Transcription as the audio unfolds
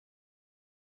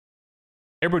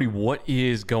Everybody, what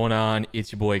is going on?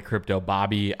 It's your boy Crypto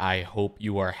Bobby. I hope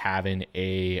you are having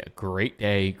a great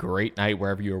day, great night,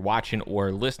 wherever you're watching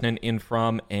or listening in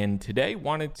from. And today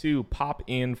wanted to pop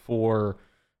in for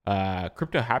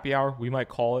crypto happy hour, we might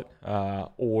call it,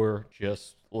 or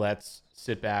just let's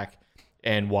sit back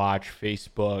and watch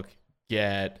Facebook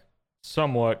get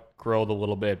somewhat grilled a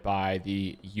little bit by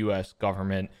the U.S.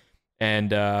 government. And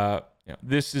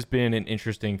this has been an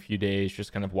interesting few days,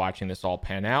 just kind of watching this all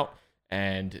pan out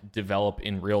and develop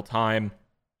in real time.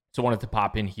 So I wanted to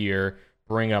pop in here,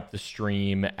 bring up the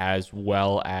stream, as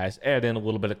well as add in a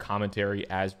little bit of commentary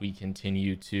as we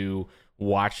continue to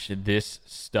watch this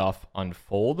stuff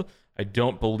unfold. I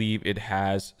don't believe it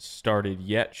has started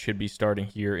yet. Should be starting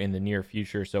here in the near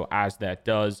future. So as that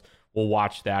does, we'll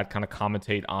watch that, kind of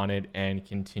commentate on it, and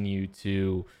continue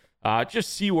to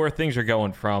just see where things are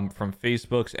going from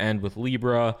Facebook's end with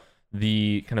Libra,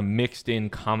 the kind of mixed in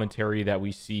commentary that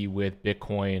we see with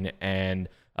Bitcoin, and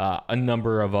a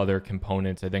number of other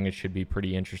components. I think it should be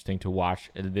pretty interesting to watch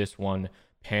this one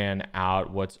pan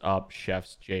out. What's up,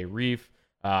 Chefs J Reef?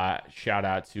 Shout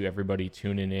out to everybody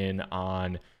tuning in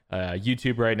on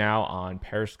YouTube right now, on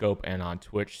Periscope, and on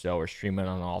Twitch. So we're streaming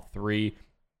on all three.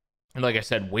 And like I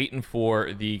said, waiting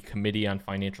for the Committee on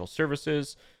Financial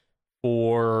Services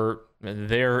for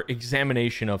their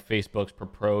examination of Facebook's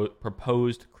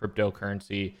proposed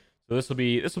cryptocurrency. So this will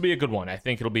be a good one. I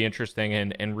think it'll be interesting,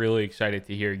 and really excited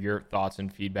to hear your thoughts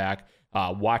and feedback.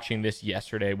 Watching this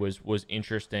yesterday was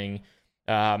interesting.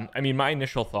 I mean, my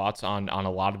initial thoughts on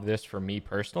a lot of this for me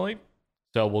personally.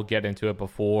 So we'll get into it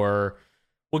before.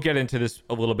 We'll get into this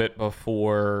a little bit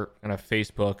before kind of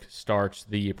Facebook starts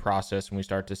the process and we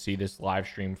start to see this live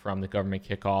stream from the government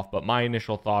kickoff. But my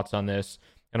initial thoughts on this,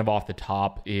 kind of off the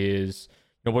top, is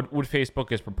what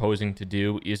Facebook is proposing to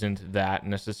do isn't that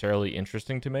necessarily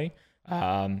interesting to me.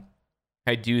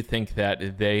 I do think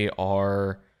that they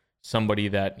are somebody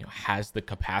that has the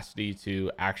capacity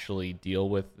to actually deal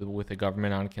with the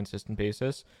government on a consistent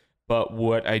basis. But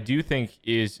what I do think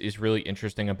is really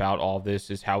interesting about all of this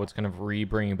is how it's kind of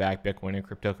bringing back Bitcoin and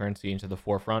cryptocurrency into the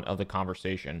forefront of the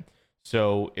conversation.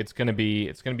 So it's going to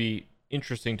be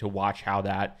interesting to watch how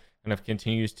that kind of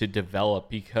continues to develop,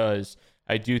 because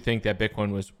I do think that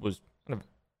Bitcoin was kind of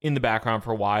in the background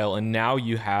for a while, and now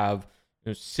you have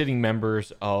sitting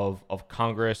members of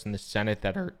Congress and the Senate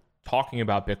that are talking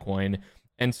about Bitcoin,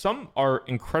 and some are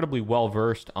incredibly well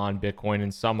versed on Bitcoin,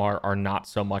 and some are not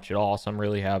so much at all. Some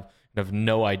really have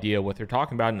no idea what they're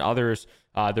talking about, and others.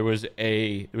 There was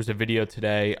a video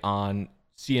today on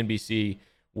CNBC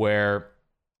where,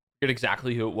 I forget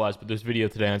exactly who it was, but there's a video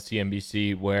today on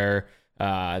CNBC where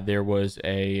there was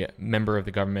a member of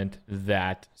the government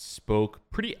that spoke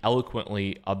pretty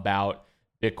eloquently about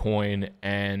Bitcoin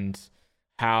and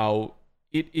how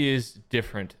it is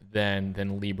different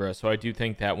than Libra. So I do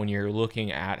think that when you're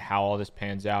looking at how all this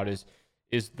pans out, is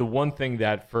the one thing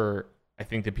that, for I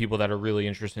think the people that are really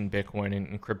interested in Bitcoin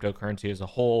and cryptocurrency as a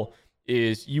whole,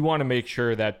 is you want to make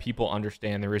sure that people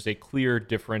understand there is a clear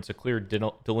difference, a clear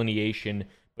delineation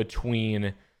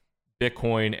between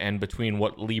Bitcoin and between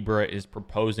what Libra is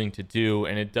proposing to do.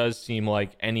 And it does seem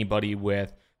like anybody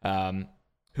with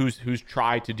who's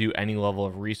tried to do any level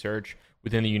of research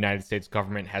within the United States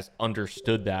government has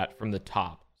understood that from the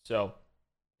top. So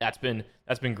that's been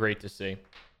great to see.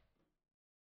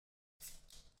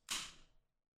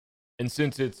 And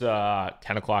since it's 10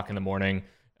 o'clock in the morning,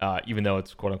 even though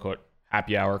it's quote unquote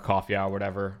happy hour, coffee hour,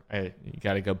 whatever, you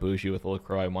got to go bougie with a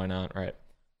LaCroix. Why not, right?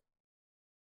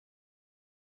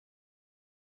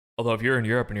 Although if you're in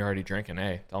Europe and you're already drinking,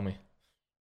 hey, tell me.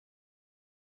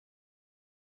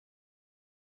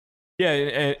 Yeah,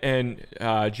 and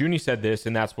Junie said this,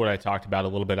 and that's what I talked about a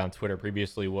little bit on Twitter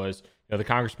previously, was the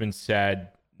congressman said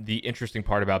the interesting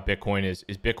part about Bitcoin is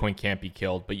Bitcoin can't be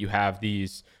killed, but you have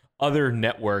these other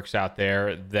networks out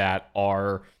there that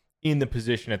are in the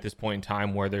position at this point in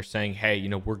time where they're saying, hey,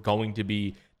 we're going to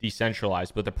be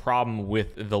decentralized. But the problem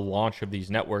with the launch of these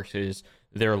networks is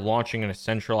they're launching in a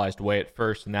centralized way at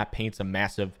first, and that paints a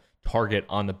massive target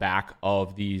on the back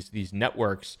of these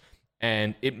networks.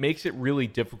 And it makes it really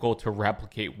difficult to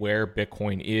replicate where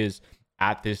Bitcoin is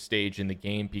at this stage in the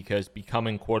game, because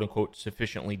becoming quote unquote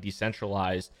sufficiently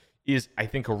decentralized is, I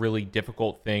think, a really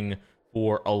difficult thing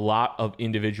for a lot of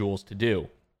individuals to do.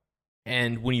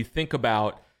 And when you think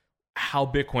about how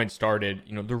Bitcoin started,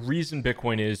 the reason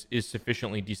Bitcoin is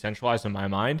sufficiently decentralized in my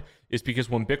mind is because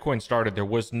when Bitcoin started, there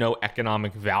was no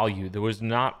economic value. There was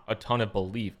not a ton of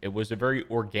belief. It was a very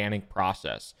organic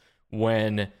process.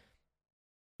 When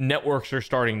networks are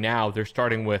starting now, they're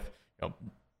starting with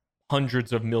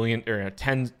hundreds of millions or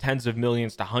tens of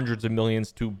millions to hundreds of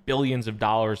millions to billions of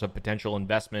dollars of potential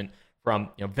investment from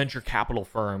venture capital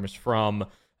firms, from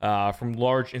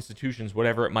large institutions,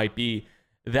 whatever it might be.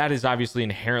 That is obviously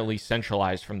inherently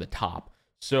centralized from the top.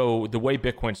 So the way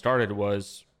Bitcoin started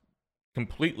was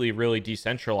completely really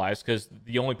decentralized, because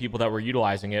the only people that were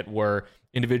utilizing it were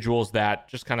individuals that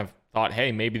just kind of thought,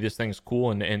 hey, maybe this thing's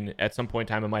cool, and at some point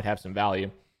in time it might have some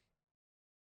value.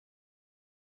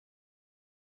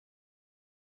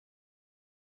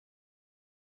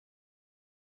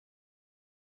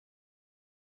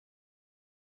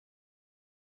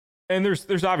 And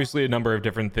there's obviously a number of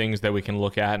different things that we can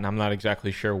look at, and I'm not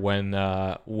exactly sure when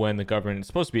the government, it's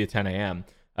supposed to be at 10 a.m.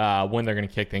 When they're going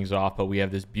to kick things off. But we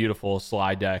have this beautiful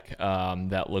slide deck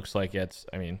that looks like it's.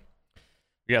 I mean,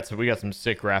 we got some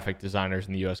sick graphic designers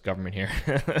in the U.S. government here.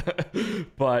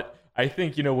 But I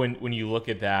think when you look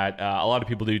at that, a lot of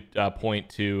people do point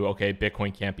to, okay,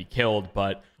 Bitcoin can't be killed,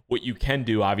 but what you can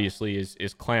do obviously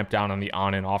is clamp down on the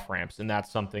on and off ramps, and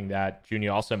that's something that Junie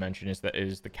also mentioned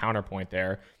is the counterpoint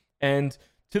there. And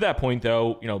to that point,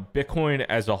 though, Bitcoin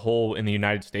as a whole in the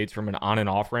United States, from an on and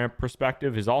off ramp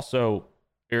perspective, is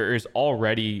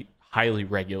already highly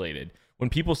regulated.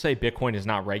 When people say Bitcoin is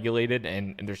not regulated,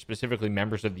 and they're specifically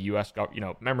members of the U.S.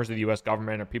 members of the U.S.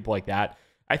 government or people like that,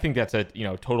 I think that's a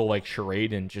total like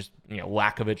charade and just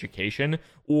lack of education,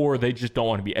 or they just don't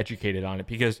want to be educated on it.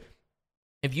 Because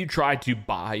if you try to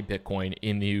buy Bitcoin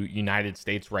in the United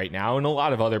States right now, and a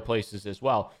lot of other places as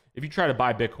well, if you try to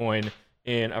buy Bitcoin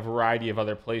in a variety of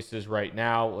other places right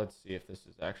now, let's see if this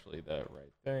is actually the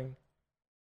right thing.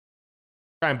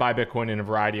 Try and buy Bitcoin in a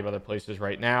variety of other places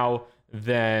right now,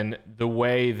 then the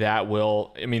way that's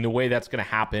going to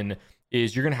happen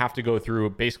is you're going to have to go through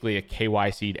basically a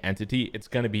KYC'd entity. It's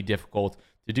going to be difficult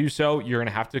to do so. You're going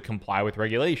to have to comply with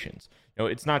regulations.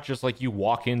 It's not just like you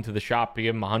walk into the shop to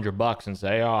give them $100 and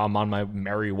say, oh, I'm on my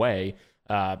merry way.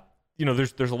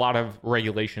 There's a lot of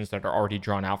regulations that are already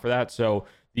drawn out for that. So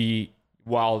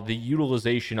while the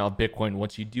utilization of Bitcoin,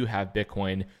 once you do have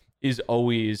Bitcoin, is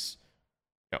always,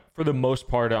 for the most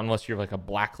part, unless you're like a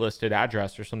blacklisted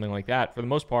address or something like that, for the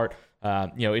most part,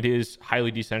 it is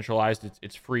highly decentralized.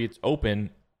 It's free. It's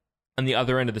open. On the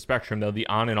other end of the spectrum, though, the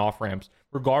on and off ramps,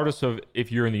 regardless of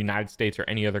if you're in the United States or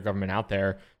any other government out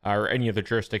there or any other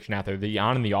jurisdiction out there, the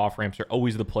on and the off ramps are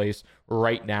always the place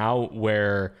right now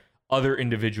where other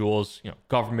individuals,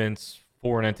 governments,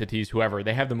 foreign entities, whoever,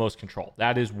 they have the most control.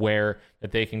 That is where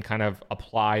that they can kind of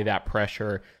apply that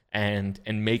pressure and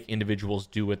make individuals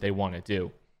do what they want to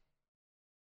do.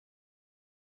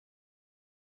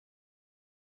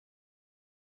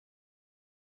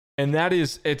 And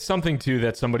it's something too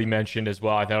that somebody mentioned as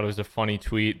well. I thought it was a funny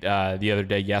tweet the other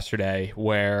day, yesterday,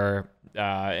 where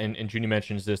and Junie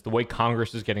mentions this: the way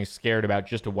Congress is getting scared about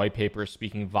just a white paper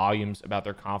speaking volumes about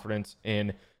their confidence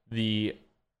in the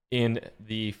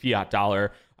fiat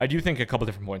dollar. I do think a couple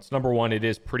different points. Number one, it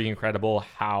is pretty incredible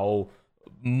how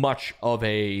much of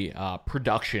a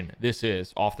production this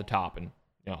is off the top, and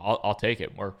I'll take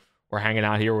it. We're hanging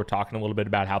out here. We're talking a little bit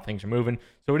about how things are moving.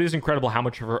 So it is incredible how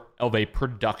much of a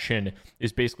production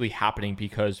is basically happening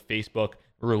because Facebook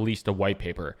released a white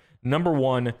paper. Number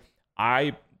one,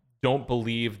 I don't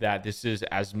believe that this is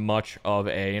as much of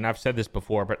and I've said this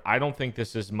before, but I don't think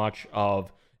this is much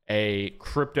of a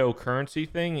cryptocurrency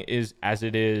thing as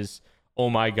it is, oh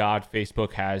my God,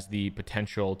 Facebook has the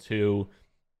potential to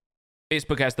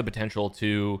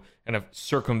kind of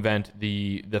circumvent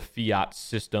the fiat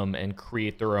system and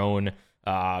create their own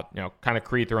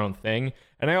create their own thing.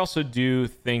 And I also do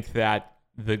think that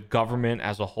the government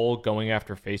as a whole going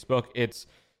after Facebook,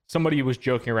 somebody was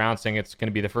joking around saying it's going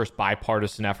to be the first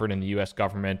bipartisan effort in the US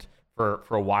government for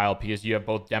a while, because you have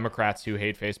both Democrats who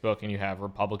hate Facebook and you have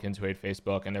Republicans who hate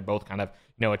Facebook, and they're both kind of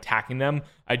attacking them.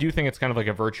 I do think it's kind of like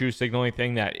a virtue signaling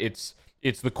thing, that it's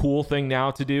the cool thing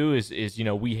now to do is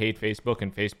we hate Facebook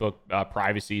and Facebook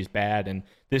privacy is bad and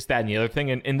this, that, and the other thing.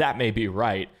 And that may be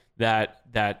right, that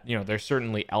there's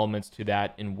certainly elements to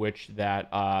that in which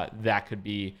that could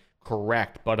be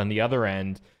correct. But on the other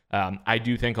end, I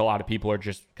do think a lot of people are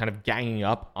just kind of ganging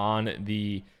up on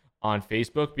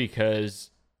Facebook because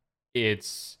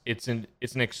it's an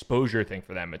exposure thing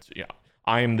for them. It's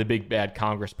I am the big bad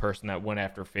congressperson that went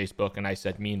after Facebook and I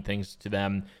said mean things to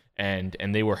them, and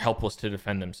they were helpless to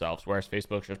defend themselves, whereas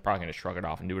Facebook's just probably going to shrug it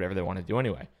off and do whatever they want to do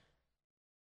anyway.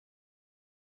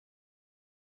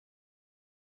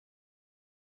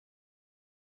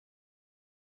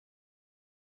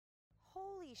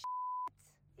 Holy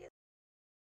shit.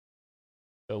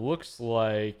 So it looks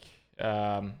like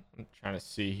I'm trying to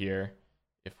see here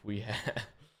if we have.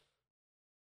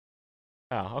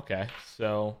 Oh, okay.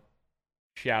 So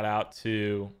Shout out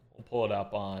to, we'll pull it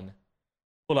up on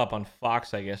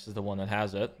Fox, I guess, is the one that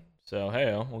has it. So,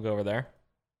 hey, we'll go over there.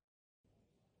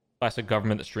 Classic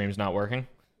government, the stream's not working.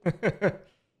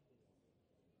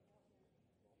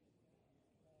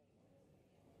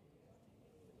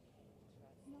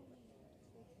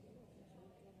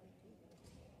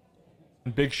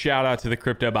 Big shout out to the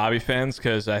Crypto Bobby fans,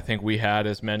 because I think we had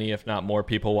as many, if not more,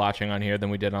 people watching on here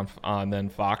than we did on than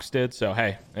Fox did. So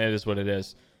hey, it is what it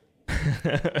is.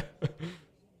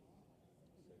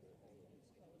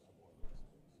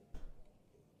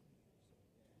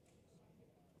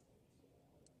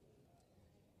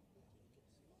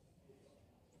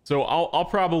 So I'll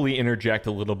probably interject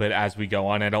a little bit as we go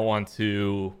on. I don't want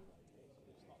to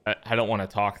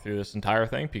talk through this entire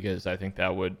thing, because I think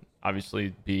that would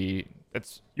obviously be,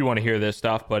 it's, you want to hear this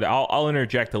stuff, but I'll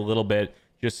interject a little bit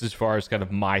just as far as kind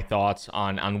of my thoughts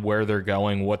on where they're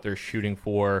going, what they're shooting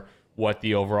for, what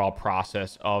the overall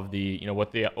process of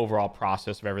what the overall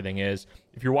process of everything is.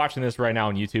 If you're watching this right now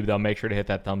on YouTube, though, make sure to hit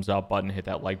that thumbs up button, hit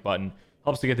that like button.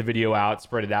 Helps to get the video out,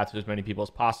 spread it out to as many people as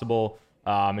possible.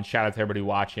 And shout out to everybody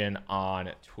watching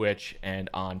on Twitch and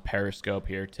on Periscope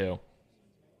here too.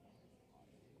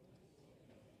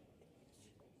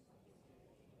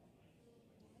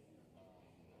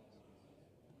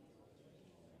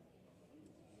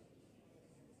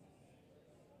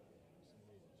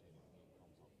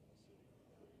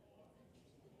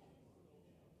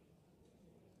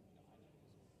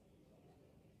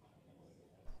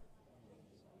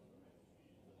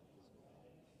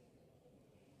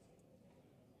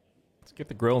 Let's get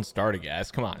the grilling started,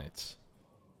 guys. Come on, it's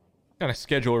kind of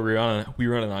schedule we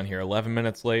running on here. 11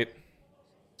 minutes late.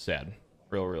 Sad,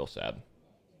 real sad.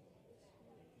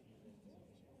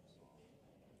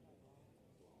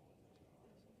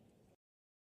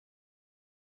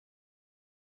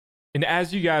 And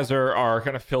as you guys are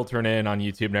kind of filtering in on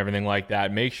YouTube and everything like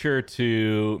that, make sure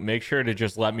to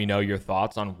just let me know your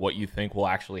thoughts on what you think will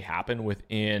actually happen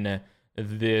within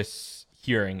this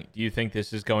hearing. Do you think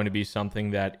this is going to be something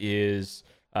that is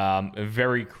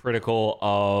very critical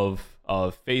of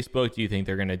Facebook? Do you think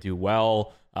they're going to do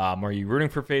well? Are you rooting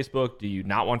for Facebook? Do you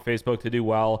not want Facebook to do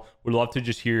well? Would love to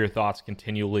just hear your thoughts,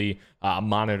 continually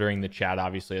monitoring the chat,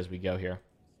 obviously, as we go here.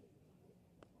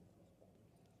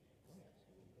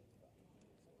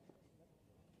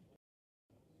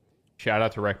 Shout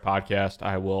out to Rec Podcast.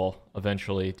 I will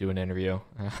eventually do an interview.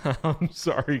 I'm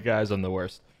sorry, guys. I'm the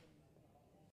worst.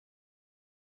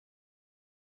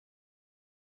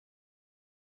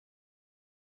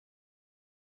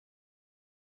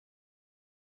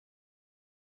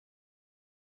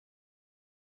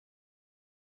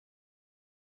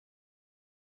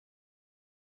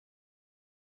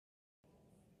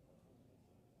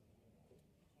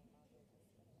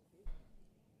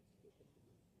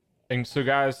 And so,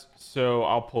 guys, so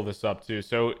I'll pull this up too.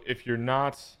 So if you're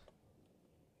not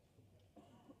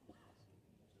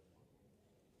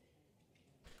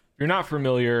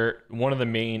familiar, one of the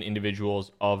main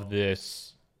individuals of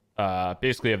this,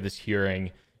 basically of this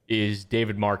hearing, is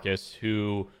David Marcus,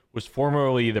 who was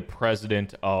formerly the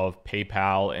president of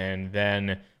PayPal and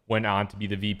then went on to be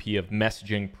the VP of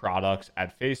messaging products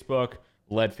at Facebook,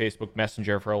 led Facebook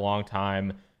Messenger for a long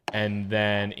time, and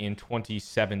then in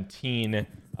 2017,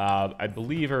 I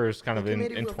believe, or is kind of in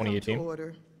 2018.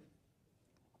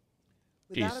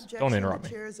 Jeez, don't interrupt me.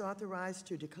 The chair is authorized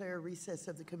to declare recess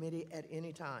of the committee at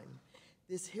any time.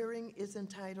 This hearing is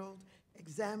entitled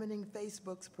Examining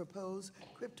Facebook's Proposed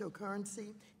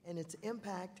Cryptocurrency and Its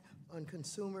Impact on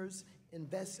Consumers,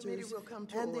 Investors,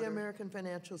 and the American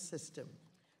Financial System.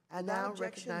 I now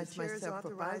recognize myself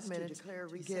for 5 minutes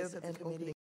to give an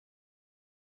opening.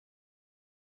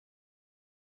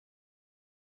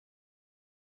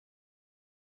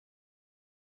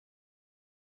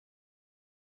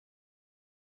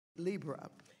 Libra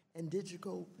and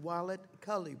digital wallet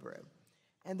Calibra,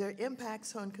 and their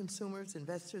impacts on consumers,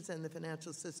 investors, and the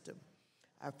financial system.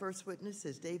 Our first witness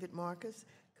is David Marcus,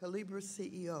 Calibra's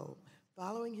CEO.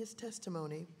 Following his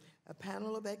testimony, a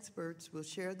panel of experts will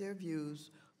share their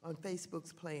views on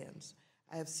Facebook's plans.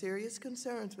 I have serious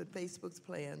concerns with Facebook's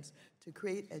plans to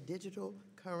create a digital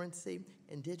currency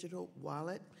and digital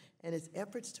wallet and its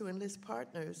efforts to enlist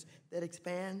partners that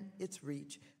expand its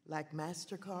reach, like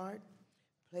MasterCard,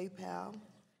 PayPal,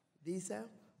 Visa,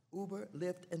 Uber,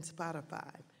 Lyft, and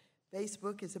Spotify.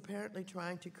 Facebook is apparently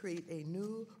trying to create a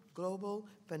new global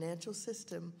financial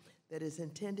system that is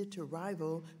intended to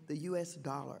rival the U.S.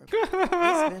 dollar. This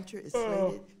venture is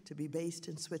slated to be based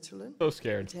in Switzerland, So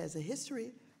scared. which has a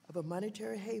history of a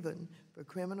monetary haven for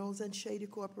criminals and shady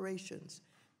corporations.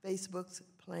 Facebook's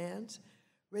plans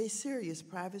raise serious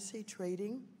privacy,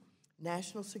 trading,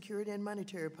 national security and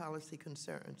monetary policy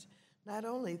concerns, not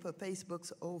only for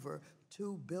Facebook's over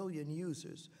 2 billion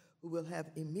users who will have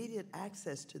immediate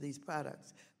access to these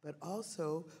products, but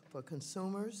also for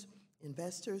consumers,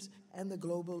 investors, and the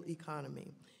global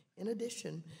economy. In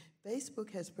addition,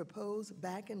 Facebook has proposed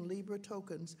backing Libra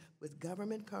tokens with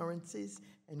government currencies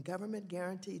and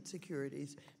government-guaranteed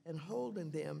securities and holding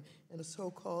them in a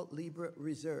so-called Libra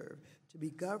reserve to be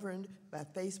governed by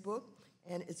Facebook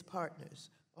and its partners.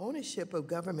 Ownership of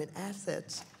government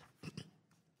assets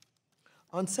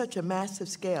on such a massive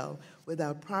scale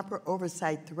without proper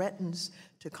oversight threatens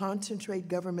to concentrate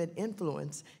government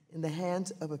influence in the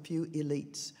hands of a few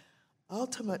elites.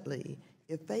 Ultimately,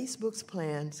 if Facebook's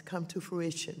plans come to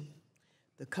fruition,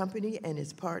 the company and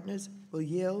its partners will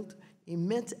yield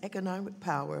immense economic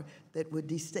power that could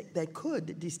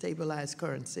destabilize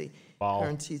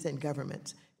currencies and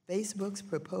governments. Facebook's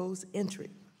proposed entry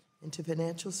into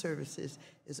financial services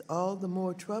is all the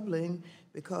more troubling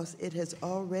because it has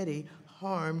already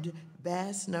harmed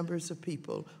vast numbers of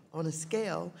people on a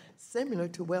scale similar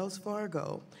to Wells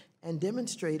Fargo and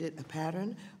demonstrated a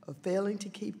pattern of failing to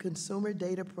keep consumer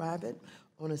data private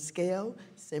on a scale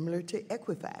similar to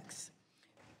Equifax.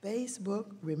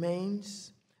 Facebook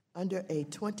remains under a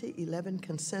 2011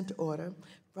 consent order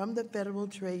from the Federal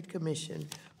Trade Commission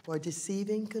for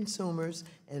deceiving consumers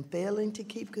and failing to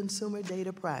keep consumer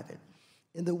data private.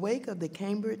 In the wake of the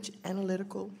Cambridge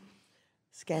Analytica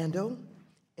scandal,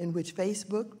 in which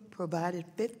Facebook provided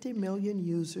 50 million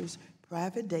users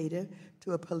private data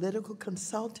to a political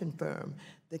consulting firm,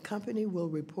 the company will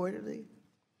reportedly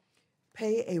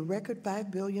pay a record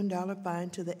 $5 billion fine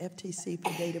to the FTC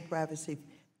for data privacy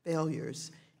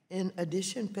failures. In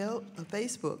addition,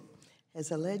 Facebook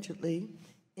has allegedly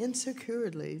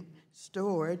insecurely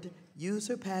stored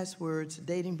user passwords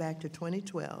dating back to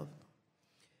 2012,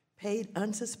 paid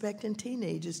unsuspecting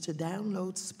teenagers to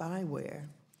download spyware,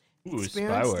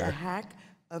 experienced a hack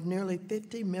of nearly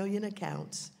 50 million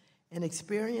accounts, and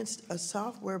experienced a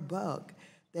software bug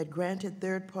that granted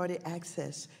third-party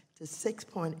access to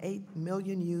 6.8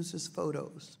 million users'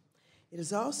 photos. It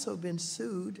has also been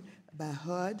sued by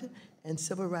HUD and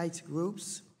civil rights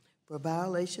groups for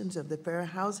violations of the Fair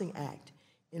Housing Act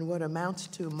in what amounts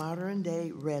to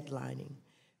modern-day redlining.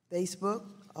 Facebook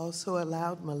also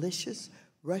allowed malicious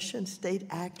Russian state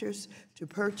actors to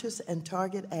purchase and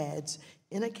target ads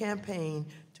in a campaign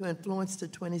to influence the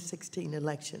 2016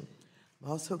 election. I'm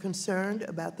also concerned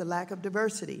about the lack of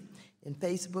diversity in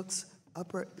Facebook's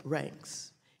upper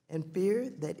ranks and fear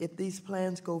that if these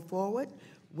plans go forward,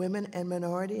 women and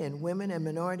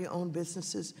minority-owned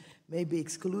businesses may be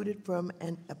excluded from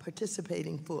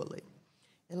participating fully.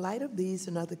 In light of these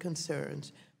and other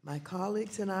concerns, my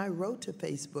colleagues and I wrote to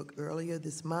Facebook earlier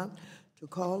this month to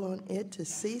call on it to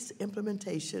cease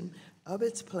implementation of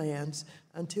its plans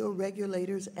until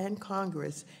regulators and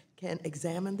Congress can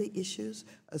examine the issues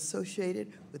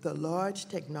associated with a large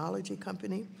technology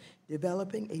company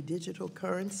developing a digital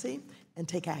currency and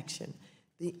take action.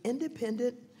 The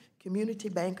Independent Community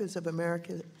Bankers of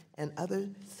America and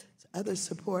others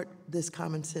support this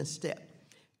common sense step.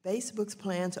 Facebook's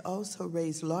plans also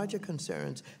raise larger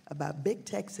concerns about big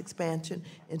tech's expansion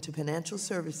into financial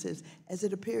services as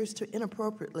it appears to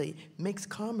inappropriately mix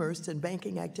commerce and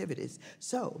banking activities.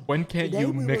 So, when can't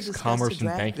you mix commerce and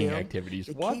banking bill activities?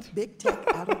 to What? Keep Big Tech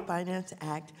Out of Finance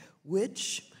Act,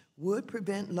 which would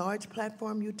prevent large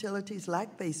platform utilities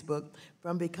like Facebook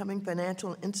from becoming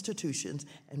financial institutions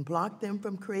and block them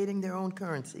from creating their own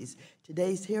currencies.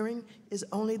 Today's hearing is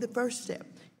only the first step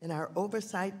in our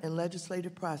oversight and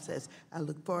legislative process. I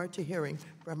look forward to hearing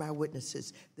from our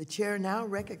witnesses. The chair now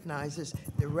recognizes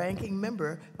the ranking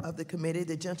member of the committee,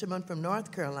 the gentleman from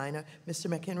North Carolina, Mr.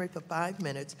 McHenry, for 5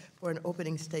 minutes for an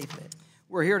opening statement.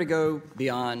 We're here to go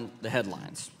beyond the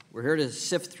headlines. We're here to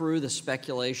sift through the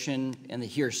speculation and the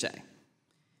hearsay.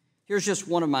 Here's just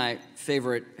one of my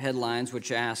favorite headlines,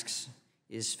 which asks,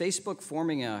 is Facebook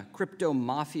forming a crypto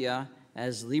mafia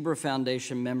as Libra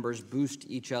Foundation members boost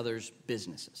each other's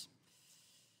businesses?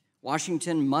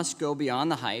 Washington must go beyond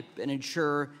the hype and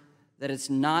ensure that it's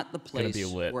not the place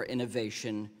where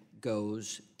innovation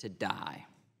goes to die.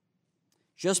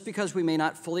 Just because we may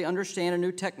not fully understand a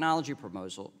new technology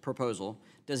proposal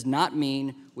does not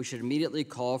mean we should immediately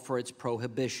call for its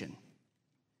prohibition,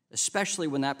 especially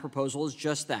when that proposal is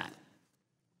just that,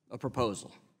 a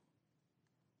proposal.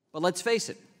 But let's face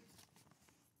it,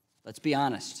 let's be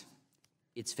honest,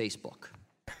 it's Facebook.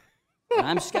 And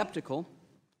I'm skeptical,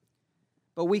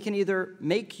 but we can either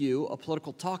make you a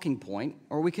political talking point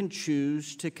or we can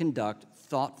choose to conduct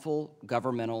thoughtful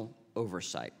governmental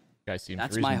oversight. Guys seems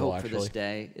That's my reasonable, hope for actually. this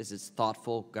day, is its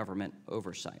thoughtful government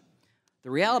oversight. The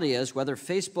reality is, whether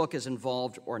Facebook is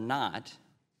involved or not,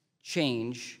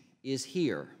 change is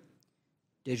here.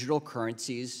 Digital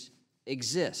currencies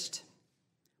exist.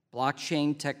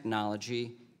 Blockchain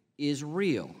technology is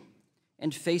real.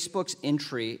 And Facebook's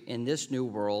entry in this new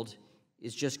world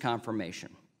is just confirmation,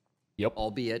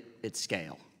 albeit at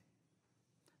scale.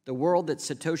 The world that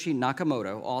Satoshi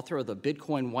Nakamoto, author of the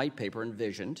Bitcoin white paper,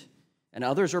 envisioned, and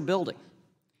others are building,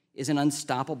 is an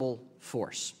unstoppable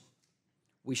force.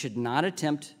 We should not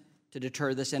attempt to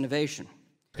deter this innovation.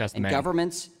 And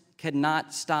governments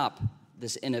cannot stop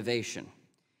this innovation.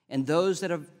 And those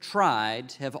that have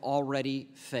tried have already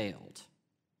failed.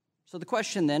 So the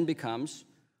question then becomes,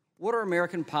 what are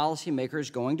American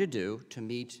policymakers going to do to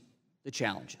meet the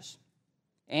challenges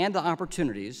and the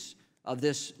opportunities of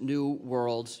this new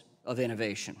world of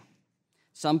innovation?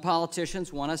 Some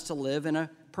politicians want us to live in a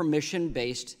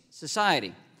permission-based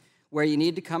society where you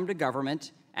need to come to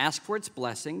government, ask for its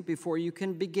blessing before you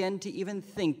can begin to even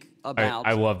think about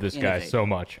I love this guy so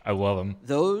much. I love him.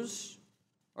 Those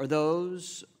are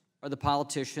the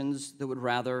politicians that would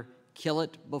rather kill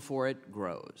it before it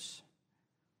grows.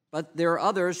 But there are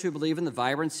others who believe in the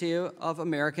vibrancy of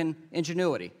American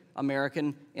ingenuity,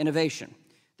 American innovation,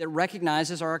 that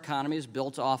recognizes our economy is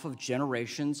built off of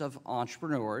generations of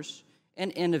entrepreneurs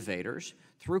and innovators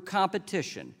through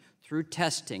competition, through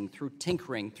testing, through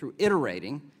tinkering, through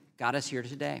iterating, got us here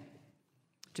today.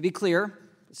 To be clear,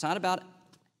 it's not about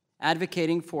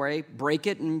advocating for a break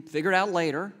it and figure it out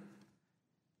later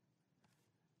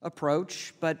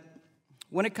approach, but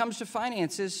when it comes to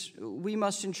finances, we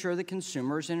must ensure that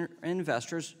consumers and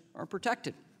investors are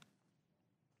protected.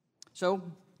 So,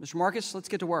 Mr. Marcus, let's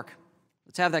get to work.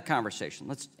 Let's have that conversation.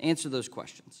 Let's answer those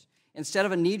questions. Instead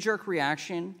of a knee-jerk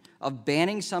reaction of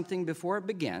banning something before it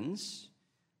begins,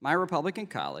 my Republican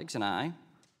colleagues and I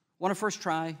want to first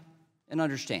try and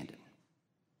understand it.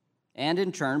 And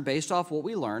in turn, based off what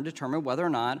we learn, determine whether or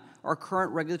not our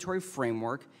current regulatory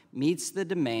framework meets the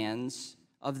demands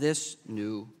of this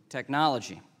new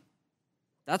technology.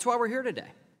 That's why we're here today.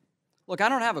 Look, I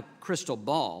don't have a crystal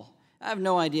ball. I have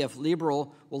no idea if Libra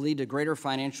will lead to greater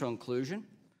financial inclusion,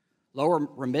 lower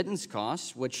remittance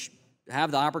costs, which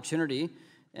have the opportunity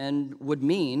and would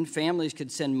mean families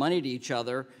could send money to each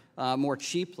other more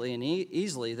cheaply and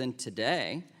easily than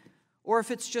today, or if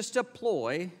it's just a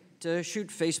ploy to shoot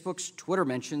Facebook's Twitter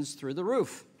mentions through the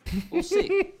roof. We'll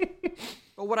see.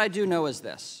 But what I do know is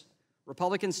this.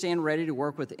 Republicans stand ready to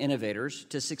work with innovators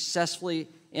to successfully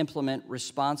implement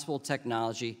responsible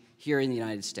technology here in the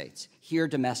United States, here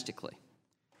domestically,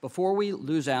 before we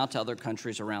lose out to other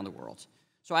countries around the world.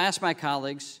 So I ask my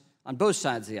colleagues on both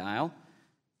sides of the aisle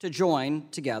to join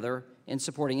together in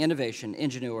supporting innovation,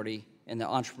 ingenuity, and the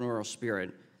entrepreneurial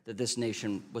spirit that this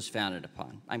nation was founded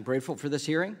upon. I'm grateful for this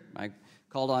hearing. I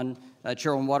called on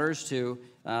Chairwoman Waters to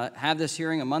have this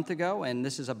hearing a month ago, and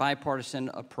this is a bipartisan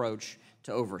approach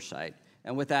to oversight.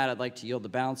 And with that, I'd like to yield the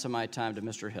balance of my time to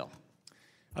Mr. Hill.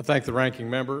 I thank the ranking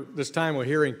member. This time of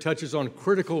hearing touches on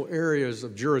critical areas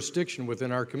of jurisdiction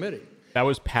within our committee. That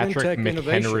was Patrick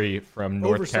McHenry from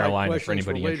North Carolina, for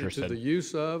anybody interested. To the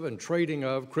use of and trading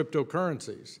of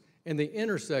cryptocurrencies and the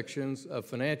intersections of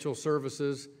financial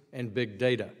services and big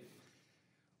data.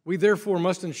 We therefore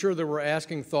must ensure that we're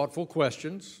asking thoughtful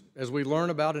questions as we learn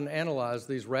about and analyze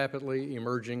these rapidly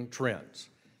emerging trends.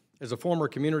 As a former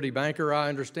community banker, I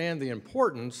understand the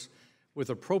importance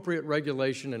with appropriate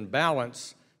regulation and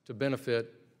balance to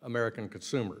benefit American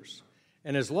consumers.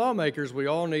 And as lawmakers, we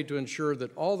all need to ensure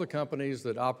that all the companies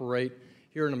that operate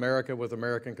here in America with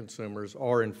American consumers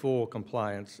are in full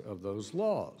compliance of those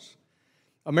laws.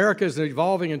 America is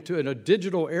evolving into a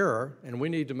digital era, and we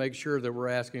need to make sure that we're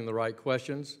asking the right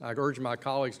questions. I urge my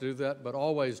colleagues to do that, but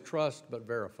always trust but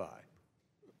verify.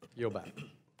 Yield back.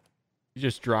 You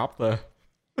just dropped the...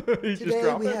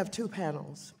 Today we have two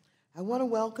panels. I want to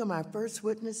welcome our first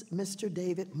witness, Mr.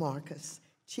 David Marcus,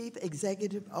 Chief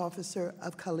Executive Officer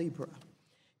of Calibra.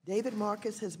 David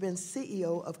Marcus has been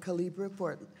CEO of Calibra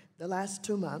for the last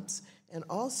 2 months and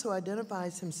also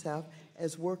identifies himself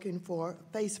as working for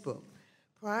Facebook.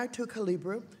 Prior to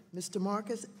Calibra, Mr.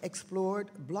 Marcus explored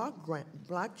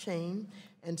blockchain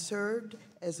and served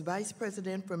as Vice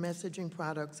President for Messaging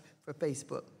Products for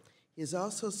Facebook. He has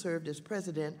also served as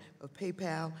president of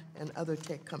PayPal and other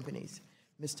tech companies.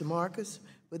 Mr. Marcus,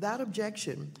 without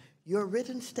objection, your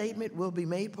written statement will be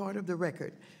made part of the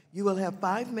record. You will have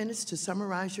 5 minutes to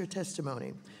summarize your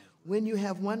testimony. When you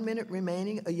have 1 minute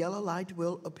remaining, a yellow light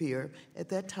will appear. At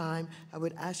that time, I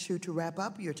would ask you to wrap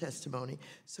up your testimony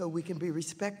so we can be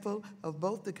respectful of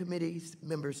both the committee's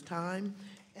members' time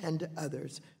and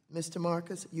others. Mr.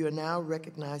 Marcus, you are now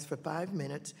recognized for 5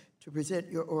 minutes to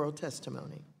present your oral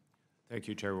testimony. Thank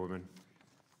you, Chairwoman.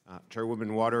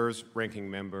 Chairwoman Waters,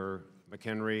 Ranking Member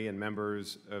McHenry, and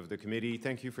members of the committee,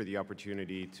 thank you for the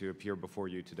opportunity to appear before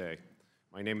you today.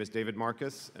 My name is David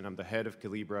Marcus, and I'm the head of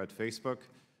Calibra at Facebook.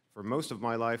 For most of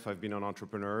my life, I've been an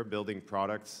entrepreneur building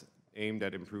products aimed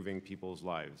at improving people's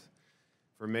lives.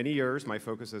 For many years, my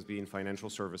focus has been financial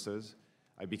services.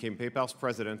 I became PayPal's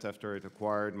president after it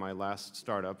acquired my last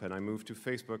startup, and I moved to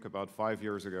Facebook about 5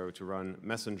 years ago to run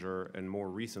Messenger and more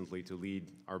recently to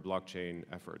lead our blockchain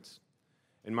efforts.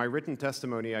 In my written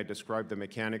testimony, I described the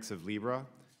mechanics of Libra.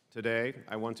 Today,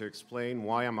 I want to explain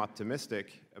why I'm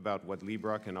optimistic about what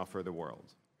Libra can offer the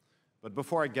world. But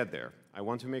before I get there, I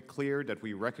want to make clear that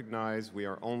we recognize we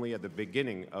are only at the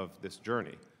beginning of this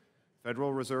journey.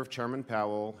 Federal Reserve Chairman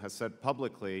Powell has said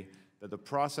publicly that the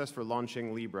process for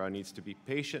launching Libra needs to be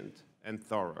patient and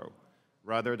thorough,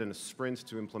 rather than a sprint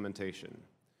to implementation.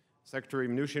 Secretary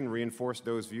Mnuchin reinforced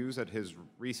those views at his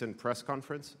recent press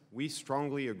conference. We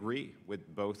strongly agree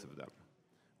with both of them.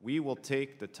 We will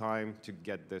take the time to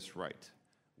get this right.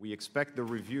 We expect the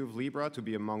review of Libra to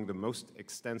be among the most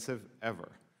extensive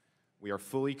ever. We are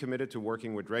fully committed to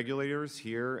working with regulators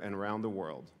here and around the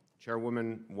world.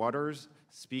 Chairwoman Waters,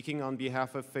 speaking on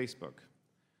behalf of Facebook,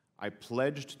 I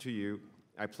pledge to you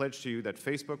that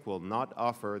Facebook will not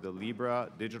offer the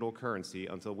Libra digital currency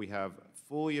until we have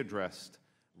fully addressed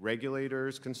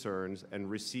regulators' concerns and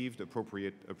received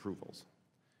appropriate approvals.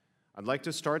 I'd like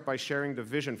to start by sharing the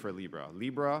vision for Libra.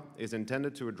 Libra is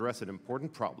intended to address an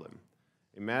important problem.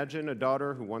 Imagine a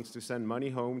daughter who wants to send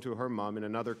money home to her mom in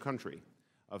another country.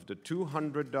 Of the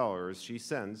 $200 she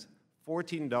sends,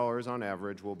 $14 on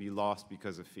average will be lost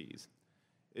because of fees.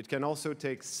 It can also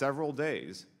take several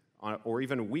days or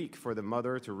even a week for the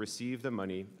mother to receive the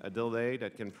money, a delay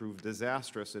that can prove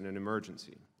disastrous in an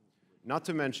emergency. Not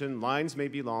to mention, lines may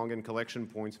be long and collection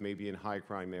points may be in high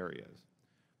crime areas.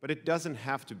 But it doesn't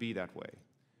have to be that way.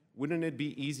 Wouldn't it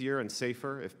be easier and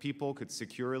safer if people could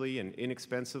securely and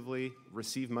inexpensively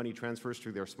receive money transfers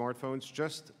through their smartphones,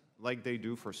 just like they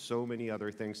do for so many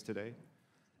other things today?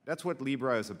 That's what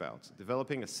Libra is about,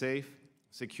 developing a safe,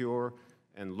 secure,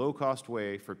 and low-cost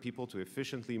way for people to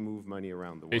efficiently move money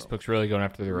around the world. Facebook's really going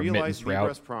after the remittance route.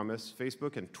 Libra's promise,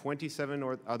 Facebook and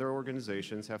 27 other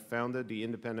organizations have founded the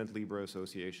Independent Libra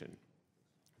Association.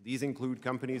 These include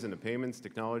companies in the payments,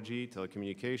 technology,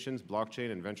 telecommunications,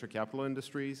 blockchain, and venture capital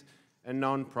industries, and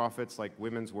nonprofits like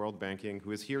Women's World Banking,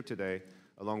 who is here today,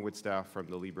 along with staff from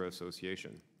the Libra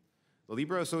Association. The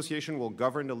Libra Association will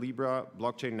govern the Libra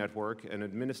blockchain network and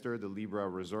administer the Libra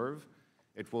Reserve.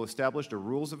 It will establish the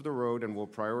rules of the road and will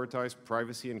prioritize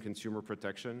privacy and consumer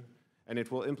protection. And it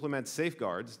will implement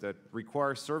safeguards that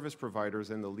require service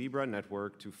providers in the Libra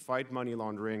network to fight money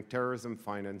laundering, terrorism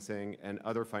financing, and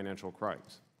other financial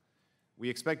crimes. We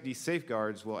expect these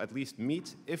safeguards will at least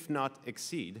meet, if not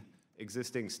exceed,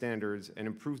 existing standards and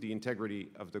improve the integrity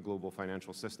of the global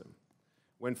financial system.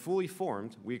 When fully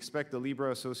formed, we expect the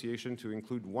Libra Association to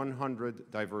include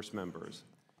 100 diverse members.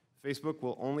 Facebook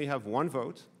will only have one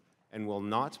vote and will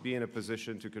not be in a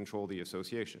position to control the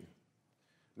association.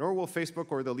 Nor will Facebook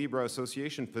or the Libra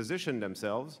Association position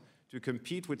themselves to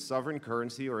compete with sovereign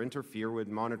currency or interfere with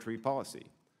monetary policy.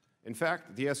 In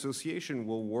fact, the association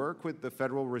will work with the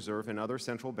Federal Reserve and other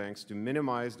central banks to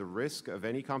minimize the risk of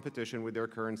any competition with their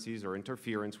currencies or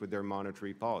interference with their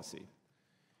monetary policy.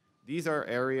 These are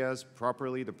areas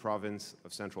properly the province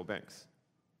of central banks.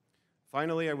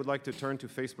 Finally, I would like to turn to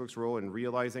Facebook's role in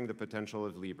realizing the potential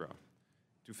of Libra.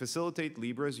 To facilitate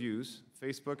Libra's use,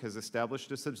 Facebook has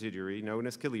established a subsidiary known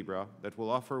as Calibra that will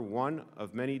offer one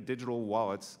of many digital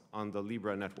wallets on the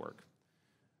Libra network.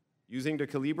 Using the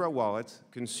Calibra wallet,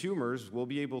 consumers will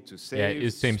be able to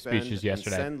save, spend, and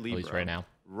send Libra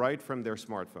right from their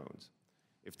smartphones.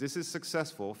 If this is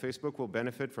successful, Facebook will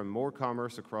benefit from more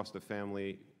commerce across the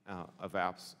family of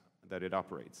apps that it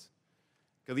operates.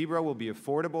 Calibra will be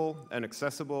affordable and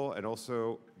accessible and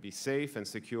also be safe and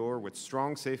secure with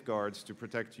strong safeguards to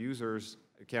protect users'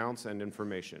 accounts and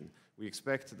information. We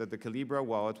expect that the Calibra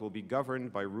wallet will be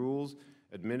governed by rules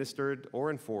administered or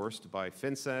enforced by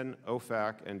FinCEN,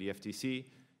 OFAC, and the FTC.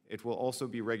 It will also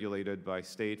be regulated by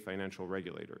state financial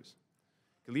regulators.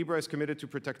 Calibra is committed to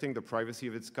protecting the privacy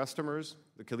of its customers.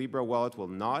 The Calibra wallet will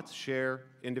not share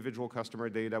individual customer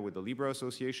data with the Libra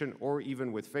Association or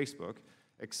even with Facebook,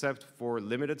 except for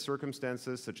limited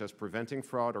circumstances such as preventing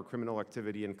fraud or criminal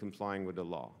activity and complying with the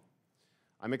law.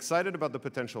 I'm excited about the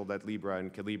potential that Libra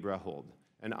and Calibra hold,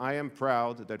 and I am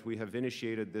proud that we have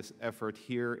initiated this effort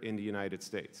here in the United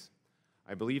States.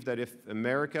 I believe that if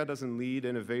America doesn't lead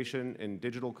innovation in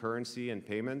digital currency and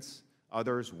payments,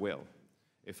 others will.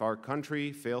 If our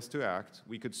country fails to act,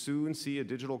 we could soon see a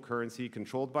digital currency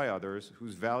controlled by others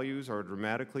whose values are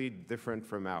dramatically different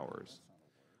from ours.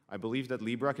 I believe that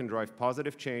Libra can drive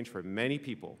positive change for many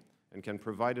people and can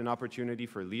provide an opportunity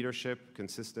for leadership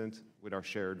consistent with our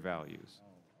shared values.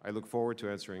 I look forward to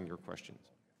answering your questions.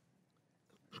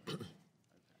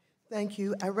 Thank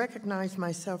you. I recognize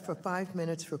myself for 5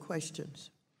 minutes for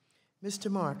questions. Mr.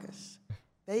 Marcus,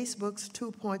 Facebook's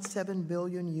 2.7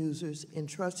 billion users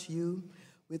entrust you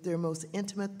with their most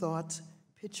intimate thoughts,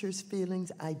 pictures,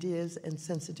 feelings, ideas, and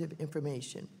sensitive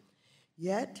information.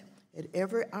 Yet, at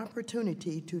every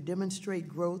opportunity to demonstrate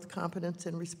growth, competence,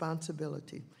 and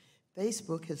responsibility,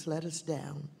 Facebook has let us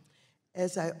down.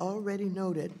 As I already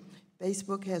noted,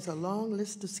 Facebook has a long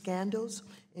list of scandals,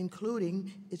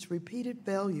 including its repeated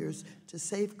failures to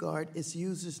safeguard its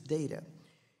users' data.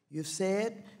 You've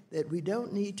said that we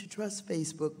don't need to trust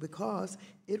Facebook because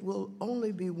it will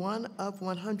only be one of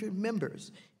 100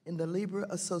 members in the Libra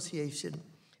Association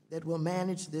that will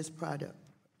manage this product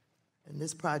and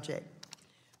this project.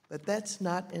 But that's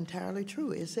not entirely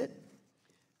true, is it?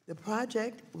 The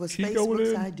project was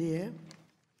Facebook's idea.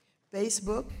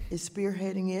 Facebook is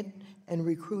spearheading it and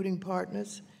recruiting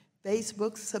partners.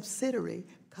 Facebook's subsidiary,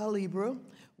 Libra,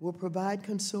 will provide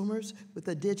consumers with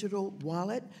a digital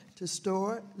wallet to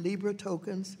store Libra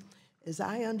tokens. As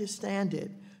I understand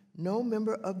it, no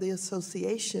member of the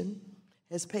association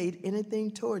has paid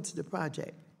anything towards the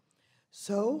project.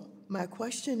 So my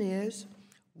question is,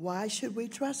 why should we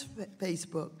trust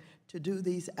Facebook to do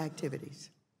these activities?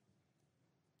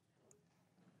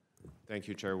 Thank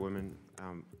you, Chairwoman.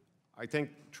 I think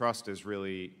trust is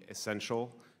really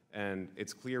essential, and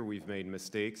it's clear we've made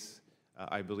mistakes.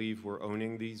 I believe we're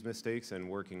owning these mistakes and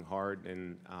working hard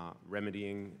in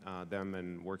remedying them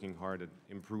and working hard at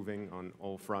improving on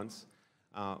all fronts.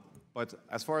 But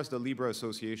as far as the Libra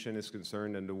Association is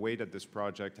concerned and the way that this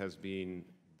project has been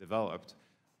developed,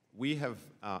 we have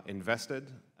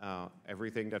invested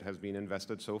everything that has been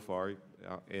invested so far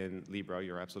in Libra.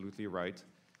 You're absolutely right.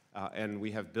 And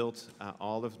we have built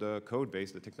all of the code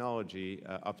base, the technology,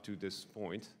 up to this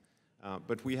point.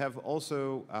 But we have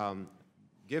also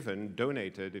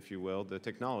donated, if you will, the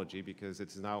technology because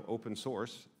it's now open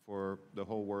source for the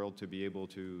whole world to be able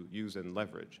to use and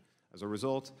leverage. As a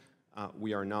result,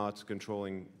 we are not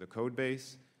controlling the code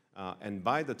base. And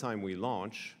by the time we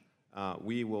launch,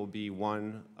 we will be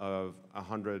one of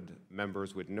 100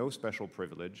 members with no special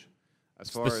privilege. As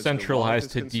far the as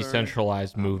centralized the to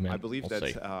decentralized movement. I believe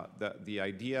that the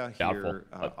idea here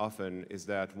often is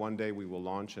that one day we will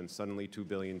launch and suddenly 2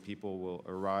 billion people will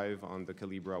arrive on the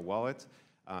Libra wallet.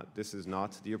 This is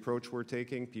not the approach we're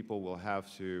taking. People will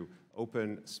have to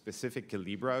open specific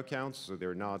Libra accounts, so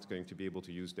they're not going to be able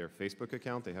to use their Facebook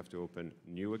account. They have to open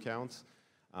new accounts.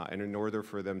 And in order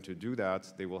for them to do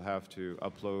that, they will have to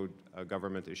upload a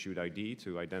government-issued ID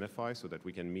to identify so that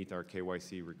we can meet our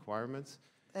KYC requirements.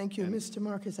 Thank you, Mr.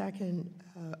 Marcus. I can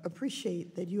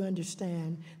appreciate that you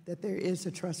understand that there is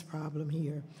a trust problem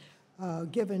here,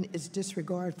 given its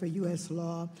disregard for U.S.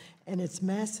 law and its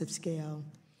massive scale.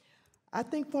 I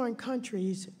think foreign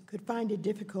countries could find it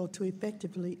difficult to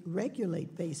effectively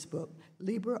regulate Facebook,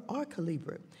 Libra or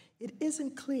Libra. It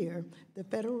isn't clear the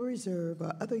Federal Reserve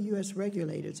or other U.S.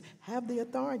 regulators have the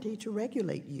authority to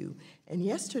regulate you. And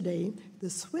yesterday, the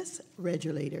Swiss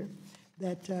regulator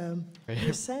that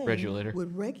you're saying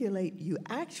would regulate you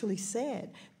actually said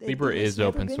that Libra is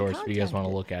open source if you guys want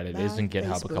to look at it. It is in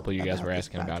GitHub. A couple of you guys were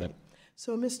asking about it.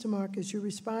 So, Mr. Marcus, you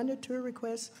responded to a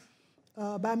request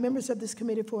by members of this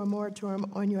committee for a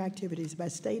moratorium on your activities by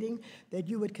stating that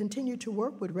you would continue to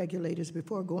work with regulators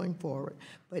before going forward.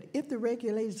 But if the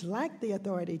regulators lack the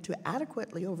authority to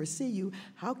adequately oversee you,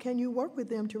 how can you work with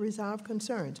them to resolve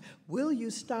concerns? Will you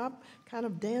stop kind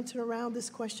of dancing around this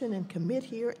question and commit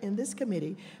here in this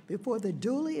committee before the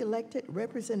duly elected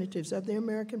representatives of the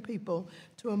American people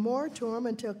to a moratorium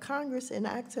until Congress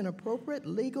enacts an appropriate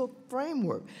legal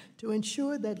framework to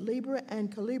ensure that Libra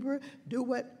and Libra do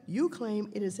what you claim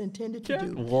it is intended to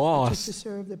do, which is to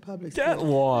serve the public.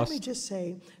 Let me just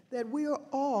say that we are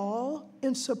all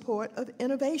in support of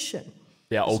innovation.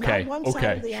 Yeah, okay, it's not one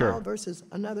side of the aisle versus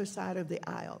another side of the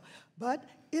aisle. But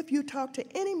if you talk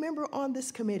to any member on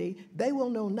this committee, they will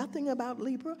know nothing about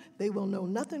Libra. They will know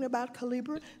nothing about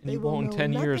Libra. They will know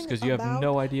 10 years because you have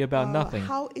no idea about nothing.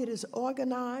 How it is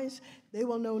organized. They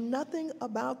will know nothing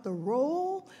about the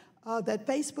role that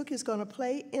Facebook is going to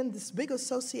play in this big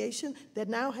association that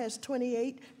now has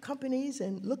 28 companies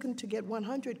and looking to get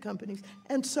 100 companies.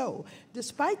 And so,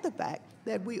 despite the fact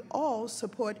that we all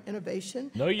support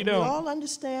innovation, no, you don't. We all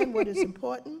understand what is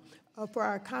important for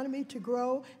our economy to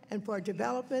grow and for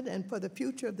development and for the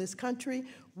future of this country,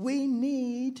 we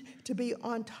need to be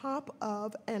on top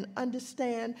of and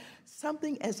understand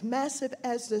something as massive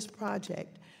as this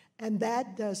project. And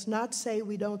that does not say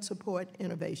we don't support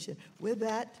innovation. With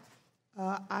that,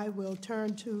 I will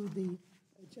turn to the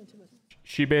gentleman.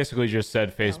 She basically just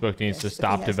said Facebook needs to yes, if he stop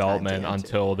has time to development answer.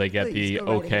 until they get Please, the go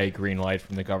right okay ahead. green light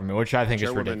from the government, which I think is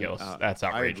Chairwoman, ridiculous. That's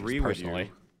outrageous, I agree personally. with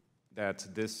you that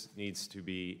this needs to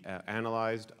be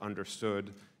analyzed,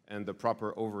 understood, and the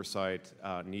proper oversight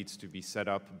needs to be set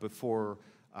up before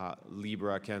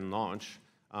Libra can launch.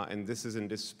 And this is in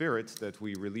this spirit that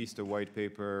we released a white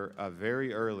paper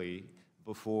very early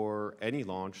before any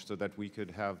launch so that we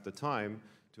could have the time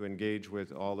to engage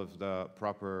with all of the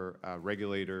proper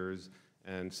regulators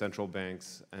and central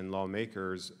banks and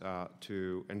lawmakers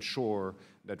to ensure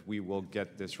that we will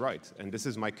get this right. And this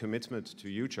is my commitment to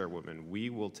you, Chairwoman. We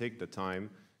will take the time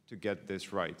to get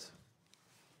this right.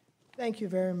 Thank you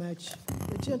very much.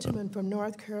 The gentleman from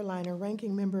North Carolina,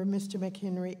 Ranking Member Mr.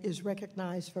 McHenry, is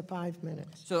recognized for 5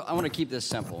 minutes. So I want to keep this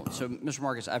simple. So, Mr.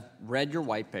 Marcus, I've read your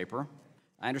white paper.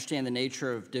 I understand the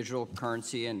nature of digital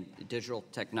currency and digital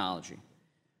technology.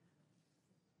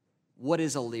 What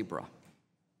is a Libra?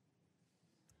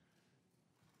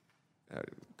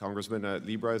 Congressman,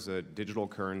 Libra is a digital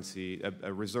currency,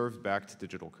 a reserve-backed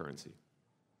digital currency.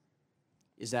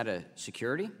 Is that a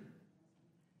security?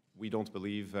 We don't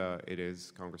believe it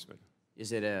is, Congressman.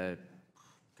 Is it a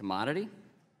commodity?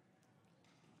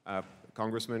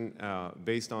 Congressman,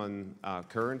 based on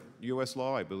current U.S.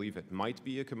 law, I believe it might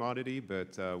be a commodity,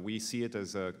 but we see it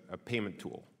as a payment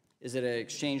tool. Is it an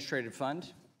exchange-traded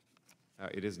fund?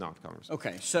 It is not, Congressman.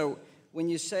 Okay, so when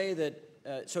you say that,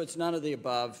 so it's none of the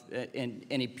above in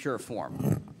any pure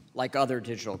form, like other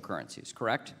digital currencies,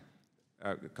 correct?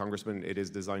 Congressman, it is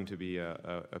designed to be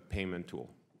a payment tool.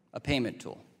 A payment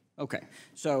tool. Okay,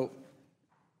 so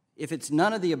if it's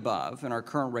none of the above in our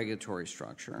current regulatory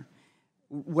structure,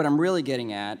 what I'm really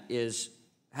getting at is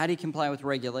how do you comply with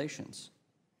regulations?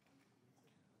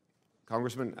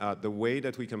 Congressman, the way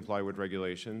that we comply with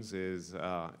regulations is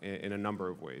in a number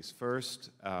of ways.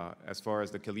 First, as far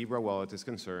as the Calibra wallet is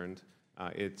concerned,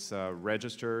 it's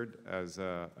registered as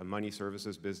a money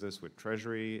services business with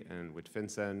Treasury and with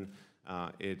FinCEN.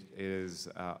 It is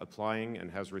applying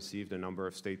and has received a number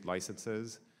of state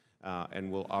licenses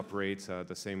and will operate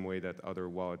the same way that other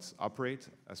wallets operate.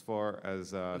 As far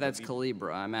as That's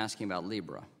Calibra. I'm asking about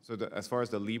Libra. So as far as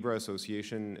the Libra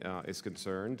Association is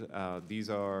concerned, these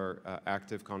are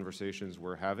active conversations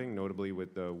we're having, notably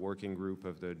with the working group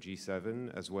of the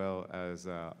G7, as well as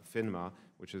FINMA,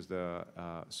 which is the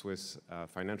Swiss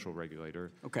financial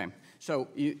regulator. Okay, so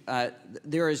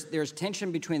there's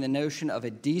tension between the notion of a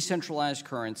decentralized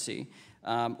currency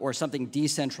or something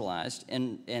decentralized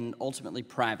and ultimately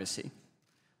privacy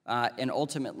and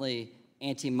ultimately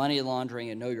anti-money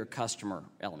laundering and know your customer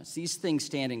elements. These things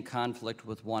stand in conflict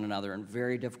with one another and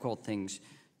very difficult things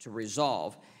to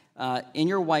resolve. In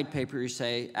your white paper, you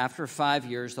say after 5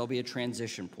 years, there'll be a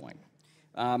transition point.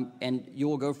 And you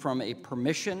will go from a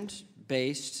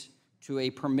permissioned-based to a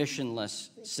permissionless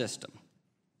system.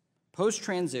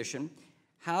 Post-transition,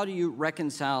 how do you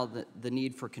reconcile the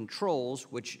need for controls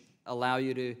which allow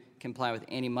you to comply with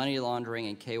anti-money laundering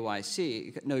and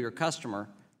KYC, know your customer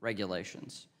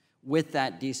regulations, with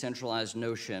that decentralized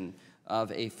notion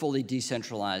of a fully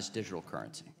decentralized digital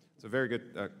currency? It's a very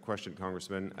good question,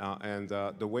 Congressman. And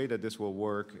the way that this will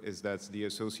work is that the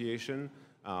association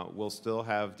will still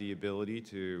have the ability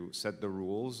to set the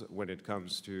rules when it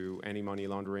comes to anti-money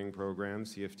laundering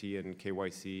programs, CFT and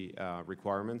KYC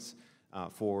requirements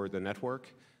for the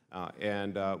network.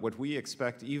 And what we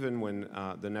expect, even when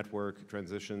the network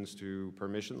transitions to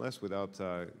permissionless without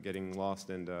getting lost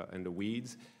in the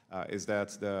weeds, is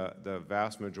that the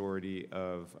vast majority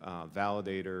of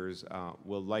validators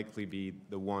will likely be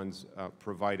the ones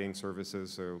providing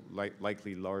services, so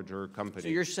likely larger companies. So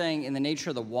you're saying in the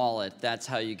nature of the wallet, that's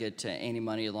how you get to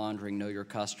anti-money laundering, know your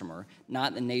customer,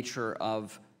 not the nature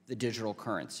of the digital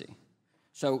currency.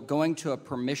 So going to a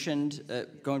permissioned,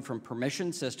 going from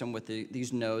permissioned system with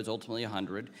these nodes, ultimately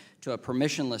 100, to a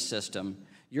permissionless system,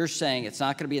 you're saying it's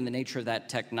not going to be in the nature of that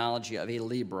technology of a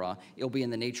Libra, it'll be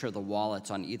in the nature of the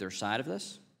wallets on either side of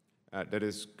this? That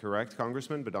is correct,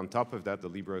 Congressman, but on top of that, the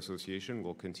Libra Association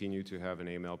will continue to have an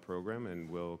AML program and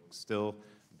will still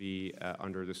be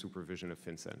under the supervision of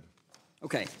FinCEN.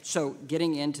 Okay, so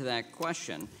getting into that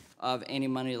question of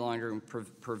anti-money laundering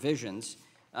provisions,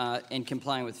 and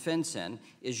complying with FinCEN,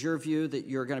 is your view that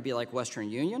you're going to be like Western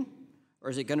Union, or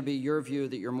is it going to be your view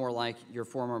that you're more like your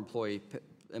former employer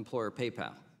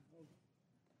PayPal?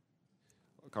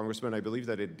 Congressman, I believe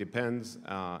that it depends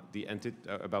about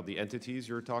the entities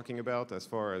you're talking about. As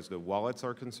far as the wallets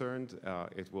are concerned,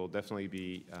 it will definitely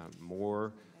be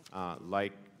more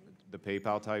like the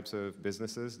PayPal types of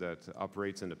businesses that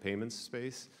operates in the payments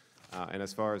space. And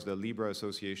as far as the Libra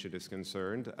Association is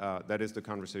concerned, that is the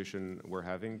conversation we're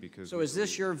having because... So is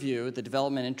this your view, the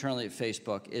development internally at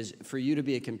Facebook, is for you to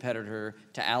be a competitor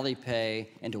to Alipay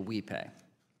and to WePay?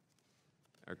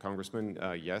 Congressman,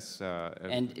 yes.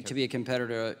 And to be a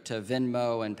competitor to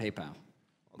Venmo and PayPal,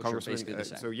 which are basically Congressman, the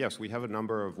same. so yes, we have a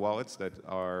number of wallets that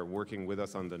are working with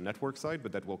us on the network side,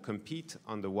 but that will compete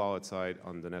on the wallet side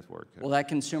on the network. Will that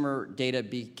consumer data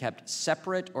be kept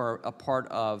separate or a part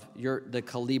of the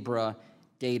Calibra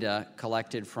data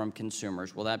collected from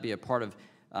consumers? Will that be a part of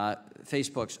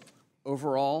Facebook's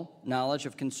overall knowledge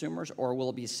of consumers, or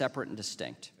will it be separate and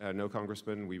distinct? No,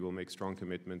 Congressman, we will make strong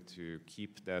commitment to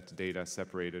keep that data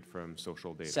separated from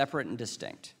social data. Separate and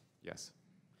distinct. Yes.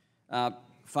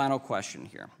 Final question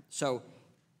here. So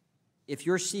if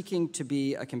you're seeking to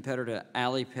be a competitor to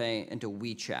Alipay and to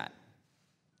WeChat,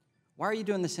 why are you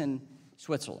doing this in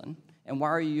Switzerland? And why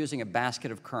are you using a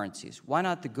basket of currencies? Why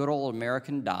not the good old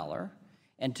American dollar?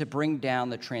 And to bring down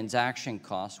the transaction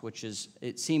costs, which is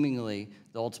seemingly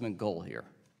the ultimate goal here.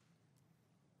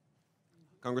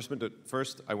 Congressman,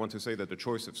 first, I want to say that the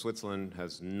choice of Switzerland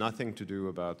has nothing to do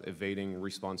about evading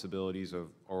responsibilities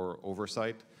or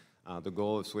oversight. The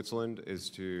goal of Switzerland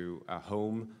is to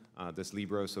home this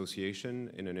Libra Association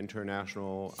in an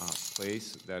international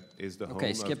place that is the home of WTO.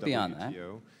 Okay, skip beyond that.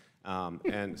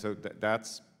 And so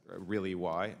that's really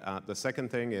why. The second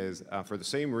thing is, for the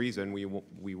same reason,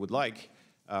 we would like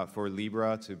for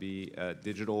Libra to be a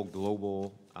digital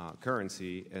global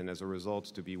currency, and as a result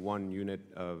to be one unit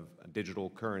of digital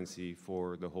currency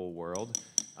for the whole world.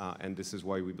 And this is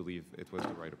why we believe it was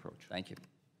the right approach. Thank you.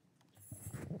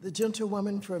 The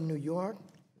gentlewoman from New York,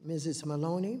 Mrs.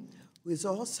 Maloney, who is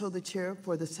also the chair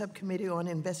for the Subcommittee on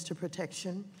Investor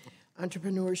Protection,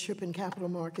 Entrepreneurship and Capital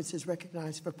Markets, is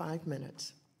recognized for 5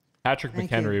 minutes. Patrick Thank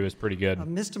McHenry you. was pretty good.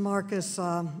 Mr. Marcus,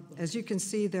 as you can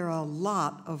see, there are a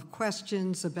lot of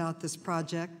questions about this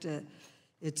project.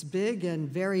 It's big and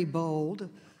very bold.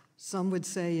 Some would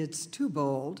say it's too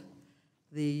bold.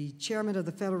 The chairman of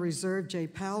the Federal Reserve, Jay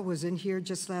Powell, was in here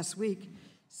just last week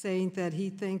saying that he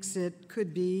thinks it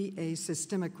could be a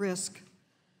systemic risk.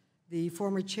 The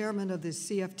former chairman of the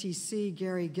CFTC,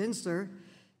 Gary Gensler,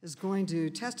 is going to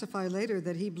testify later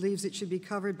that he believes it should be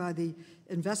covered by the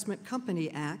Investment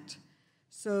Company Act.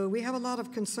 So we have a lot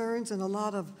of concerns and a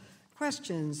lot of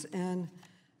questions, and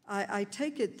I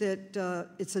take it that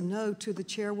it's a no to the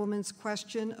chairwoman's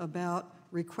question about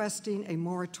requesting a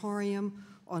moratorium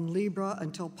on Libra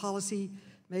until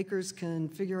policymakers can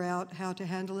figure out how to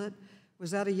handle it. Was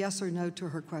that a yes or no to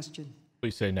her question?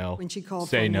 Please say no. When she called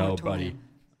say for a no, moratorium? buddy.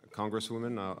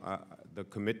 Congresswoman, the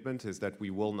commitment is that we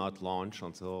will not launch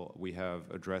until we have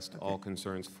addressed all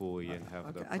concerns fully and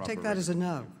have the I proper take that as a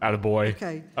no. Attaboy.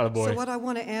 Okay. Attaboy. So what I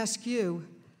want to ask you,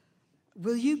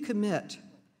 will you commit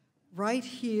right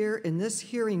here in this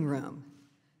hearing room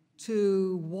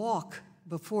to walk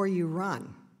before you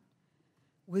run?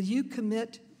 Will you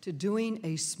commit to doing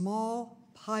a small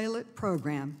pilot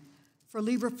program for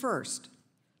Libra First,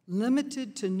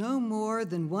 limited to no more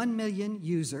than 1 million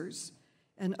users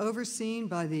and overseen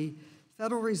by the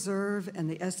Federal Reserve and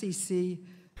the SEC?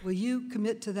 Will you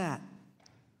commit to that?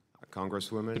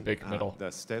 Congresswoman, big committal.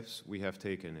 the steps we have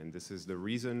taken, and this is the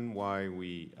reason why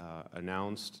we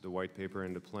announced the white paper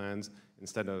and the plans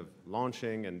instead of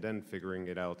launching and then figuring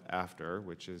it out after,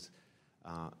 which is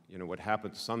what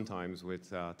happens sometimes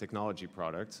with technology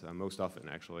products, most often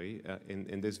actually.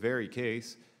 In this very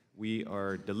case, we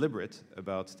are deliberate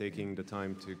about taking the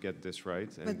time to get this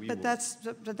right. And But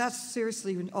that's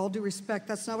seriously, in all due respect,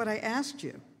 that's not what I asked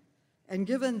you. And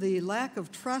given the lack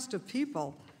of trust of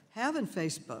people have in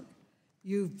Facebook,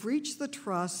 you've breached the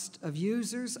trust of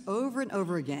users over and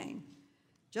over again.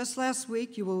 Just last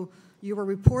week, you were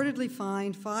reportedly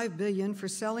fined $5 billion for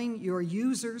selling your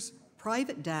users'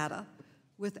 private data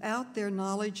without their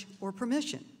knowledge or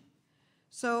permission.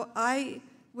 So I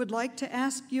would like to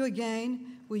ask you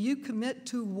again, will you commit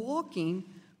to walking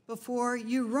before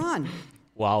you run?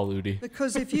 Wow, Ludi.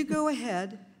 Because if you go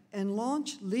ahead and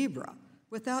launch Libra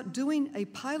without doing a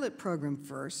pilot program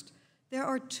first, there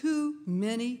are too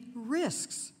many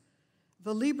risks.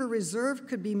 The Libra Reserve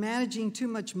could be managing too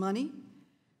much money,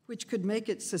 which could make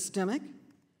it systemic.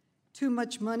 Too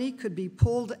much money could be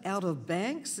pulled out of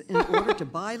banks in order to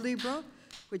buy Libra,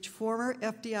 which former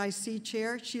FDIC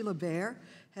Chair Sheila Bair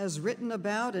has written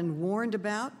about and warned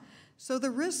about. So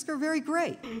the risks are very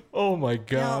great. Oh, my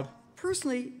God. Now,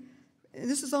 personally, and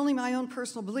this is only my own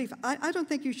personal belief, I don't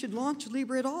think you should launch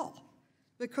Libra at all,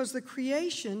 because the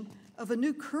creation of a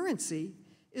new currency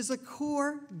is a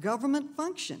core government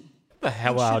function. Get the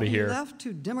hell out of here. It should be left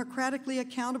to democratically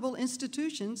accountable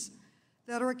institutions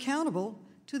that are accountable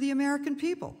to the American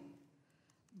people.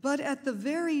 But at the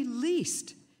very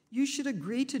least, you should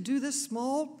agree to do this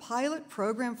small pilot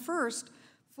program first,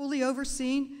 fully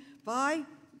overseen by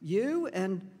you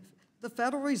and the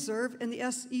Federal Reserve and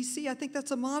the SEC. I think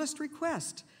that's a modest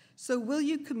request. So will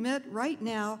you commit right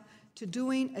now to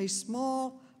doing a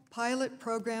small pilot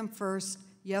program first,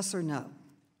 yes or no?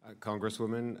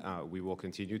 Congresswoman, we will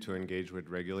continue to engage with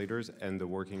regulators and the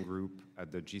working group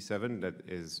at the G7 that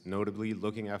is notably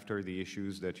looking after the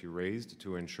issues that you raised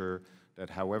to ensure that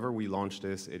however we launch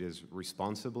this, it is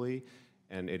responsibly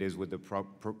and it is with the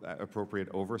appropriate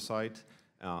oversight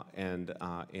and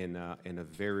in a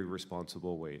very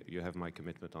responsible way. You have my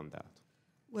commitment on that.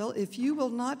 Well, if you will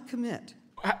not commit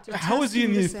to How is he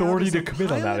in the testing this out authority as to a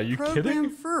commit on that? Are pilot you program kidding?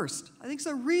 first, I think it's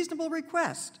a reasonable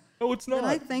request. No, it's not. But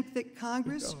I think that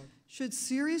Congress should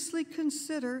seriously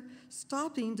consider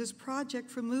stopping this project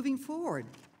from moving forward.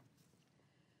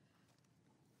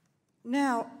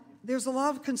 Now, there's a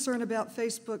lot of concern about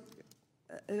Facebook.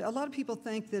 A lot of people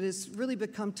think that it's really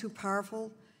become too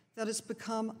powerful, that it's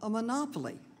become a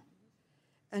monopoly.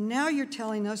 And now you're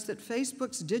telling us that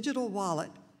Facebook's digital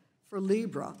wallet for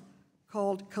Libra,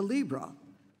 called Calibra,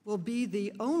 will be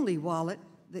the only wallet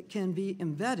that can be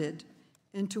embedded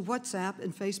into WhatsApp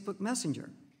and Facebook Messenger.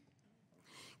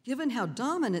 Given how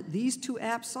dominant these two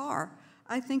apps are,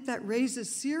 I think that raises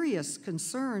serious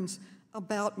concerns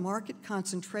about market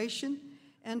concentration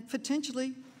and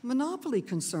potentially monopoly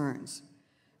concerns.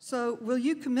 So will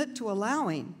you commit to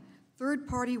allowing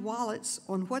third-party wallets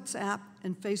on WhatsApp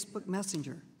and Facebook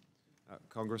Messenger?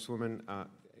 Congresswoman,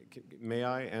 may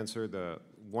I answer the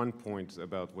one point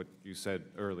about what you said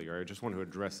earlier? I just want to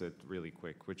address it really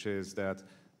quick, which is that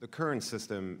the current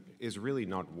system is really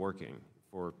not working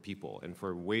for people and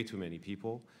for way too many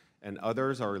people, and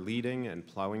others are leading and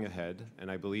plowing ahead, and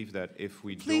I believe that if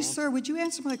we Please, don't... sir, would you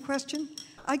answer my question?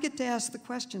 I get to ask the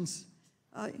questions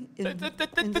in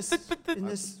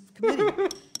this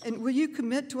committee. And will you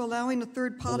commit to allowing a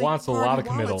third-party Wants a lot of wallets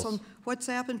committals. on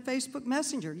WhatsApp and Facebook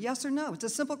Messenger? Yes or no? It's a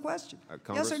simple question.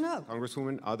 Yes or no?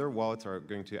 Congresswoman, other wallets are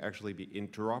going to actually be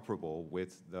interoperable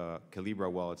with the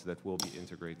Calibra wallets that will be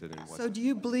integrated in WhatsApp. So do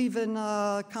you believe in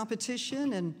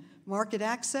competition and market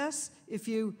access? If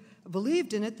you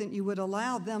believed in it, then you would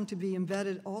allow them to be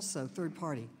embedded also,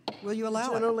 third-party. Will you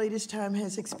allow General it? Lady's time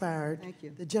has expired. Thank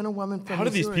you. The gentlewoman from How do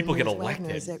these Missouri, people get Ms. Wagner,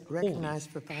 elected? is recognized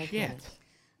for 5 Shit. minutes.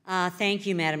 Thank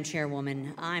you, Madam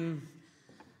Chairwoman.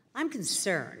 I'm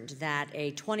concerned that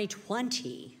a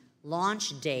 2020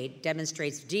 launch date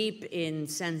demonstrates deep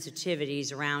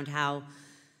insensitivities around how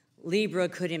Libra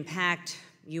could impact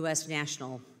U.S.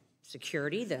 national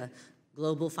security, the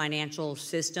global financial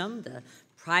system, the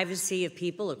privacy of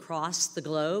people across the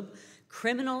globe,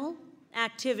 criminal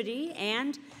activity,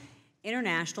 and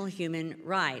international human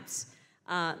rights.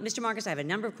 Mr. Marcus, I have a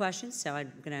number of questions, so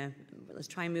let's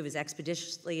try and move as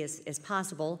expeditiously as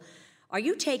possible. Are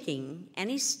you taking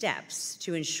any steps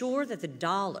to ensure that the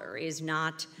dollar is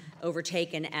not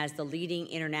overtaken as the leading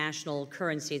international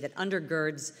currency that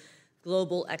undergirds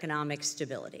global economic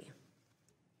stability?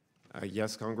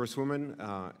 Yes, Congresswoman,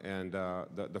 and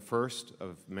the first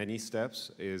of many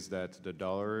steps is that the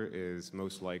dollar is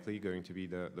most likely going to be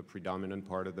the predominant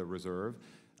part of the reserve.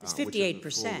 It's which is the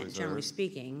full 58%, generally reserve.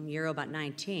 speaking. Euro about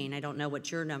 19. I don't know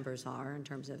what your numbers are in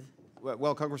terms of.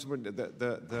 Well, Congresswoman,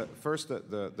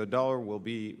 the dollar will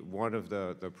be one of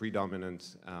the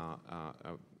predominant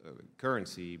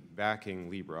currency backing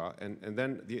Libra, and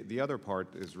then the other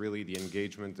part is really the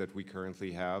engagement that we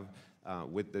currently have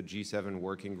with the G7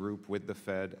 working group, with the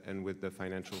Fed, and with the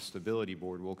Financial Stability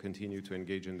Board. We'll continue to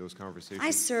engage in those conversations.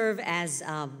 I serve as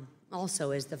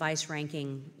also as the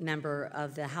vice-ranking member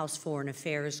of the House Foreign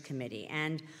Affairs Committee,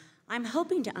 and I'm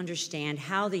hoping to understand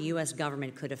how the U.S.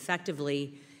 government could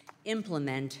effectively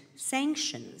implement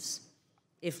sanctions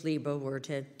if Libra were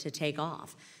to take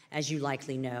off. As you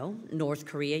likely know, North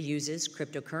Korea uses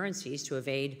cryptocurrencies to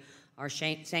evade our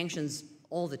sanctions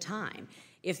all the time.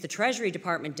 If the Treasury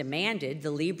Department demanded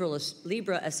the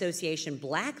Libra Association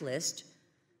blacklist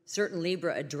certain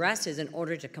Libra addresses in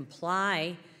order to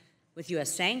comply with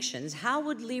U.S. sanctions, how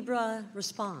would Libra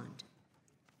respond?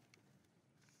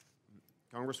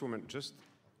 Congresswoman,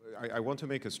 I want to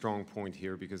make a strong point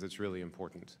here because it's really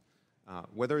important.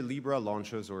 Whether Libra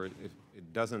launches or if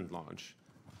it doesn't launch,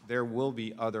 there will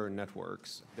be other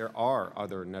networks. There are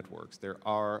other networks. There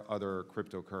are other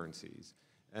cryptocurrencies.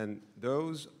 And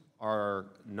those are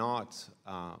not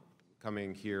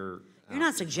coming here. You're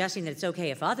not suggesting that it's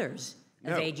okay if others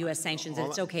No, evade U.S. sanctions, and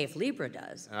it's okay if Libra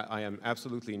does. I am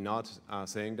absolutely not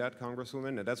saying that,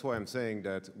 Congresswoman, and that's why I'm saying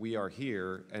that we are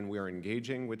here and we are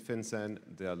engaging with FinCEN.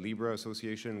 The Libra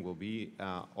Association will be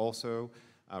also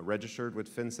registered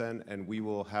with FinCEN, and we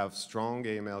will have strong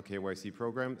AML KYC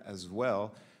program as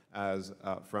well as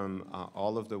from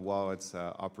all of the wallets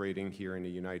operating here in the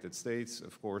United States.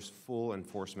 Of course, full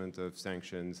enforcement of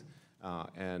sanctions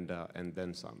and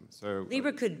then some. So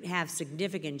Libra could have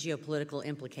significant geopolitical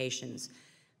implications.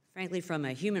 Frankly, from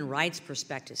a human rights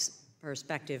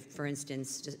perspective, for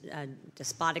instance,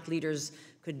 despotic leaders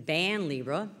could ban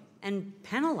Libra and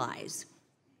penalize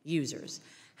users.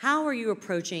 How are you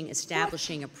approaching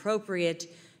establishing appropriate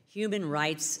human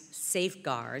rights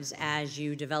safeguards as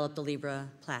you develop the Libra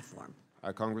platform?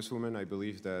 Congresswoman, I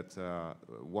believe that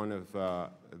one of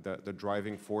the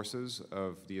driving forces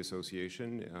of the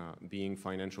association being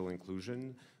financial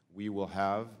inclusion, we will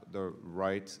have the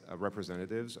right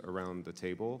representatives around the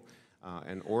table.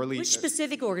 Which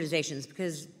specific organizations?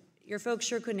 Because your folks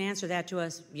sure couldn't answer that to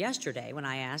us yesterday when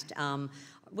I asked.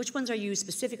 Which ones are you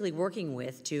specifically working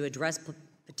with to address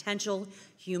potential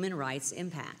human rights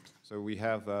impact? So we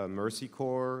have Mercy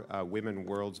Corps, Women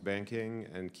Worlds Banking,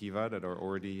 and Kiva that are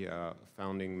already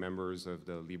founding members of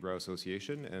the Libra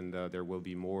Association, and there will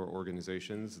be more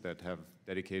organizations that have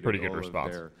dedicated all of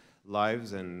their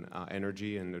lives and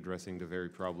energy in addressing the very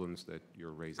problems that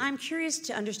you're raising. I'm curious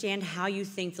to understand how you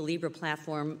think the Libra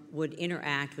platform would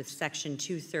interact with Section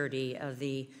 230 of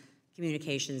the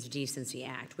Communications Decency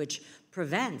Act, which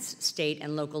prevents state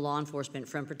and local law enforcement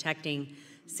from protecting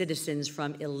citizens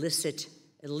from illicit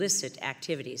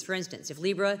activities. For instance, if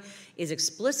Libra is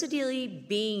explicitly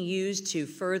being used to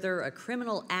further a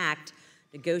criminal act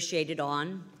negotiated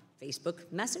on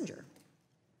Facebook Messenger.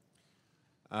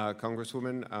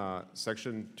 Congresswoman,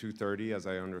 Section 230, as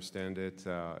I understand it,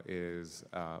 is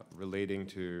relating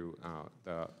to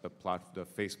the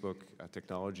Facebook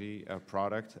technology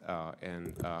product,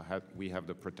 and we have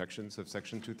the protections of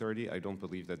Section 230. I don't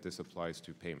believe that this applies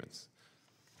to payments.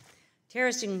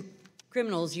 Terrorists and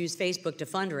criminals use Facebook to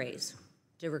fundraise,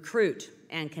 to recruit,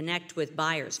 and connect with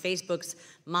buyers. Facebook's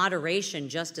moderation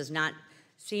just does not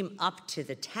seem up to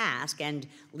the task, and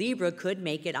Libra could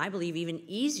make it, I believe, even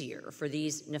easier for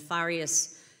these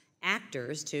nefarious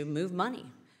actors to move money.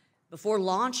 Before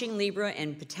launching Libra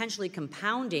and potentially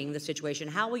compounding the situation,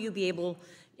 how will you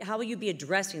be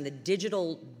addressing the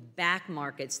digital back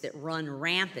markets that run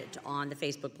rampant on the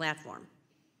Facebook platform?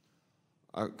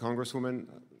 Congresswoman,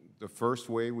 the first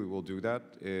way we will do that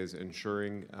is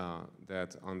ensuring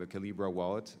that on the Calibra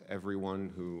wallet,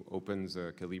 everyone who opens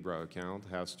a Calibra account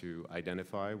has to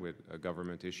identify with a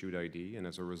government-issued ID, and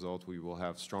as a result, we will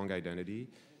have strong identity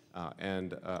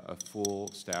and a full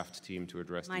staffed team to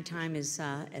address. My time is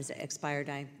expired.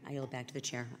 I yield back to the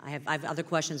chair. I have other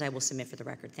questions I will submit for the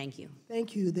record. Thank you.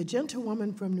 Thank you. The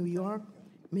gentlewoman from New York,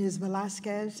 Ms.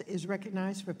 Velasquez, is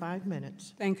recognized for 5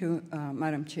 minutes. Thank you,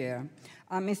 Madam Chair.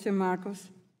 Mr. Marcos,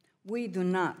 we do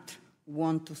not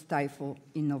want to stifle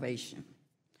innovation,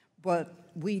 but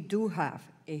we do have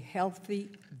a healthy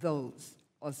dose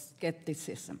of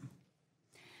skepticism.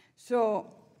 So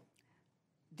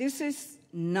this is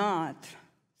not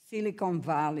Silicon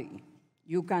Valley.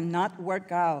 You cannot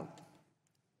work out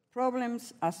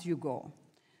problems as you go.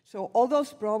 So all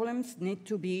those problems need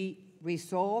to be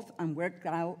resolved and worked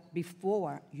out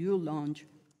before you launch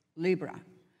Libra.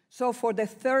 So for the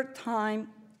third time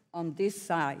on this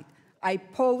side, I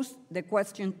pose the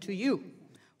question to you.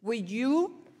 Will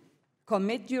you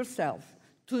commit yourself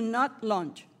to not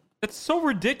launch That's so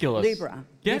ridiculous. Libra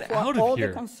Get before out of all here.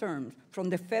 the concerns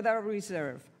from the Federal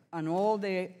Reserve and all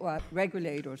the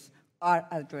regulators are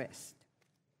addressed?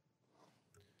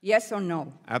 Yes or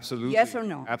no? Absolutely. Yes or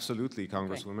no? Absolutely,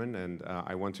 Congresswoman. Okay. And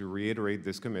I want to reiterate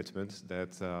this commitment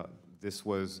that this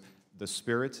was the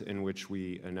spirit in which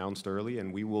we announced early,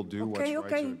 and we will do what's right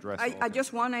to address all I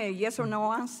just want a yes or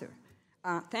no answer.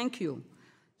 Thank you.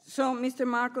 So, Mr.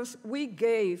 Marcos, we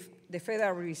gave the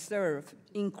Federal Reserve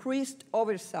increased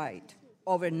oversight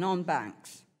over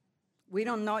non-banks. We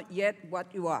don't know yet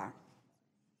what you are.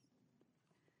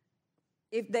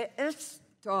 If the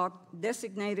STOC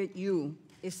designated you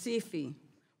a CFI,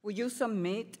 would you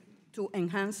submit to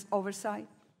enhanced oversight?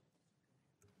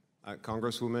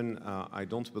 Congresswoman, I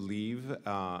don't believe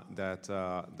that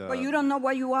But you don't know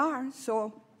what you are,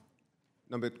 so.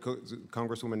 No, but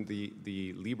Congresswoman,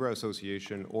 the Libra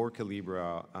Association or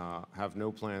Calibra have no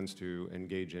plans to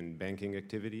engage in banking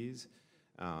activities.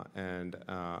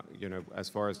 You know, as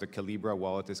far as the Calibra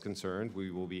wallet is concerned,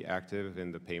 we will be active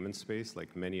in the payment space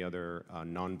like many other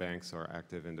non-banks are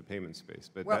active in the payment space.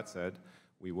 But that said,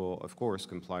 we will, of course,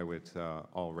 comply with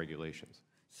all regulations.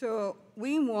 So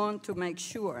we want to make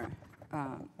sure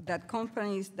that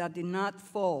companies that did not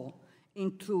fall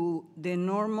into the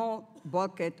normal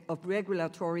bucket of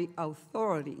regulatory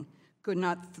authority could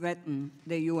not threaten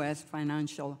the U.S.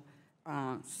 financial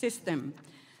system.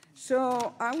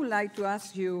 So I would like to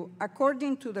ask you,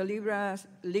 according to the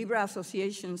Libra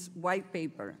Association's white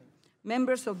paper,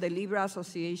 members of the Libra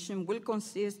Association will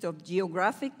consist of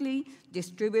geographically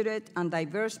distributed and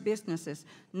diverse businesses,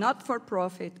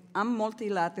 not-for-profit and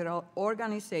multilateral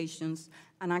organizations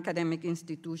and academic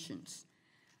institutions.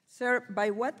 Sir, by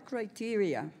what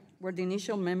criteria were the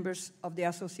initial members of the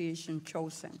association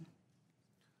chosen?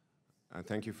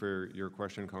 Thank you for your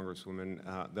question, Congresswoman.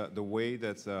 The way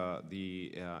that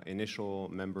the initial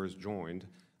members joined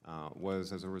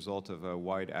was as a result of a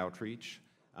wide outreach,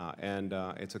 and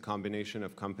it's a combination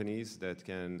of companies that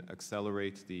can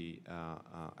accelerate the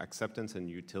acceptance and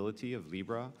utility of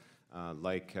Libra,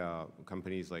 like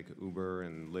companies like Uber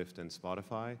and Lyft and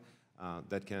Spotify,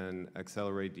 that can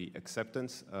accelerate the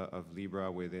acceptance of Libra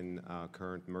within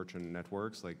current merchant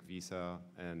networks like Visa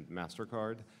and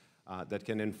MasterCard, that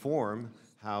can inform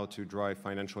how to drive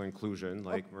financial inclusion,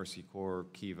 like Mercy Corps,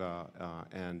 Kiva,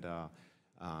 and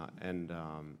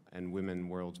Women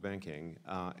World's Banking.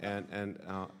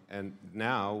 And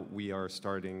now we are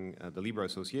starting, the Libra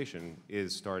Association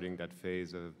is starting that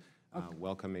phase of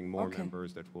welcoming more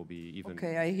members that will be even...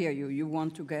 Okay, I hear you. You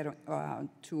want to get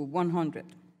to 100,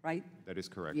 right? That is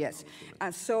correct. Yes.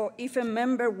 So if a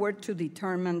member were to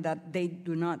determine that they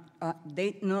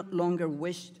no longer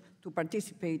wish to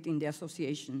participate in the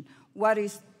association, what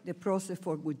is the process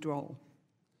for withdrawal?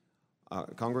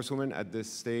 Congresswoman, at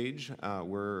this stage,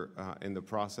 we're in the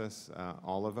process,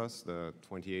 all of us, the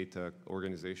 28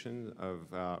 organizations,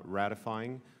 of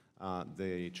ratifying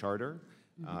the charter.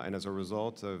 And as a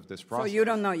result of this process... So you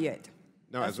don't know yet?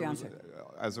 No,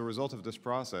 as a result of this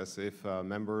process, if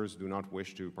members do not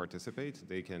wish to participate,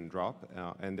 they can drop,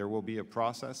 and there will be a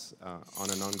process on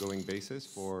an ongoing basis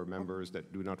for members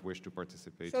that do not wish to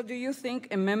participate. So do you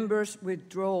think a member's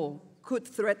withdrawal could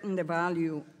threaten the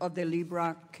value of the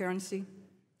Libra currency?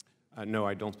 No,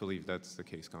 I don't believe that's the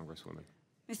case, Congresswoman.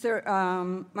 Mr.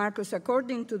 Marcos,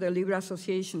 according to the Libra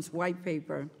Association's white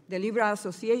paper, the Libra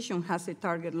Association has a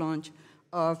target launch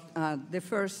of the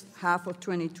first half of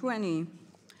 2020.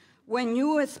 When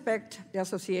you expect the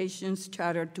association's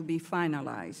charter to be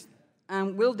finalized,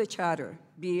 and will the charter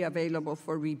be available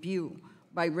for review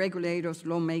by regulators,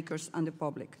 lawmakers, and the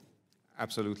public?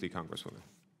 Absolutely, Congresswoman.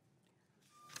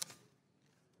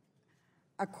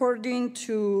 According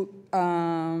to,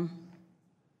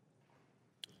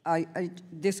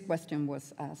 this question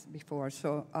was asked before,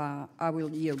 so I will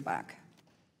yield back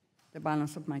the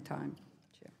balance of my time.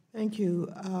 Thank you.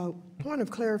 Point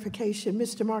of clarification,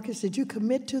 Mr. Marcus, did you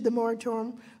commit to the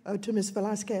moratorium to Ms.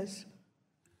 Velasquez?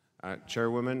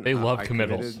 Chairwoman, they love I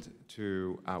committals. Committed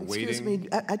to Excuse waiting. me,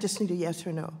 I just need a yes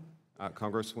or no.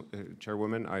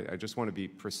 Chairwoman, I just want to be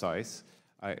precise.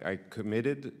 I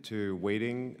committed to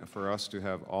waiting for us to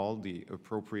have all the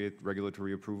appropriate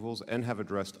regulatory approvals and have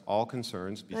addressed all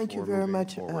concerns before Thank you very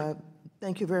much. forward.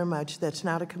 Thank you very much. That's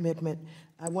not a commitment.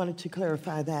 I wanted to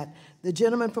clarify that. The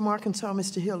gentleman from Arkansas,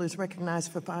 Mr. Hill, is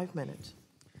recognized for 5 minutes.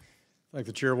 Thank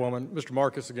the Chairwoman. Mr.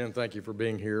 Marcus, again, thank you for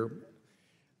being here.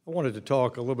 I wanted to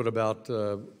talk a little bit about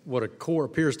what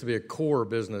appears to be a core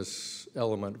business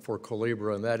element for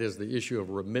Calibra, and that is the issue of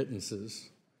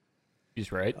remittances.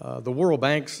 He's right. The World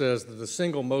Bank says that the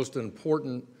single most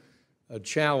important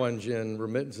challenge in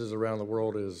remittances around the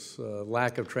world is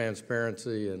lack of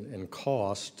transparency and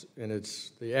cost, and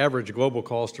it's the average global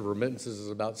cost of remittances is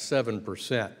about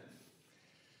 7%.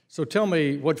 So tell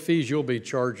me what fees you'll be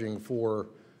charging for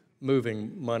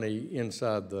moving money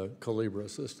inside the Calibra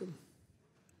system.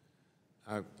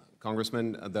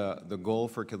 Congressman, the goal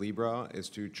for Calibra is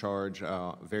to charge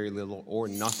very little or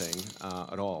nothing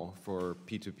at all for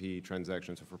P2P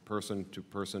transactions, so for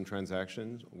person-to-person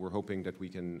transactions. We're hoping that we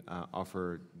can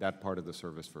offer that part of the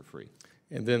service for free.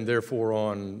 And then therefore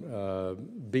on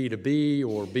B2B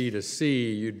or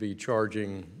B2C, you'd be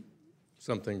charging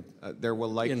something there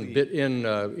will likely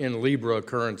in Libra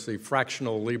currency,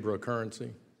 fractional Libra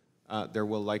currency. There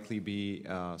will likely be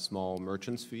small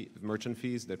merchant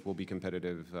fees that will be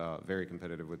competitive, very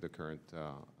competitive with the current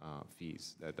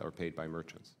fees that are paid by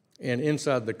merchants. And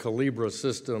inside the Calibra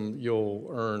system, you'll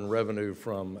earn revenue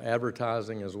from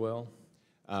advertising as well?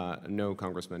 No,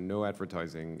 Congressman, no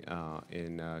advertising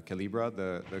in Calibra.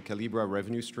 The Calibra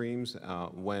revenue streams,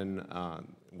 when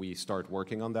we start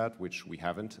working on that, which we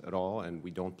haven't at all and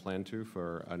we don't plan to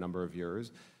for a number of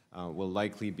years, will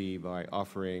likely be by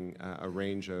offering a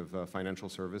range of financial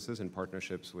services and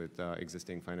partnerships with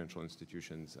existing financial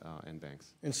institutions and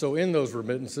banks. And so in those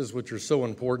remittances, which are so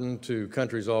important to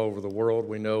countries all over the world,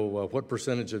 we know what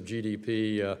percentage of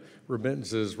GDP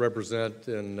remittances represent,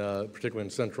 particularly in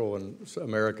Central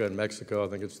America and Mexico. I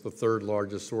think it's the third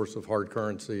largest source of hard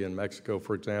currency in Mexico,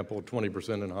 for example,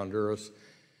 20% in Honduras.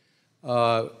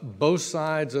 Both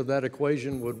sides of that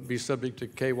equation would be subject to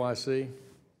KYC?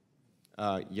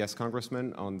 Yes,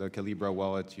 Congressman. On the Libra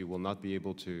wallet, you will not be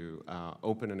able to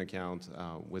open an account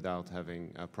without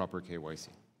having proper KYC.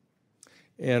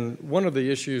 And one of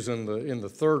the issues in the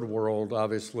third world,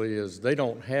 obviously, is they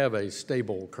don't have a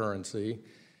stable currency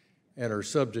and are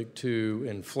subject to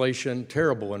inflation,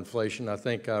 terrible inflation. I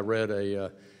think I read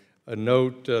a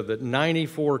note that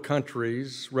 94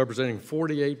 countries, representing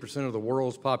 48% of the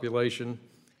world's population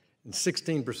and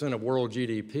 16% of world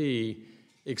GDP,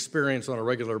 experience on a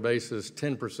regular basis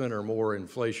 10% or more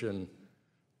inflation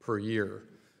per year.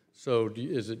 So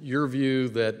is it your view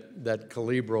that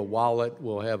Calibra wallet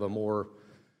will have a more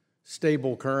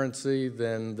stable currency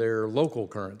than their local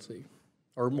currency,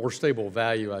 or more stable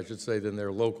value, I should say, than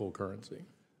their local currency?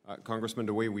 Congressman,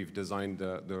 the way we've designed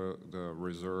the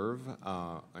reserve,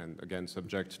 and again,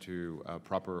 subject to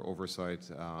proper oversight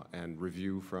and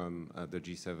review from the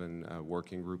G7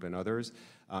 working group and others,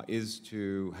 is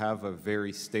to have a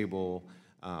very stable,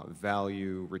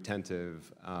 value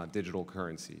retentive digital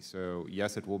currency. So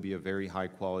yes, it will be a very high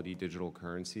quality digital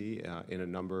currency in a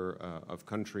number of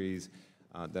countries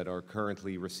that are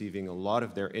currently receiving a lot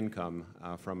of their income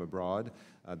from abroad.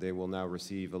 They will now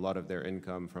receive a lot of their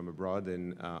income from abroad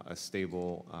in a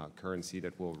stable currency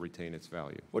that will retain its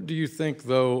value. What do you think,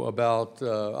 though, about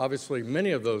obviously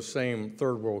many of those same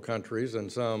third world countries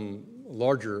and some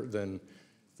larger than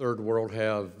third world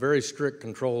have very strict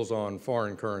controls on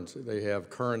foreign currency. They have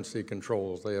currency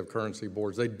controls. They have currency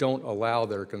boards. They don't allow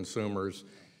their consumers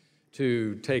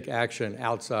to take action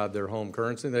outside their home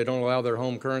currency. They don't allow their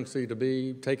home currency to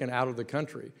be taken out of the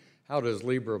country. How does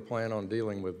Libra plan on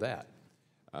dealing with that?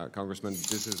 Congressman,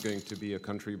 this is going to be a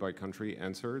country-by-country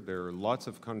answer. There are lots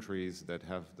of countries that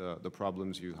have the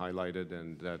problems you highlighted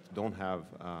and that don't have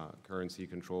currency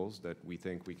controls that we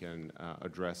think we can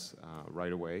address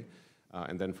right away.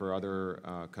 And then for other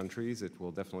countries, it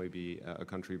will definitely be a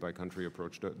country-by-country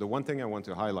approach. The one thing I want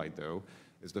to highlight, though,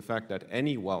 is the fact that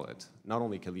any wallet, not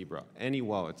only Calibra, any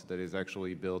wallet that is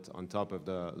actually built on top of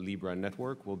the Libra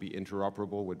network will be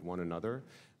interoperable with one another,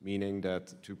 meaning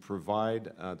that to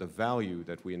provide the value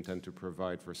that we intend to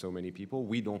provide for so many people,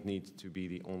 we don't need to be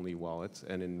the only wallet.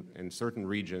 And in certain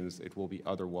regions, it will be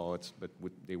other wallets, but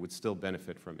they would still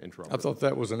benefit from interoperability. I thought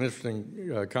that was an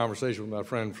interesting conversation with my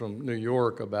friend from New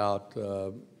York about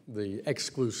the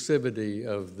exclusivity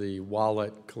of the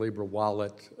wallet, Calibra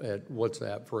wallet at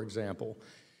WhatsApp, for example.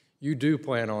 You do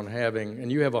plan on having,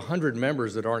 and you have 100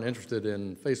 members that aren't interested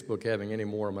in Facebook having any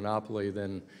more monopoly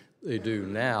than they do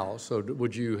now. So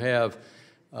would you have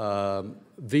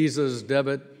Visa's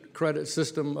debit credit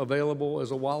system available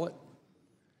as a wallet?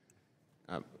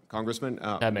 Congressman,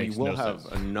 we will have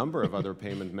a number of other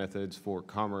payment methods for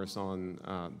commerce on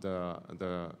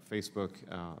the Facebook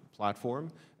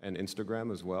platform and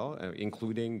Instagram as well,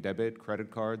 including debit,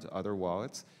 credit cards, other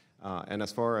wallets. And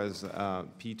as far as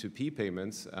P2P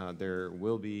payments, there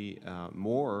will be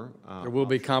more. There will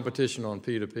be competition on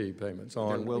P2P payments,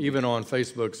 even on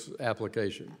Facebook's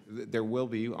application. There will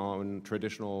be on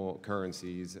traditional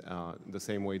currencies, the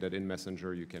same way that in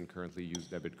Messenger you can currently use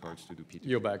debit cards to do P2P.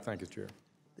 Yield back. Thank you, Chair.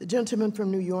 The gentleman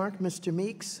from New York, Mr.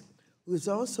 Meeks, who is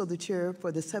also the chair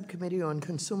for the Subcommittee on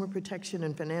Consumer Protection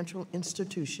and Financial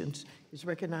Institutions, is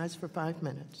recognized for 5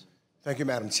 minutes. Thank you,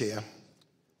 Madam Chair.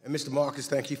 And Mr. Marcus,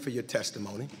 thank you for your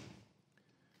testimony.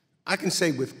 I can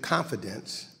say with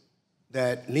confidence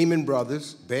that Lehman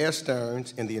Brothers, Bear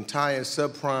Stearns, and the entire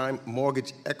subprime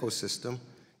mortgage ecosystem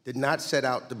did not set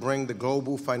out to bring the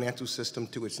global financial system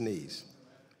to its knees.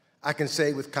 I can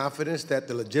say with confidence that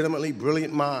the legitimately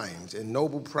brilliant minds and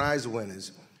Nobel Prize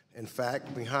winners, in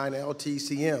fact, behind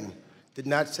LTCM, did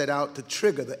not set out to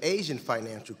trigger the Asian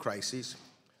financial crisis,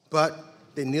 but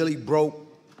they nearly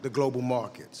broke the global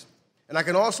markets. And I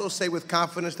can also say with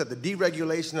confidence that the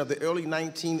deregulation of the early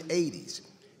 1980s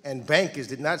and bankers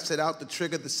did not set out to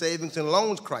trigger the savings and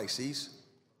loans crises,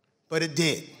 but it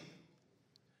did.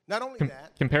 Not only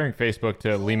that, comparing Facebook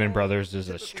to Lehman Brothers is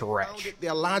a stretch.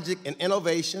 Their logic and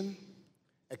innovation,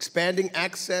 expanding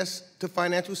access to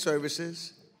financial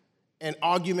services, and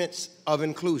arguments of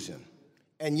inclusion.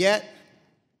 And yet,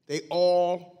 they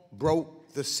all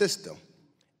broke the system.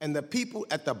 And the people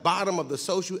at the bottom of the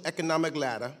socioeconomic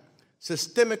ladder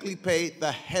systemically paid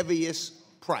the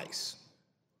heaviest price.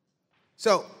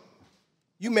 So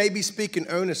you may be speaking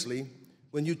earnestly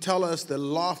when you tell us the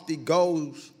lofty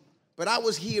goals, but I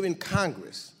was here in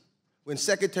Congress when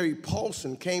Secretary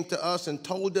Paulson came to us and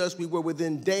told us we were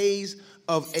within days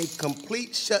of a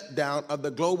complete shutdown of the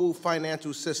global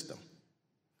financial system.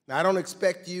 Now, I don't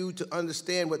expect you to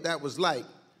understand what that was like,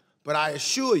 but I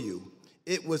assure you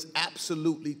it was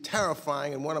absolutely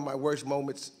terrifying and one of my worst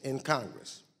moments in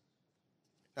Congress.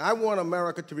 Now, I want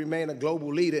America to remain a global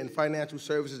leader in financial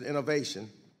services innovation,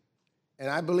 and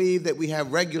I believe that we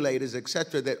have regulators, et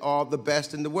cetera, that are the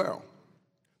best in the world.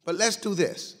 But let's do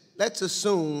this. Let's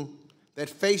assume that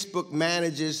Facebook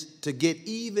manages to get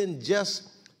even just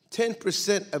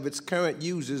 10% of its current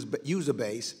user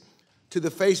base to the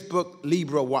Facebook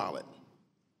Libra wallet.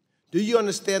 Do you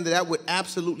understand that that would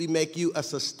absolutely make you a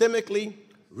systemically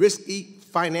risky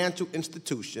financial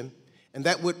institution, and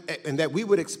that we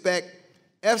would expect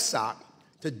FSOC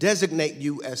to designate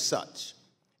you as such,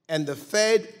 and the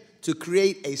Fed to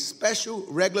create a special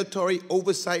regulatory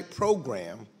oversight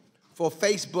program for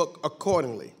Facebook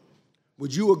accordingly?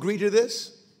 Would you agree to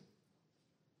this?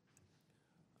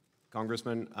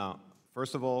 Congressman,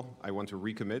 first of all, I want to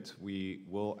recommit. We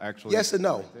will actually... Yes or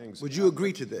no? Would you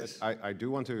agree to this? I do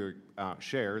want to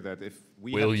share that if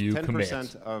we Will have you 10%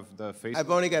 commit? of the Facebook... I've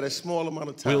only got a small amount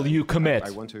of time. Will you commit? I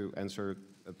want to answer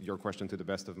your question to the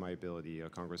best of my ability,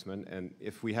 Congressman. And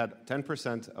if we had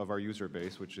 10% of our user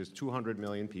base, which is 200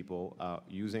 million people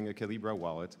using a Calibra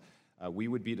wallet, we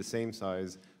would be the same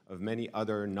size of many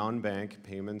other non-bank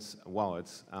payments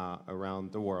wallets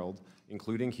around the world,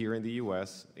 including here in the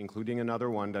U.S., including another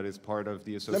one that is part of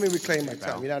the association. Let me reclaim my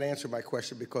time. You're not answering my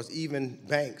question because even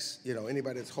banks,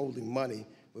 anybody that's holding money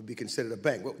would be considered a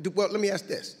bank. Well, let me ask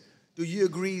this. Do you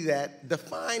agree that,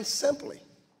 defined simply,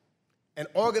 an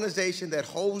organization that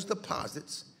holds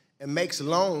deposits and makes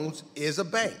loans is a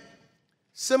bank?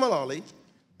 Similarly,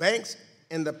 banks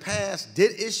in the past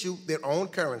did issue their own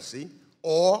currency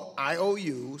or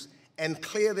IOUs and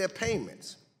clear their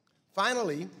payments.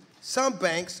 Finally, some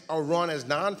banks are run as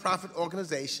nonprofit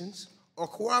organizations or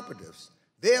cooperatives.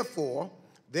 Therefore,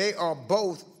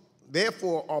 both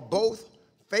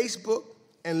Facebook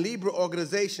and Libra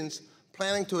organizations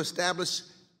planning to establish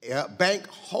bank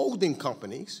holding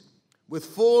companies with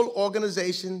full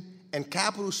organization and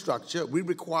capital structure we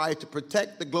require to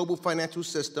protect the global financial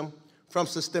system from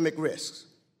systemic risks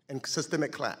and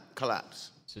systemic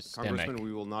collapse. Congressman,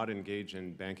 we will not engage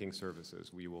in banking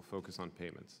services. We will focus on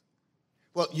payments.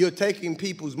 Well, you're taking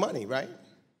people's money, right?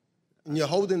 And you're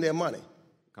holding their money,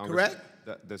 correct?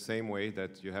 The same way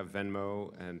that you have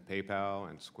Venmo and PayPal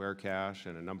and Square Cash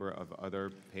and a number of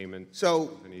other payment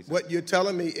companies. So what you're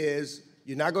telling me is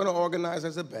you're not going to organize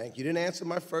as a bank. You didn't answer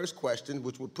my first question,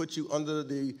 which would put you under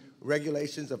the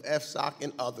regulations of FSOC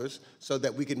and others so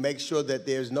that we can make sure that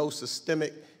there's no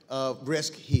systemic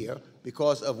risk here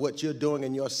because of what you're doing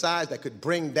in your size that could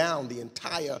bring down the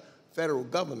entire federal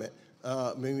government,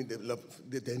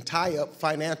 the entire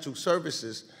financial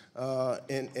services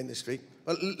industry.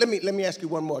 But let me ask you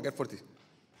one more. I got 40.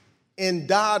 In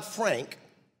Dodd-Frank,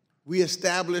 we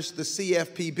established the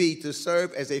CFPB to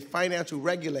serve as a financial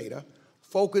regulator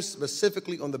focused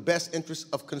specifically on the best interests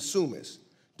of consumers.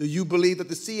 Do you believe that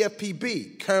the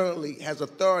CFPB currently has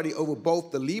authority over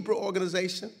both the Libra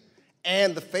organization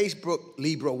and the Facebook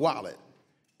Libra wallet?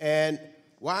 And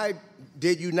why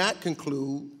did you not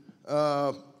conclude,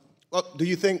 do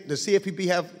you think the CFPB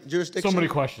have jurisdiction? So many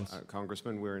questions.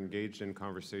 Congressman, we're engaged in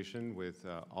conversation with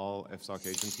all FSOC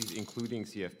agencies, including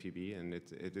CFPB, and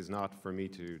it is not for me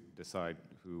to decide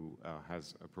who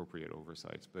has appropriate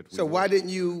oversights. But so why didn't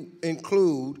you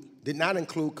did not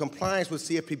include compliance with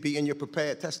CFPB in your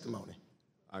prepared testimony?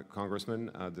 Congressman,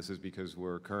 this is because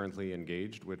we're currently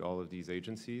engaged with all of these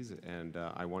agencies, and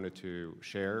I wanted to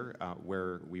share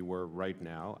where we were right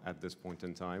now at this point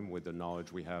in time with the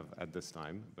knowledge we have at this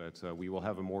time. But we will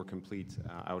have a more complete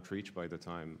outreach by the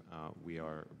time we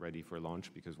are ready for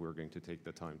launch, because we're going to take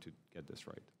the time to get this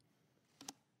right.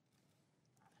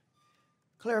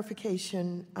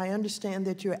 Clarification, I understand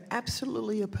that you're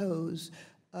absolutely opposed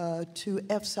to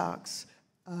FSOC's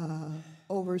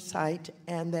oversight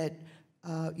and that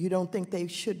you don't think they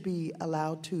should be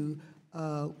allowed to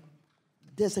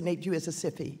designate you as a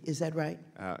SIFI. Is that right?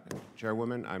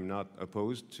 Chairwoman, I'm not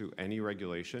opposed to any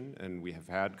regulation, and we have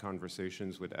had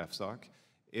conversations with FSOC.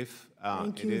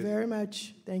 Thank you very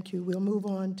much. Thank you. We'll move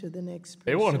on to the next person.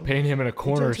 They want to paint him in a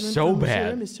corner so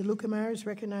bad. Mr. Lukemeyer is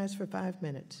recognized for 5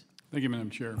 minutes. Thank you, Madam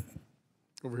Chair.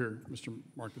 Over here, Mr.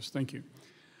 Marcus. Thank you.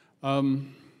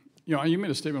 You made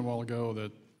a statement a while ago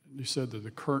that you said that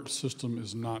the current system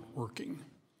is not working.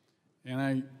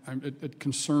 And it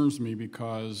concerns me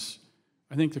because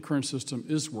I think the current system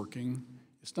is working.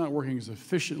 It's not working as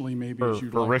efficiently maybe as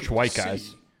you'd for like rich it to white see guys,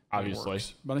 that it obviously.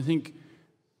 works. But I think,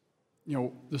 you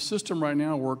know, the system right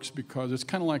now works because it's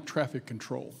kind of like traffic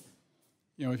control.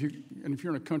 You know, if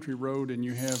you're on a country road and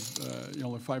you have, you know,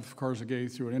 like 5 cars a day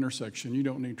through an intersection, you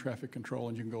don't need traffic control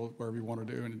and you can go wherever you want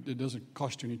to do, and it doesn't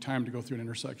cost you any time to go through an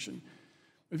intersection.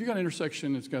 If you've got an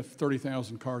intersection that's got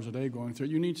 30,000 cars a day going through it,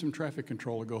 you need some traffic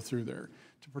control to go through there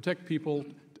to protect people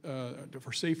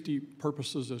for safety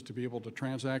purposes, as to be able to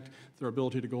transact, their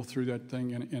ability to go through that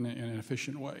thing in an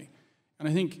efficient way. And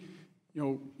I think, you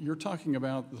know, you're talking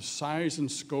about the size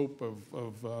and scope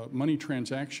of money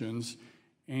transactions,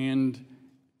 and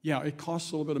yeah, it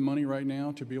costs a little bit of money right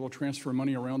now to be able to transfer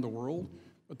money around the world,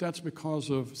 but that's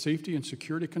because of safety and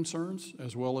security concerns,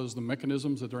 as well as the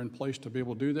mechanisms that are in place to be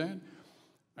able to do that.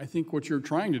 I think what you're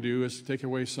trying to do is take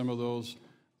away some of those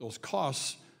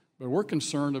costs, but we're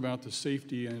concerned about the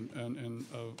safety and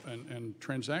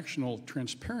transactional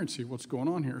transparency of what's going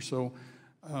on here. So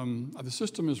the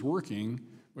system is working,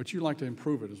 but you'd like to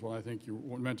improve it, is what I think you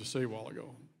meant to say a while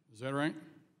ago. Is that right?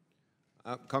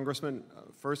 Congressman,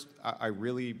 first, I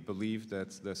really believe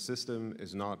that the system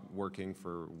is not working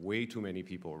for way too many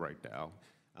people right now.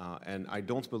 And I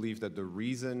don't believe that the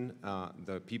reason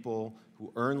the people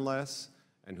who earn less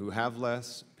and who have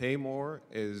less pay more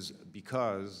is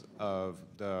because of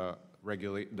the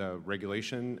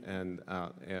regulation and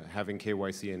having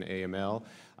KYC and AML.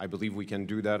 I believe we can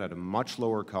do that at a much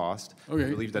lower cost. Okay. I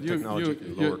believe that technology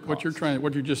can lower costs.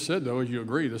 What you just said, though, is you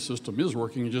agree the system is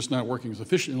working, it's just not working as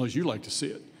efficiently as you like to see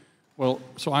it. Well,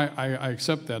 so I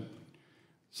accept that.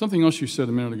 Something else you said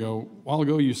a minute ago, a while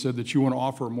ago you said that you want to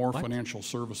offer more financial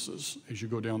services as you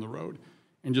go down the road.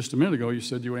 And just a minute ago you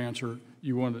said you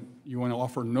want to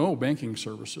offer no banking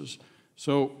services.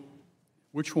 So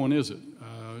which one is it?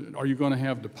 Are you going to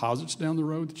have deposits down the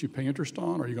road that you pay interest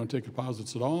on? Are you going to take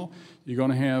deposits at all? Are you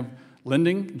going to have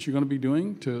lending that you're going to be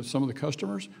doing to some of the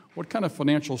customers? What kind of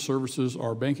financial services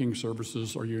or banking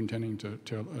services are you intending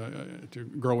to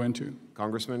grow into?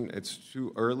 Congressman, it's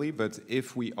too early, but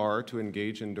if we are to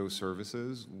engage in those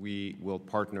services, we will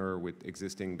partner with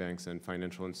existing banks and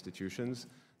financial institutions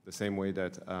the same way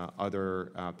that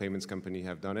other payments companies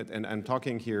have done it. And I'm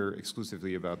talking here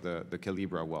exclusively about the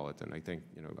Libra wallet, and I think,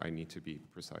 you know, I need to be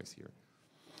precise here.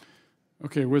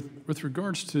 Okay, with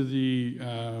regards to the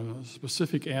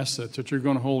specific assets that you're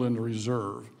going to hold in the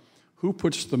reserve, who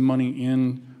puts the money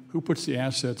in, who puts the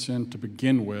assets in to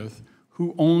begin with,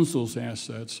 who owns those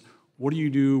assets, what do you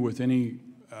do with any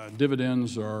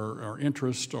dividends or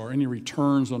interest or any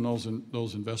returns on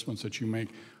those investments that you make,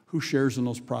 who shares in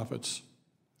those profits?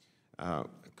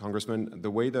 Congressman, the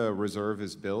way the reserve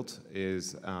is built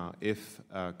is if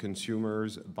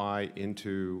consumers buy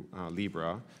into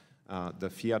Libra, the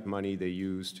fiat money they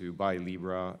use to buy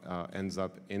Libra ends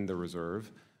up in the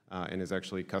reserve and is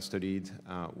actually custodied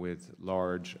with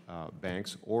large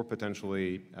banks, or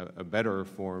potentially a better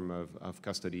form of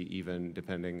custody, even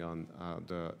depending on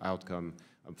the outcome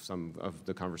of some of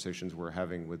the conversations we're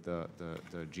having with the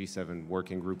G7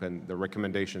 working group and the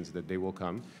recommendations that they will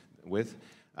come with.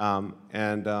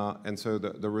 And so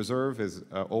the reserve is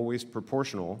always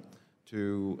proportional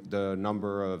to the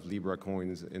number of Libra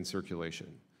coins in circulation.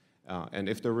 And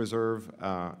if the reserve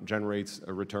generates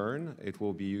a return, it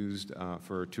will be used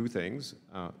for two things.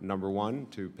 Number one,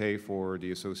 to pay for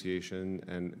the association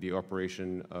and the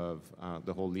operation of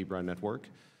the whole Libra network.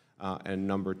 And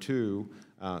number two,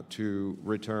 to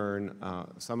return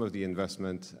some of the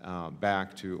investment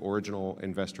back to original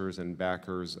investors and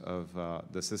backers of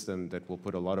the system that will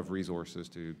put a lot of resources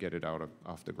to get it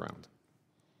off the ground.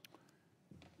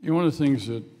 You know, one of the things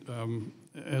that,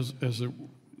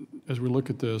 as we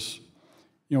look at this,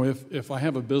 you know, if I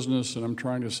have a business and I'm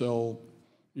trying to sell,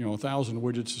 you know, 1,000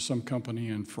 widgets to some company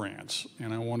in France,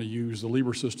 and I want to use the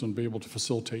Libra system to be able to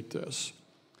facilitate this,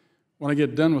 when I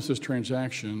get done with this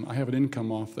transaction, I have an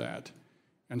income off that,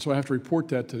 and so I have to report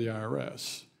that to the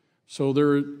IRS. So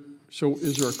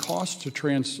is there a cost to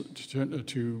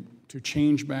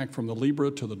change back from the Libra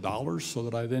to the dollars, so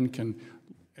that I then can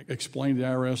explain to the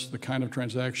IRS the kind of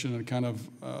transaction and kind of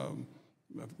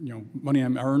you know, money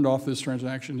I'm earned off this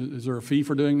transaction? Is there a fee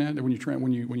for doing that when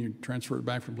you transfer it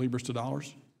back from Libras to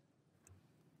dollars?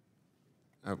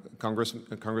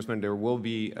 Congressman, there will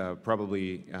be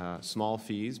probably small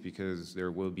fees, because there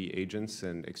will be agents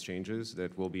and exchanges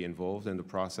that will be involved in the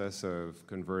process of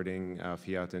converting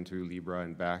fiat into Libra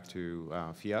and back to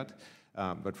fiat.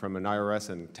 But from an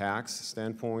IRS and tax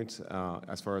standpoint,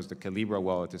 as far as the Libra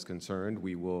wallet is concerned,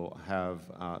 we will have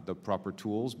the proper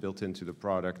tools built into the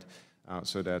product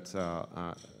so that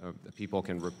people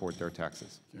can report their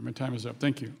taxes. Okay, my time is up.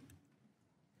 Thank you.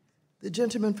 The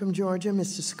gentleman from Georgia,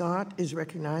 Mr. Scott, is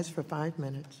recognized for 5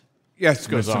 minutes. Yes,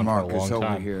 goes Mr. on for a Marcus, long over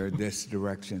time. here, this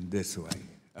direction, this way.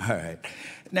 All right.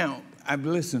 Now, I've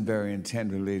listened very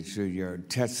intently to your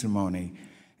testimony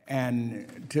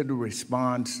and to the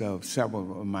response of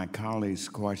several of my colleagues'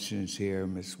 questions here,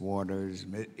 Ms. Waters,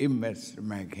 even Mr.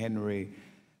 McHenry,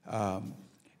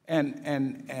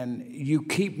 and you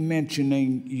keep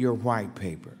mentioning your white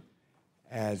paper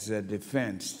as a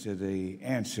defense to the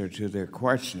answer to their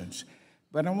questions.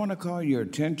 But I want to call your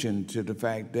attention to the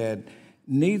fact that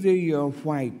neither your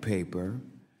white paper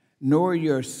nor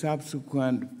your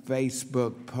subsequent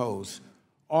Facebook posts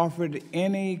offered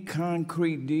any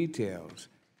concrete details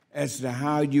as to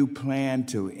how you plan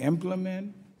to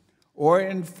implement or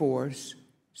enforce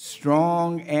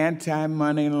strong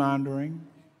anti-money laundering,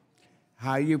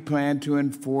 how you plan to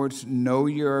enforce Know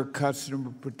Your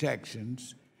Customer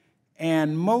protections,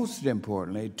 and most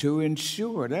importantly, to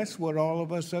ensure, that's what all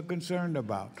of us are concerned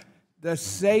about, the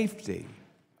safety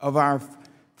of our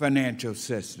financial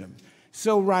system.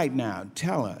 So right now,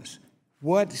 tell us,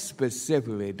 what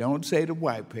specifically, don't say the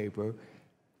white paper,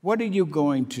 what are you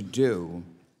going to do?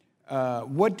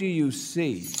 What do you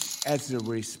see as the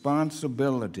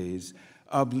responsibilities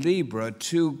of Libra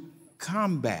to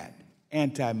combat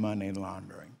anti-money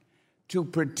laundering, to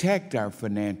protect our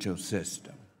financial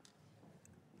system?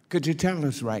 Could you tell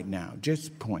us right now?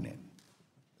 Just point it.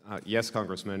 Yes,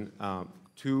 Congressman.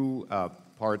 Two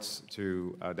parts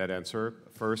to that answer.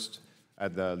 First,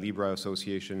 at the Libra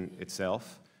Association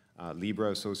itself.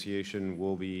 Libra Association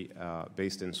will be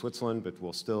based in Switzerland, but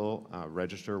will still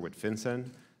register with FinCEN,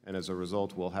 and as a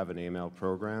result, we'll have an AML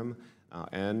program,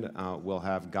 and we'll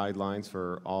have guidelines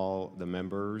for all the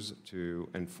members to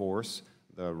enforce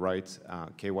the right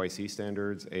KYC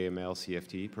standards, AML,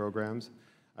 CFT programs.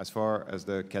 As far as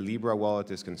the Calibra wallet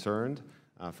is concerned,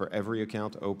 for every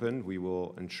account opened, we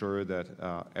will ensure that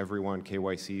everyone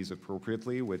KYCs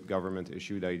appropriately with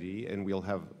government-issued ID, and we'll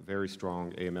have very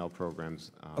strong AML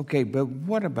programs. Okay, but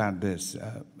what about this,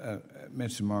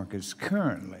 Mr. Marcus?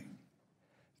 Currently,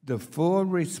 the full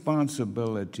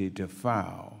responsibility to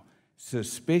file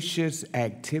suspicious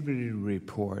activity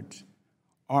reports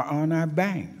are on our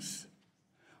banks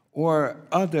or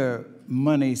other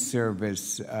money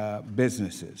service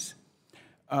businesses,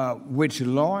 which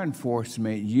law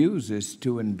enforcement uses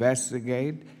to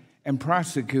investigate and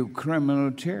prosecute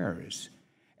criminal terrorists.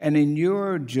 And in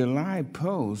your July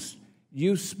post,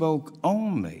 you spoke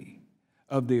only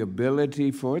of the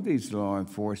ability for these law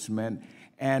enforcement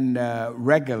and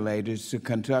regulators to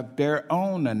conduct their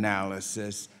own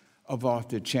analysis of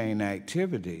off-the-chain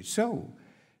activity. So,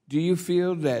 do you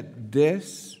feel that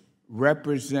this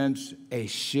represents a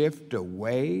shift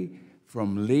away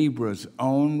from Libra's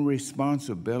own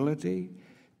responsibility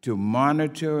to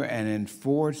monitor and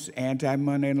enforce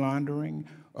anti-money laundering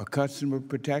or customer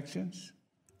protections?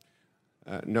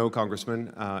 No,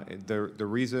 Congressman. The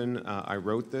reason I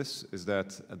wrote this is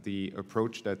that the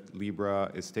approach that Libra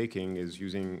is taking is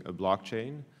using a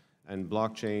blockchain, and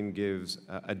blockchain gives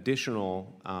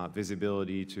additional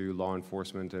visibility to law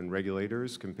enforcement and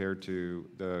regulators compared to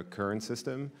the current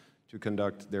system to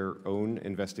conduct their own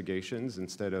investigations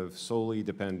instead of solely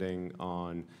depending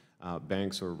on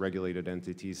banks or regulated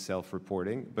entities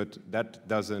self-reporting. But that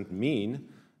doesn't mean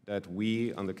that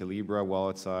we on the Calibra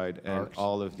wallet side and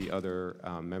all of the other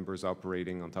members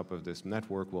operating on top of this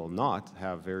network will not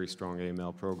have very strong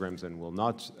AML programs and will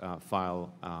not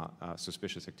file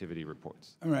suspicious activity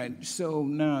reports. All right, so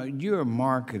now you're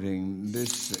marketing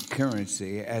this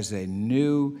currency as a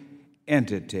new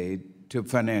entity to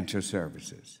financial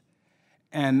services.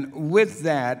 And with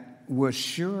that will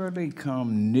surely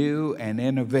come new and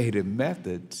innovative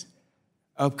methods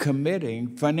of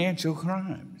committing financial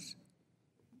crimes.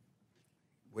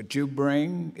 What you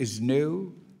bring is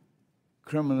new.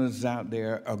 Criminals out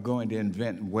there are going to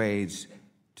invent ways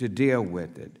to deal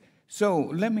with it. So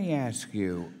let me ask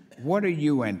you, what are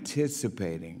you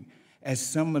anticipating as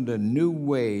some of the new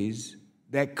ways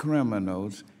that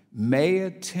criminals may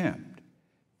attempt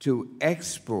to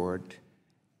export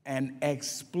and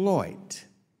exploit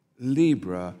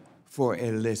Libra for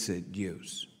illicit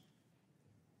use?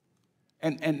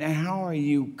 And how are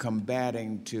you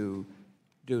combating to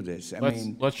do this?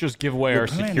 Let's just give away our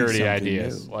security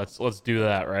ideas. New. Let's do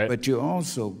that, right? But you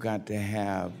also got to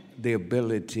have the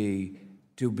ability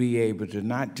to be able to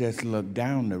not just look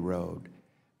down the road,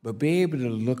 but be able to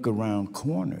look around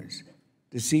corners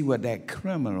to see what that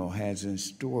criminal has in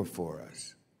store for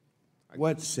us.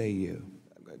 What say you?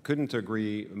 Couldn't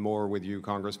agree more with you,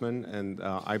 Congressman, and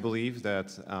I believe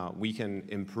that we can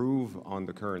improve on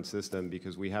the current system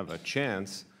because we have a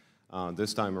chance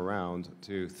this time around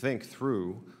to think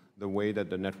through the way that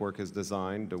the network is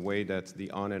designed, the way that the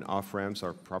on and off ramps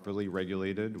are properly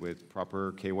regulated with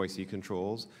proper KYC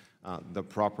controls, the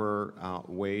proper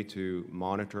way to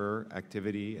monitor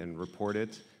activity and report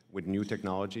it with new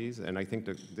technologies. And I think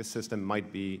that this system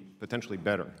might be potentially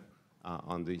better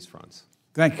on these fronts.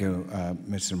 Thank you,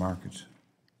 Mr. Marcus.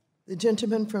 The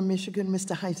gentleman from Michigan,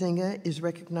 Mr. Huizinga, is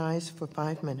recognized for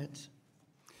 5 minutes.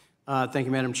 Thank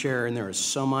you, Madam Chair. And there is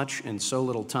so much in so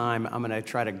little time. I'm going to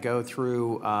try to go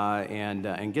through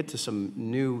and get to some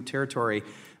new territory.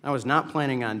 I was not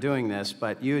planning on doing this,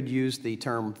 but you had used the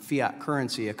term fiat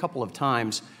currency a couple of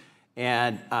times,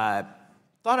 and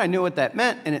thought I knew what that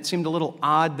meant, and it seemed a little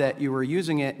odd that you were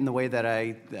using it in the way that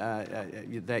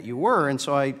that you were, and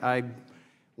so I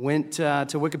went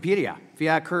to Wikipedia.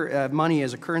 Fiat money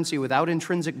is a currency without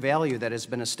intrinsic value that has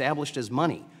been established as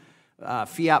money.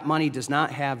 Fiat money does not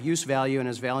have use value and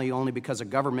has value only because a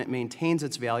government maintains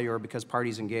its value or because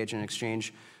parties engage in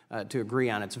exchange to agree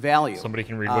on its value. Somebody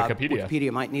can read Wikipedia.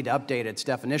 Wikipedia might need to update its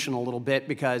definition a little bit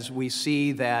because we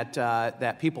see that,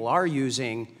 that people are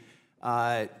using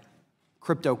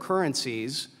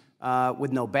cryptocurrencies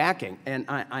with no backing. And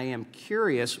I am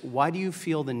curious, why do you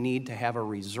feel the need to have a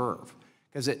reserve?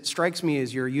 Because it strikes me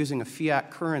as you're using a fiat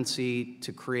currency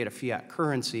to create a fiat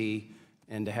currency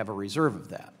and to have a reserve of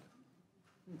that.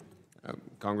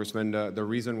 Congressman, the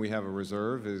reason we have a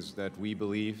reserve is that we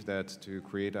believe that to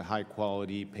create a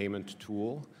high-quality payment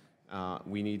tool,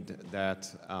 we need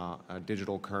that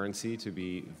digital currency to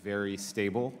be very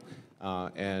stable.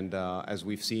 And as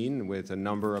we've seen with a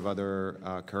number of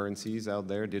other currencies out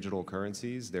there, digital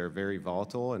currencies, they're very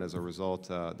volatile, and as a result,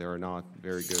 they are not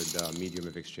very good medium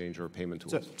of exchange or payment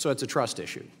tools. So it's a trust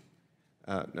issue?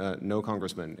 No,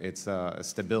 Congressman. It's a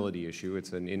stability issue.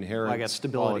 It's an inherent I guess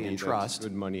stability and trust. That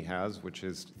good money has, which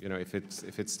is, you know, if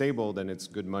it's stable, then it's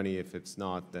good money. If it's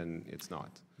not, then it's not.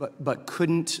 But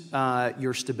couldn't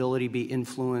your stability be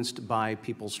influenced by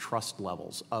people's trust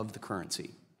levels of the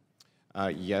currency?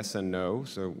 Yes and no.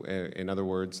 So, in other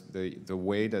words, the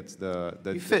way that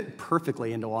you fit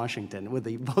perfectly into Washington with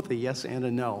both a yes and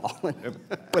a no,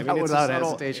 without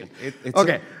hesitation.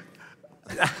 Okay.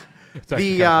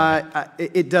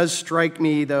 It does strike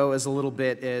me, though, as a little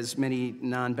bit, as many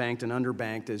non-banked and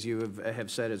underbanked, as you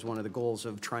have said, as one of the goals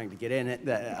of trying to get in it,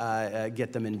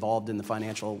 get them involved in the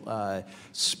financial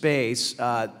space.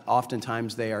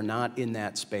 Oftentimes, they are not in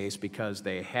that space because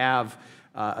they have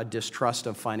a distrust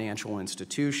of financial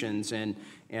institutions, and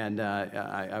it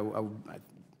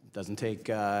doesn't take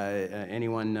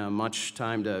anyone much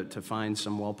time to find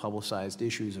some well-publicized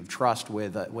issues of trust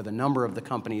with a number of the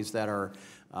companies that are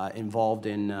involved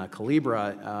in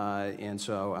Calibra, and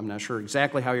so I'm not sure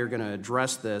exactly how you're going to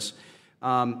address this,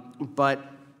 but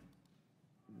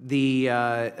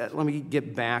let me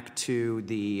get back to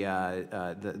the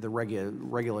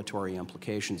regulatory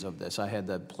implications of this. I had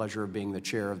the pleasure of being the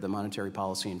chair of the Monetary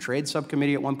Policy and Trade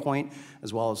Subcommittee at one point,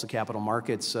 as well as the Capital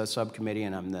Markets Subcommittee,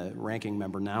 and I'm the ranking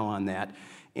member now on that.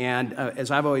 And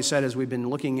as I've always said, as we've been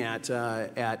looking at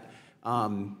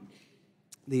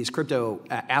these crypto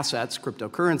assets,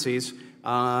 cryptocurrencies,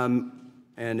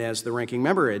 and as the ranking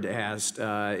member had asked,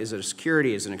 is it a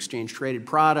security, is it an exchange-traded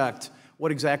product?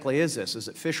 What exactly is this? Is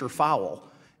it fish or fowl?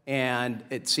 And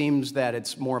it seems that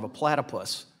it's more of a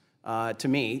platypus to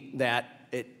me, that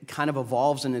it kind of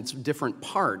evolves in its different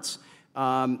parts.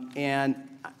 And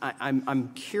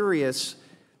I'm curious,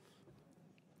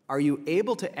 are you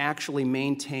able to actually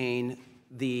maintain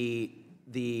the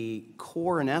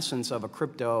core and essence of a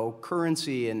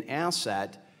cryptocurrency and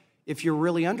asset if you're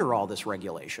really under all this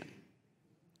regulation?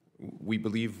 We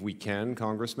believe we can,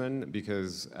 Congressman,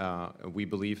 because we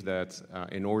believe that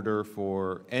in order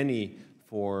for any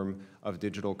form of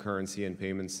digital currency and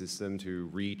payment system to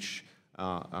reach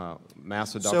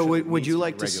mass adoption, so would you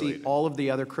like to see all of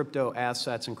the other crypto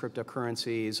assets and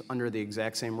cryptocurrencies under the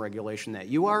exact same regulation that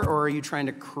you are, or are you trying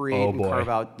to create and carve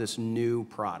out this new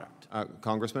product?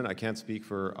 Congressman, I can't speak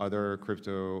for other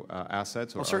crypto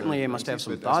assets. Well, certainly you must have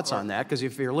some thoughts on that, because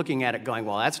if you're looking at it going,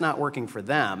 well, that's not working for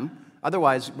them,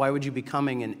 otherwise, why would you be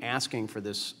coming and asking for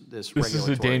this regulatory? This is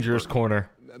a dangerous corner.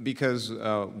 Because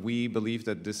we believe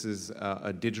that this is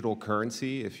a digital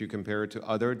currency. If you compare it to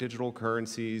other digital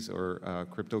currencies or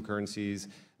cryptocurrencies,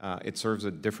 it serves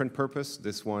a different purpose.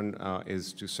 This one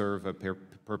is to serve a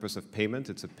purpose of payment.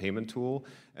 It's a payment tool.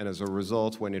 And as a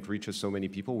result, when it reaches so many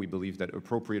people, we believe that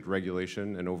appropriate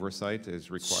regulation and oversight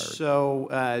is required. So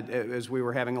as we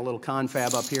were having a little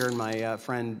confab up here, and my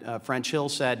friend French Hill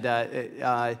said,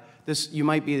 this, you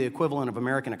might be the equivalent of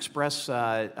American Express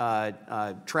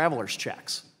traveler's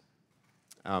checks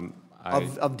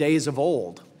of days of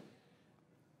old.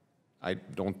 I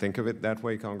don't think of it that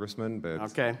way, Congressman, but...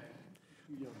 Okay.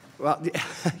 Well,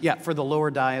 yeah, for the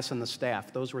lower dais and the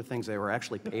staff, those were things that were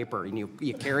actually paper, and you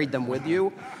carried them with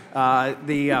you.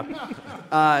 You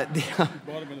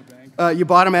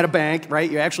bought them at a bank, right?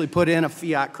 You actually put in a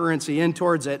fiat currency in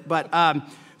towards it. But, all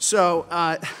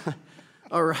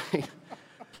right.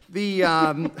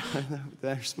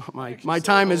 There's my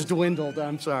time has dwindled.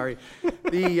 I'm sorry.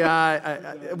 We've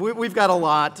got a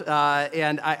lot,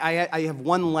 and I have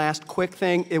one last quick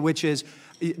thing, which is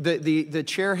the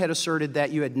chair had asserted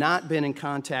that you had not been in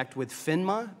contact with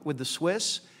FINMA, with the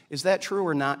Swiss. Is that true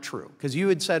or not true? Because you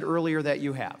had said earlier that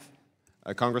you have.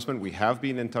 Congressman, we have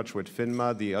been in touch with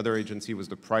FINMA. The other agency was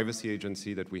the privacy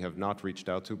agency that we have not reached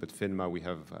out to, but FINMA we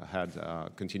have had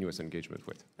continuous engagement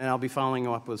with. And I'll be following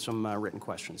up with some written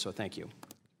questions, so thank you.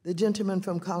 The gentleman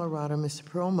from Colorado, Mr.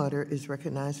 Perlmutter, is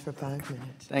recognized for 5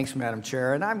 minutes. Thanks, Madam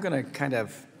Chair. And I'm going to kind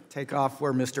of take off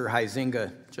where Mr.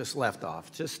 Huizinga just left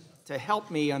off, just to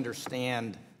help me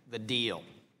understand the deal.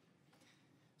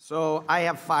 So I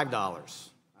have $5.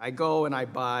 I go and I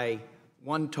buy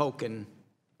 1 token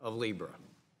of Libra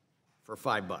for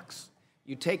 $5.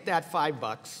 You take that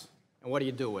 $5, and what do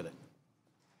you do with it?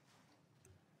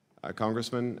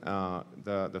 Congressman,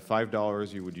 the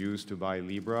 $5 you would use to buy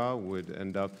Libra would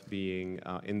end up being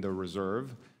in the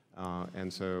reserve.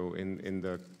 And so in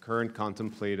the current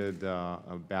contemplated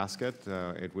basket,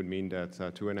 it would mean that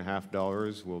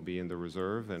 $2.50 will be in the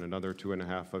reserve, and another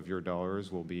 $2.50 of your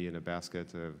dollars will be in a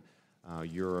basket of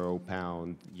euro,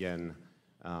 pound, yen,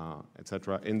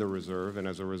 etc., in the reserve. And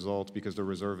as a result, because the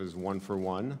reserve is 1 for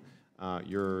 1,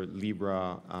 your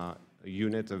Libra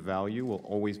unit of value will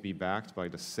always be backed by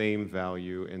the same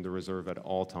value in the reserve at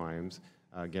all times,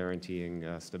 guaranteeing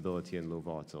stability and low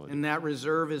volatility. And that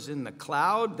reserve is in the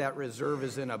cloud, that reserve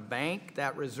is in a bank,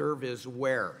 that reserve is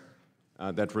where?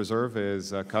 That reserve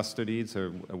is custodied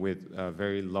with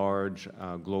very large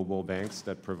global banks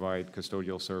that provide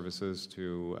custodial services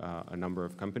to a number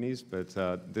of companies. But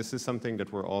this is something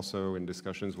that we're also in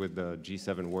discussions with the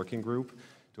G7 working group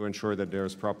to ensure that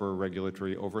there's proper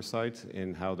regulatory oversight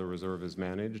in how the reserve is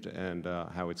managed and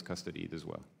how it's custodied as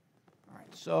well. All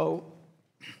right, so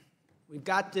we've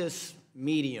got this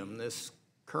medium, this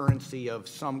currency of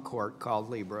some court called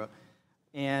Libra,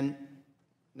 and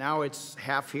now it's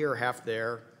half here, half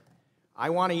there. I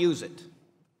want to use it.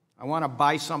 I want to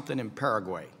buy something in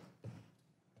Paraguay.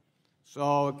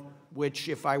 So, which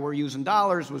if I were using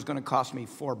dollars was going to cost me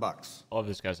 $4. Love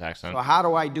this guy's accent. So how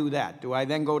do I do that? Do I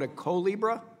then go to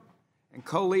Colibra? And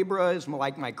Colibra is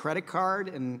like my credit card,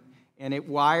 and it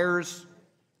wires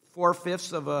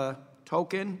 4/5 of a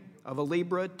token of a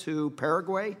Libra to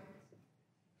Paraguay?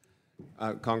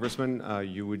 Congressman,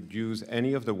 you would use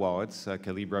any of the wallets,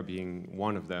 Calibra being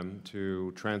one of them,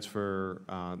 to transfer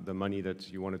the money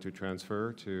that you wanted to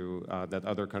transfer to that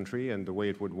other country. And the way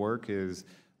it would work is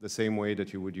the same way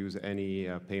that you would use any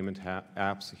payment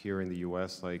apps here in the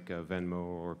U.S., like Venmo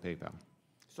or PayPal.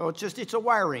 So it's a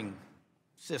wiring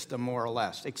system, more or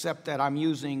less, except that I'm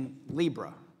using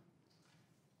Libra.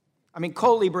 I mean,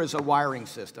 Colibra is a wiring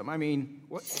system. I mean,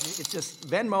 it's just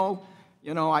Venmo.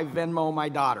 You know, I Venmo my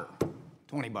daughter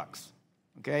 $20.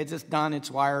 Okay, it's just done, it's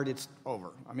wired, it's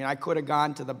over. I mean, I could have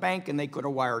gone to the bank and they could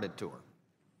have wired it to her.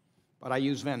 But I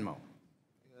use Venmo.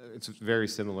 It's very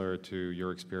similar to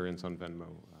your experience on Venmo,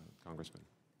 Congressman.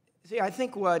 See, I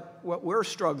think what we're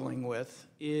struggling with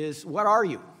is, what are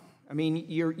you? I mean,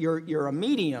 you're a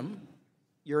medium,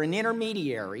 you're an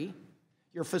intermediary,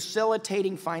 you're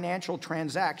facilitating financial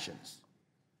transactions.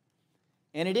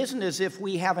 And it isn't as if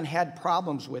we haven't had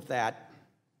problems with that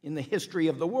in the history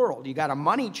of the world. You got a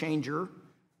money changer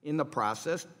in the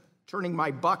process, turning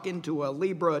my buck into a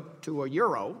Libra to a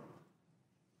euro.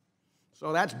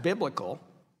 So that's biblical.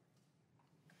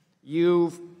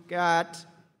 You've got,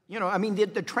 you know, I mean,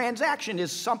 the transaction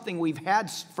is something we've had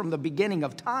from the beginning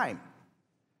of time.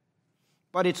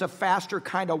 But it's a faster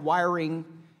kind of wiring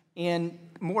and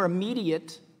more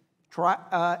immediate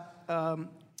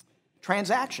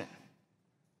transaction.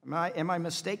 Am I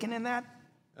mistaken in that?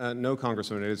 No,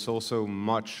 Congressman. It's also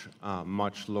much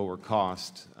lower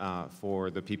cost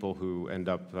for the people who end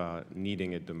up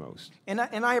needing it the most. And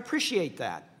I appreciate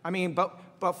that. I mean,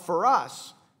 but for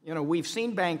us, you know, we've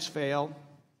seen banks fail.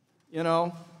 You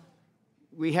know,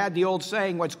 we had the old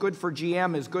saying, "What's good for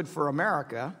GM is good for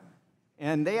America,"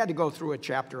 and they had to go through a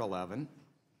Chapter 11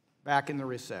 back in the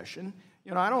recession.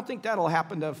 You know, I don't think that'll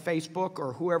happen to Facebook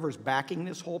or whoever's backing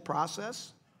this whole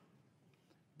process.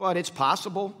 But it's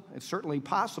possible. It's certainly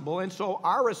possible. And so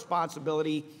our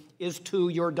responsibility is to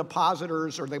your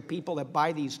depositors or the people that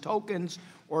buy these tokens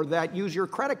or that use your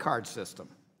credit card system.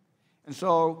 And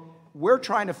so we're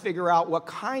trying to figure out what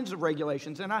kinds of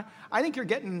regulations. And I think you're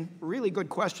getting really good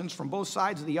questions from both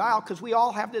sides of the aisle because we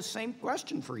all have this same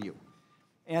question for you.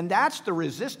 And that's the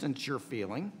resistance you're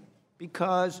feeling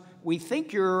because we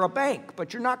think you're a bank,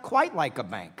 but you're not quite like a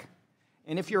bank.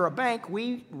 And if you're a bank,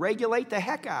 we regulate the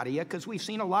heck out of you because we've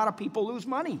seen a lot of people lose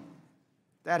money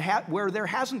where there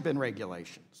hasn't been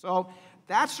regulation. So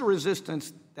that's the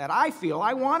resistance that I feel.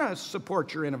 I want to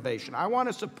support your innovation. I want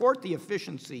to support the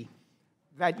efficiency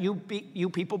that you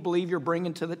people believe you're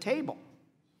bringing to the table.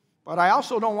 But I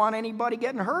also don't want anybody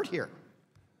getting hurt here.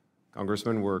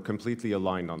 Congressman, we're completely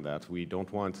aligned on that. We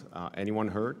don't want anyone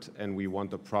hurt, and we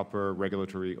want the proper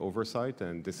regulatory oversight,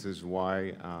 and this is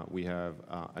why we have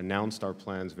announced our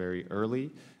plans very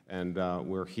early, and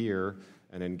we're here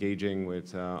and engaging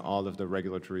with all of the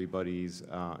regulatory bodies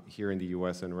here in the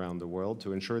U.S. and around the world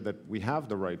to ensure that we have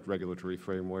the right regulatory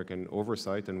framework and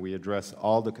oversight, and we address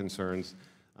all the concerns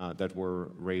that were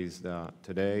raised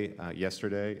today,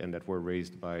 yesterday, and that were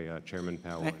raised by Chairman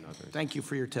Powell and others. Thank you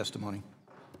for your testimony.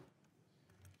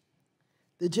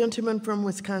 The gentleman from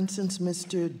Wisconsin's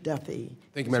Mr. Duffy.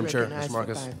 Thank you, Madam Chair. Mr.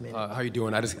 Marcus, how are you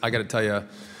doing? I got to tell you,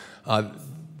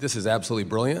 this is absolutely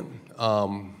brilliant,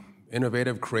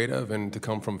 innovative, creative, and to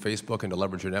come from Facebook and to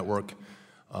leverage your network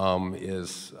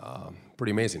is pretty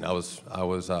amazing. I was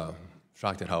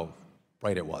shocked at how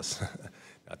bright it was.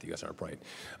 Not that you guys aren't bright.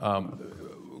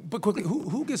 But quickly,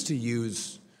 who gets to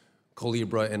use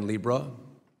Calibra and Libra?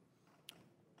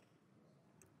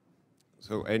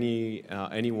 So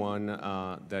anyone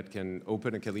that can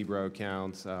open a Calibra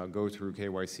account, go through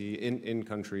KYC in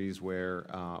countries where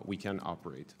we can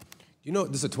operate. You know,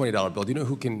 this is a $20 bill. Do you know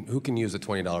who can use a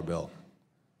 $20 bill?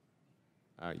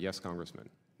 Yes, Congressman.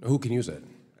 Who can use it?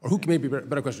 Or who can, maybe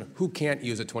better question, who can't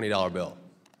use a $20 bill?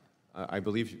 I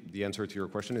believe the answer to your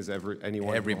question is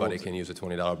anyone. Everybody can use a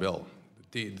 $20 bill.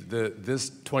 This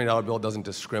 $20 bill doesn't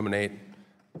discriminate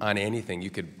on anything. You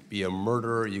could be a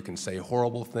murderer, you can say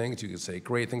horrible things, you can say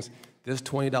great things. This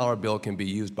 $20 bill can be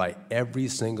used by every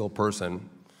single person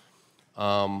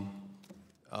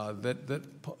that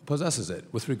possesses it.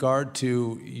 With regard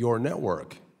to your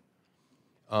network,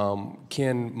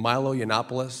 can Milo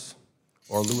Yiannopoulos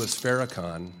or Louis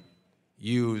Farrakhan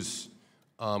use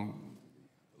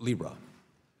Libra?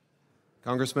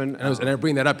 Congressman, and I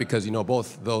bring that up because you know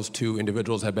both those two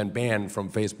individuals have been banned from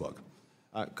Facebook.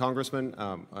 Congressman,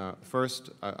 first,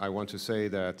 I want to say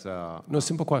that... no,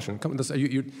 simple question. Come, this,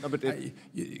 no, but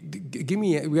give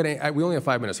me, we only have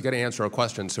 5 minutes. You got to answer a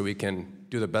question so we can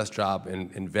do the best job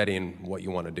in vetting what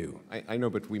you want to do. I know,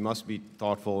 but we must be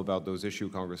thoughtful about those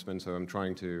issues, Congressman, so I'm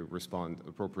trying to respond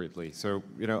appropriately. So,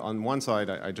 you know, on one side,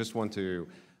 I just want to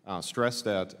stress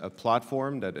that a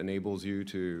platform that enables you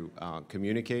to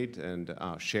communicate and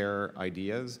share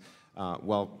ideas,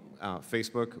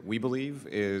 Facebook, we believe,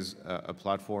 is a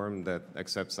platform that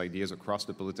accepts ideas across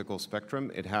the political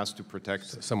spectrum. It has to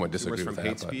protect consumers from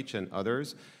hate speech and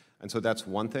others. And so that's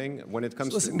one thing. When it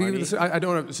comes to money... I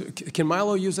don't know. Can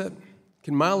Milo use it?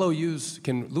 Can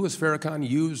Louis Farrakhan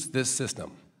use this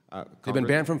system? They've been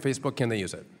banned from Facebook. Can they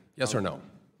use it? Yes or no?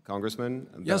 Congressman?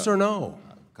 Yes or no?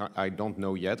 I don't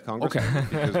know yet, Congressman.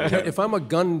 Okay. If I'm a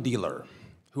gun dealer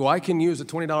who I can use a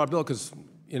 $20 bill because,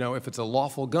 you know, if it's a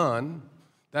lawful gun,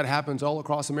 that happens all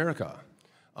across America.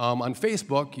 On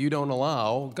Facebook, you don't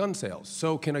allow gun sales.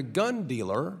 So can a gun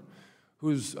dealer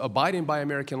who's abiding by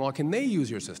American law, can they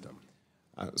use your system?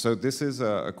 So this is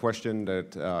a question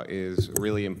that is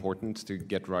really important to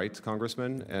get right,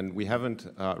 Congressman, and we haven't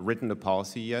written a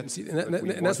policy yet. See,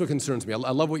 and that's what concerns me. I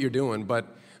love what you're doing,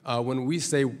 but when we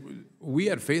say we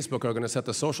at Facebook are going to set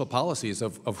the social policies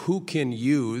of who can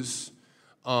use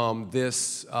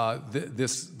this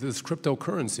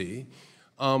cryptocurrency,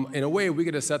 in a way, we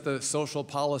get to set the social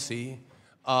policy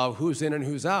of who's in and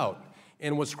who's out.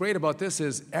 And what's great about this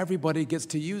is everybody gets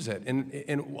to use it.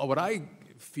 And what I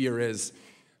fear is,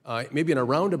 maybe in a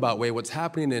roundabout way, what's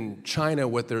happening in China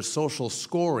with their social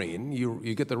scoring.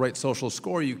 You get the right social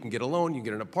score, you can get a loan, you can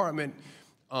get an apartment,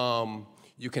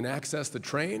 you can access the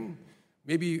train.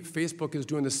 Maybe Facebook is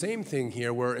doing the same thing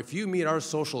here, where if you meet our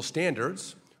social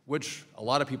standards, which a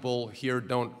lot of people here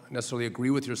don't necessarily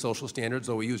agree with your social standards,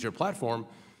 though we use your platform,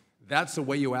 that's the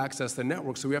way you access the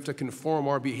network. So we have to conform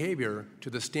our behavior to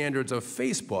the standards of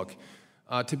Facebook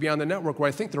to be on the network, where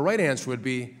I think the right answer would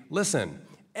be, listen,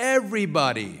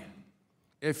 everybody,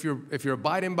 if you're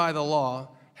abiding by the law,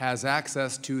 has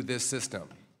access to this system.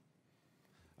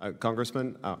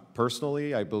 Congressman,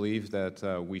 personally, I believe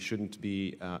that we shouldn't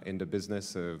be in the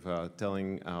business of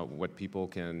telling what people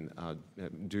can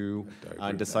do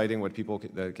and deciding what people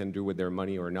can do with their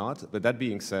money or not. But that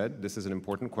being said, this is an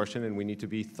important question, and we need to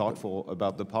be thoughtful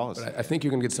about the policy. But I think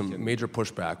you're going to get some major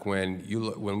pushback when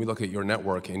we look at your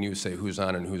network and you say who's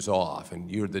on and who's off,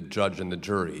 and you're the judge and the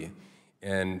jury.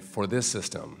 And for this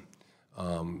system,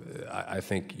 I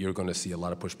think you're going to see a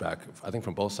lot of pushback, I think,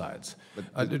 from both sides.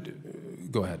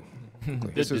 Go ahead.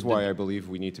 This is why I believe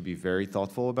we need to be very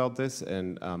thoughtful about this,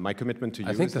 and my commitment to you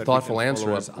I think is the that thoughtful we can answer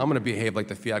follow is, up. I'm going to behave like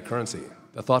the fiat currency.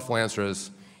 The thoughtful answer is,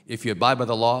 if you abide by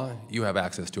the law, you have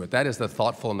access to it. That is the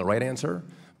thoughtful and the right answer,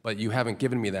 but you haven't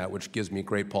given me that, which gives me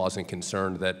great pause and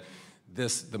concern that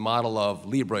the model of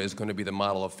Libra is going to be the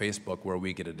model of Facebook where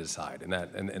we get to decide, and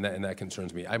that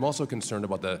concerns me. I'm also concerned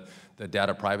about the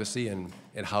data privacy and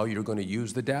how you're going to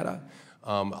use the data.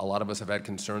 A lot of us have had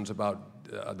concerns about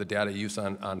the data use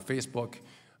on Facebook.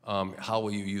 How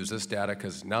will you use this data?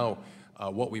 Because now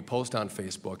what we post on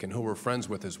Facebook and who we're friends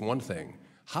with is one thing.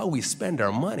 How we spend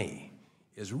our money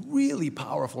is really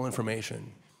powerful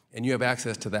information, and you have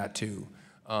access to that too.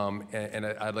 And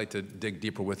I'd like to dig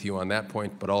deeper with you on that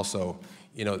point, but also,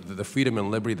 the freedom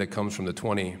and liberty that comes from the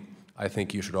 20, I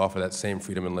think you should offer that same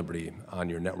freedom and liberty on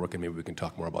your network, and maybe we can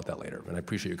talk more about that later. And I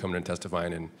appreciate you coming and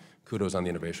testifying, and kudos on the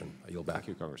innovation. I yield back. Thank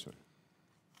you, Congressman.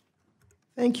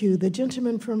 Thank you. The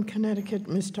gentleman from Connecticut,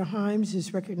 Mr. Himes,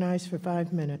 is recognized for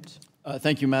 5 minutes.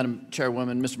 Thank you, Madam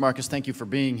Chairwoman. Mr. Marcus, thank you for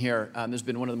being here. This has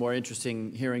been one of the more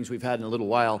interesting hearings we've had in a little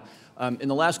while. In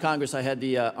the last Congress, I had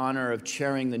the honor of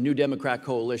chairing the New Democrat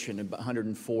Coalition of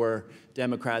 104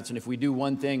 Democrats. And if we do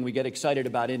one thing, we get excited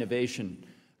about innovation.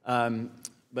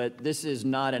 But this is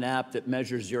not an app that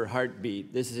measures your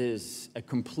heartbeat. This is a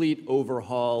complete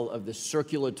overhaul of the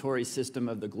circulatory system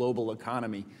of the global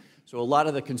economy. So a lot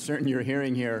of the concern you're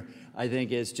hearing here, I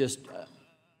think, is just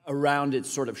around its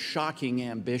sort of shocking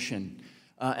ambition.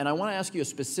 And I want to ask you a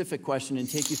specific question and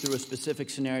take you through a specific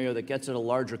scenario that gets at a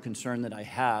larger concern that I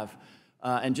have.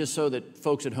 And just so that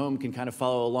folks at home can kind of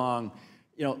follow along,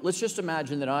 let's just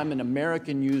imagine that I'm an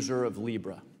American user of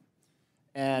Libra.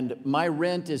 And my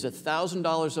rent is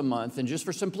 $1,000 a month. And just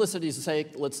for simplicity's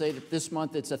sake, let's say that this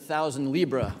month it's 1,000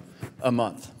 Libra a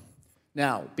month.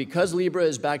 Now, because Libra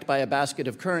is backed by a basket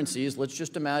of currencies, let's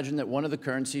just imagine that one of the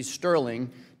currencies,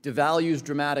 sterling, devalues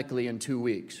dramatically in 2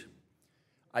 weeks.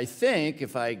 I think,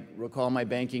 if I recall my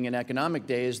banking and economic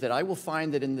days, that I will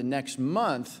find that in the next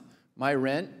month, my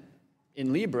rent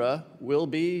in Libra will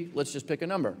be, let's just pick a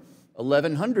number,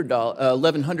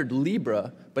 1,100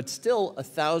 Libra, but still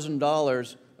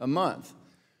 $1,000 a month.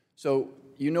 So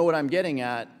you know what I'm getting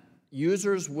at.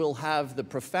 Users will have the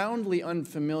profoundly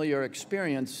unfamiliar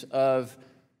experience of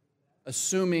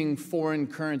assuming foreign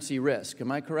currency risk. Am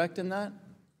I correct in that?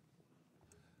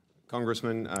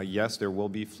 Congressman, yes, there will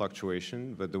be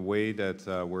fluctuation, but the way that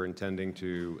we're intending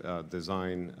to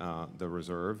design the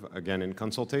reserve, again, in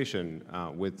consultation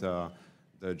with the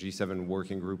G7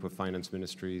 Working Group of Finance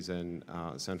Ministries and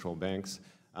central banks,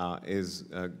 is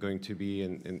going to be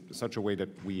in such a way that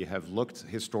we have looked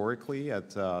historically at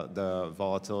the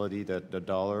volatility that the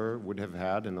dollar would have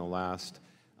had in the last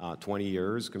 20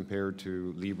 years compared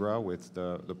to Libra with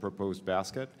the proposed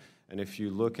basket. And if you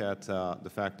look at the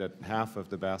fact that half of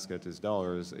the basket is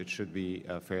dollars, it should be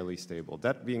fairly stable.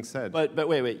 That being said... But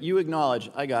wait, you acknowledge,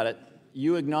 I got it,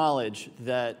 you acknowledge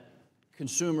that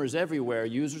consumers everywhere,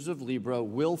 users of Libra,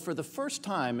 will for the first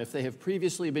time, if they have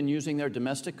previously been using their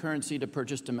domestic currency to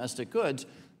purchase domestic goods,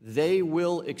 they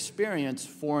will experience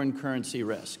foreign currency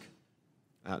risk.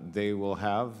 They will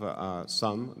have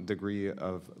some degree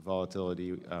of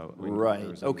volatility.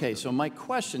 Right. Okay, so my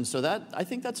question, I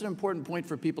think that's an important point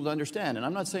for people to understand, and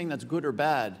I'm not saying that's good or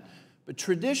bad, but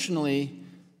traditionally,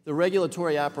 the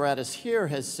regulatory apparatus here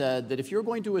has said that if you're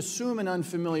going to assume an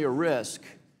unfamiliar risk,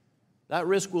 that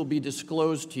risk will be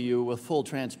disclosed to you with full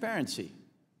transparency.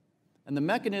 And the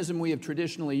mechanism we have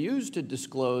traditionally used to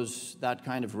disclose that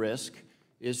kind of risk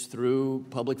is through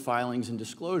public filings and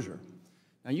disclosure.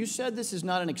 Now, you said this is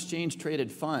not an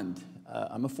exchange-traded fund.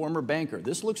 I'm a former banker.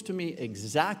 This looks to me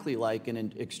exactly like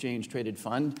an exchange-traded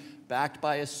fund backed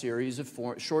by a series of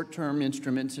short-term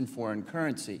instruments in foreign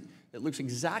currency. It looks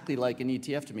exactly like an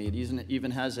ETF to me. It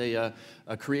even has a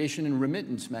creation and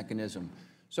remittance mechanism.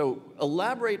 So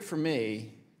elaborate for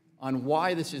me on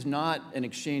why this is not an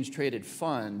exchange-traded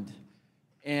fund,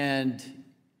 and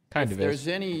if there's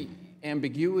any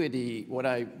ambiguity, what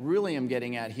I really am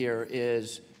getting at here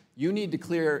is you need to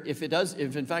clear, if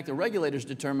in fact the regulators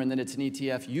determine that it's an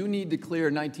ETF, you need to clear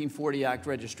 1940 Act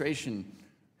registration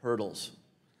hurdles.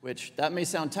 which that may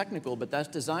sound technical, but that's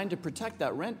designed to protect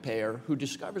that rent payer who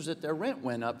discovers that their rent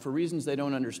went up for reasons they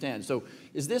don't understand. So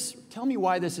tell me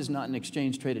why this is not an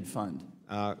exchange-traded fund.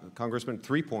 Congressman,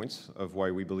 3 points of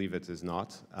why we believe it is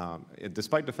not.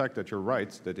 Despite the fact that you're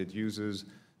right, that it uses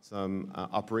some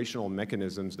operational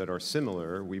mechanisms that are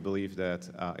similar, we believe that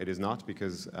it is not,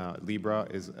 because Libra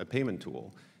is a payment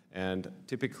tool. And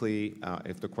typically,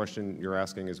 if the question you're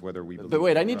asking is whether we believe... But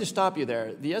wait, I need to stop you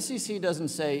there. The SEC doesn't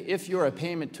say if you're a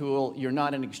payment tool, you're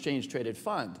not an exchange-traded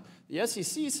fund. The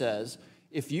SEC says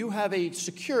if you have a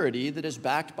security that is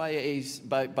backed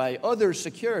by other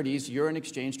securities, you're an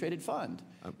exchange-traded fund.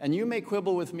 And you may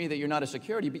quibble with me that you're not a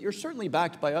security, but you're certainly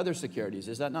backed by other securities.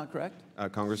 Is that not correct?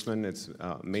 Congressman, it's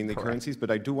mainly currencies,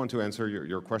 but I do want to answer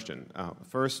your question.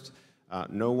 First,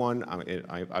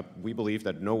 we believe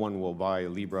that no one will buy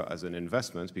Libra as an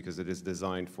investment because it is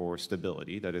designed for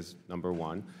stability. That is number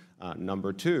one.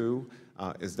 Number two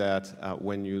is that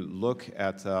when you look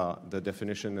at the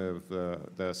definition of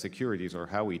the securities, or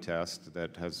how we test,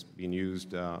 that has been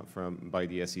used by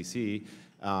the SEC,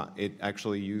 it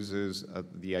actually uses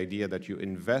the idea that you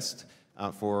invest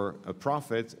for a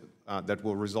profit that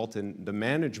will result in the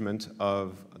management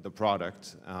of the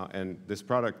product. And this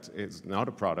product is not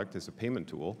a product, it's a payment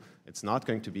tool. It's not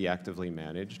going to be actively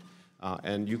managed.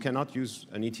 And you cannot use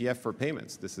an ETF for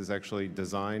payments. This is actually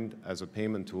designed as a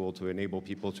payment tool to enable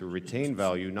people to retain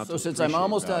value, not to appreciate value. So since I'm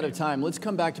almost out of time, let's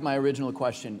come back to my original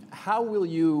question. How will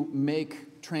you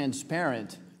make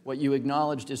transparent what you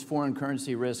acknowledged is foreign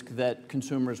currency risk that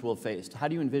consumers will face? How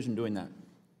do you envision doing that?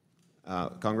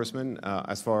 Congressman,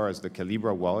 as far as the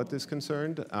Calibra wallet is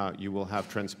concerned, you will have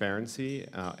transparency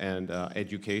and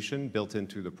education built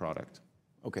into the product.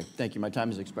 Okay, thank you. My time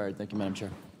has expired. Thank you, Madam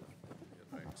Chair.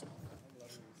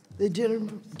 The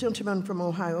gentleman from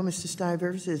Ohio, Mr.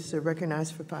 Stivers, is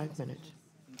recognized for 5 minutes.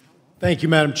 Thank you,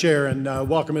 Madam Chair, and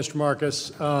welcome, Mr.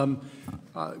 Marcus.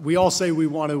 We all say we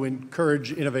want to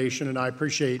encourage innovation, and I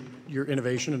appreciate your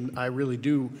innovation, and I really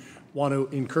do want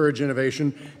to encourage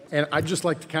innovation. And I'd just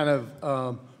like to kind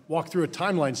of walk through a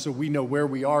timeline so we know where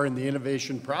we are in the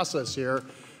innovation process here.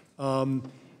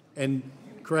 And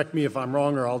correct me if I'm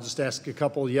wrong, or I'll just ask a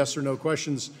couple yes or no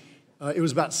questions. It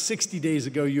was about 60 days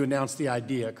ago you announced the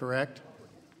idea, correct?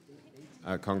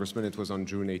 Congressman, it was on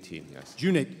June 18th, yes.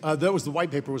 June 8th. That was the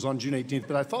white paper was on June 18th,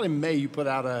 but I thought in May you put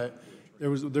out there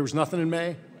was nothing in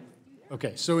May?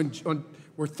 Okay, so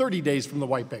we're 30 days from the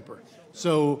white paper.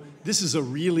 So this is a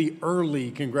really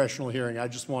early congressional hearing. I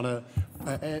just want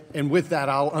to, and with that,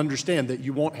 I'll understand that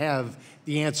you won't have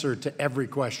the answer to every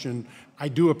question. I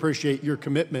do appreciate your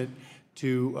commitment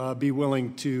to be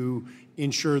willing to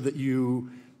ensure that you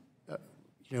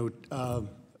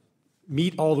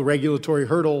meet all the regulatory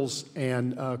hurdles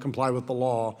and comply with the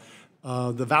law.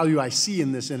 The value I see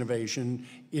in this innovation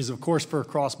is, of course, for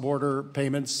cross-border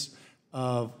payments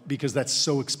because that's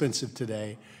so expensive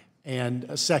today.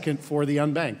 And second, for the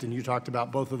unbanked, and you talked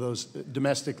about both of those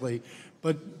domestically.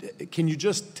 But can you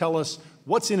just tell us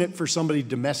what's in it for somebody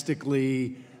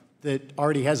domestically that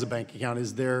already has a bank account,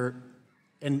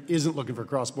 and isn't looking for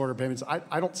cross-border payments?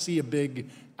 I don't see a big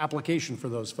application for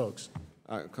those folks.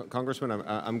 Congressman,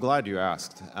 I'm glad you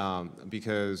asked,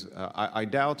 because I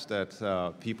doubt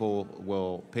that people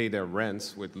will pay their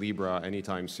rents with Libra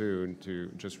anytime soon,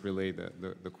 to just relay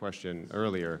the question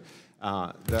earlier.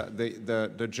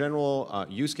 The general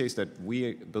use case that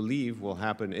we believe will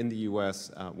happen in the U.S.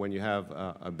 When you have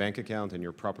a bank account and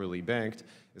you're properly banked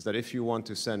is that if you want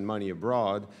to send money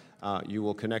abroad, you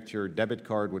will connect your debit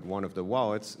card with one of the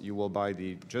wallets. You will buy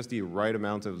just the right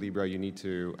amount of Libra you need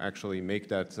to actually make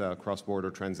that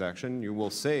cross-border transaction. You will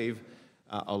save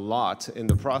a lot in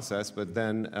the process, but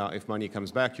then if money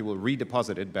comes back, you will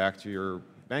redeposit it back to your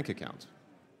bank account.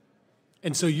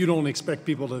 And so you don't expect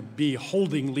people to be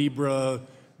holding Libra,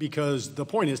 because the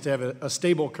point is to have a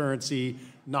stable currency,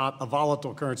 not a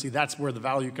volatile currency. That's where the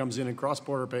value comes in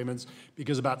cross-border payments,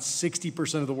 because about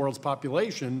 60% of the world's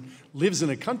population lives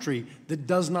in a country that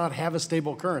does not have a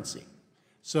stable currency.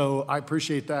 So I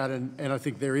appreciate that, and I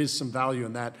think there is some value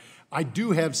in that. I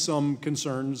do have some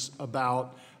concerns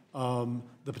about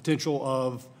the potential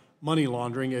of money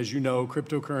laundering. As you know,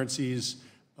 cryptocurrencies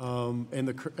and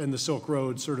the Silk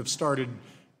Road sort of started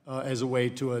as a way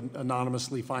to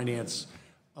anonymously finance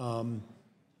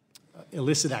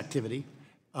illicit activity,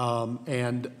 or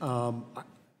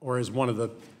as one of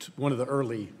the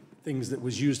early things that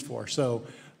was used for. So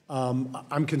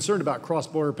I'm concerned about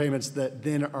cross-border payments that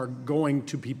then are going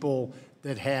to people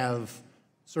that have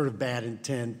sort of bad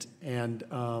intent. And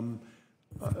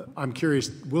I'm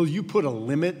curious, will you put a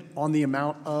limit on the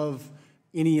amount of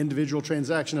any individual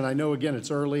transaction? And I know, again,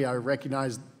 it's early. I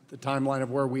recognize the timeline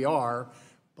of where we are,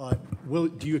 but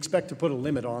do you expect to put a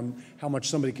limit on how much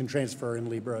somebody can transfer in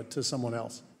Libra to someone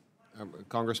else?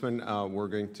 Congressman, we're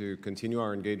going to continue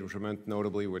our engagement,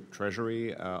 notably with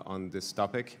Treasury, on this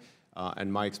topic.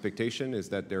 And my expectation is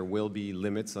that there will be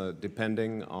limits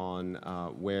depending on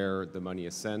where the money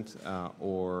is sent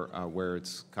or where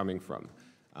it's coming from.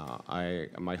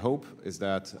 My hope is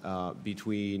that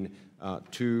between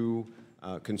two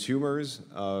consumers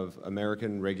of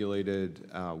American regulated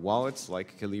wallets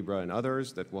like Calibra and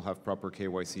others that will have proper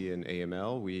KYC and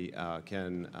AML, we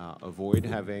can avoid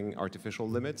having artificial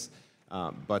limits.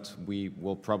 But we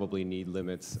will probably need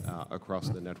limits across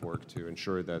the network to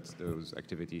ensure that those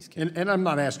activities can. And I'm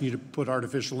not asking you to put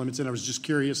artificial limits in. I was just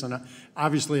curious, and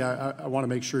obviously I want to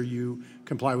make sure you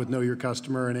comply with Know Your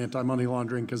Customer and anti-money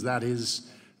laundering, because that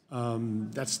is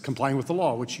that's complying with the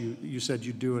law, which you said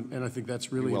you'd do, and I think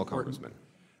that's really important.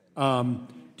 Congressman.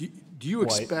 Do you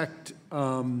expect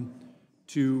to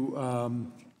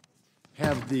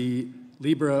have the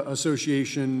Libra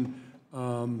Association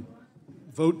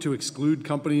vote to exclude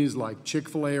companies like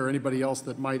Chick-fil-A or anybody else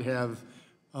that might have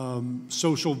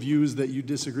social views that you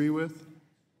disagree with?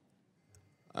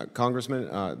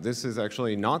 Congressman, this is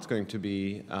actually not going to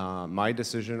be my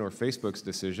decision or Facebook's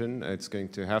decision. It's going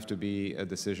to have to be a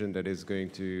decision that is going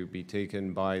to be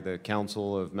taken by the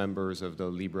Council of Members of the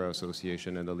Libra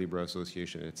Association and the Libra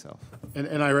Association itself.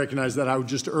 And I recognize that. I would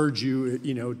just urge you,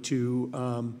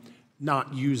 to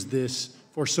not use this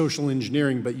for social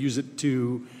engineering, but use it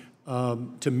to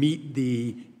meet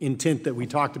the intent that we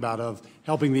talked about of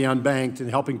helping the unbanked and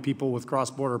helping people with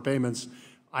cross-border payments.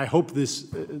 I hope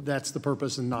that's the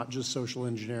purpose and not just social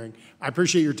engineering. I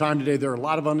appreciate your time today. There are a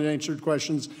lot of unanswered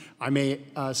questions. I may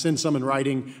send some in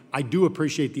writing. I do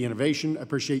appreciate the innovation. I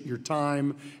appreciate your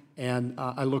time. And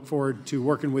I look forward to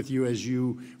working with you as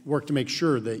you work to make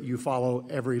sure that you follow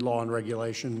every law and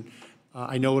regulation.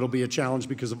 I know it'll be a challenge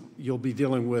because you'll be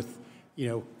dealing with,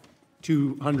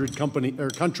 200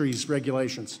 countries'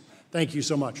 regulations. Thank you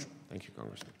so much. Thank you,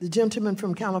 Congressman. The gentleman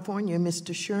from California,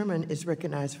 Mr. Sherman, is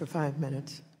recognized for 5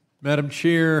 minutes. Madam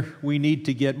Chair, we need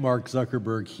to get Mark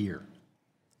Zuckerberg here.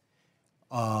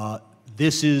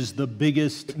 This is the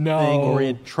biggest thing, or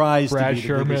it tries to be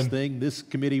the biggest thing this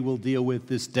committee will deal with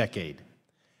this decade.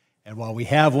 And while we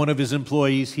have one of his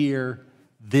employees here,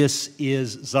 this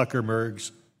is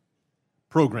Zuckerberg's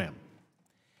program.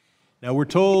 Now, we're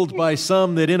told by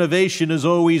some that innovation is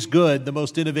always good. The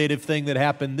most innovative thing that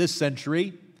happened this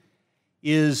century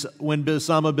is when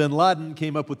Osama bin Laden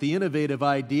came up with the innovative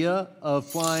idea of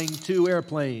flying 2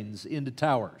 airplanes into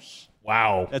towers.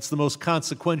 Wow. That's the most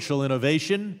consequential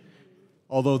innovation,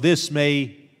 although this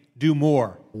may do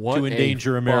more to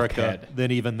endanger America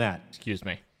than even that. Excuse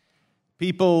me.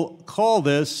 People call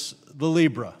this the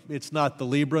Libra. It's not the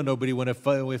Libra. Nobody,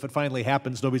 if it finally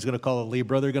happens, nobody's going to call it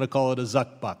Libra. They're going to call it a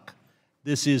Zuckbuck.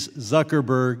 This is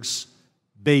Zuckerberg's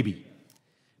baby.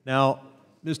 Now,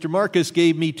 Mr. Marcus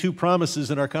gave me 2 promises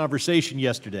in our conversation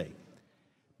yesterday,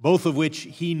 both of which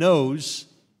he knows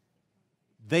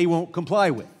they won't comply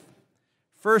with.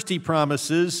 First, he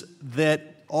promises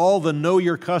that all the Know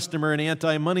Your Customer and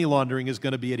anti-money laundering is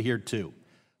going to be adhered to.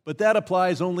 But that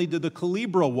applies only to the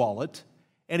Calibra wallet,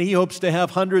 and he hopes to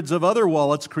have hundreds of other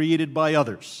wallets created by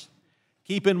others.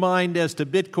 Keep in mind, as to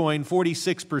Bitcoin,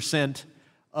 46%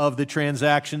 of the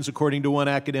transactions, according to one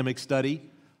academic study,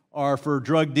 are for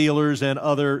drug dealers and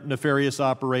other nefarious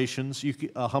operations.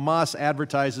 Hamas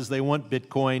advertises they want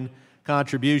Bitcoin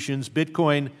contributions.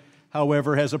 Bitcoin,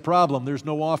 however, has a problem. There's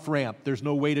no off-ramp. There's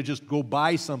no way to just go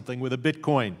buy something with a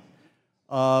Bitcoin.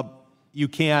 You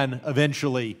can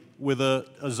eventually with a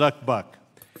Zuckbuck.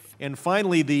 And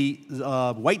finally, the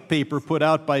white paper put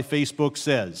out by Facebook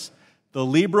says, the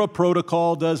Libra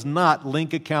protocol does not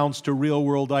link accounts to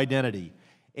real-world identity.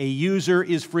 A user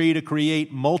is free to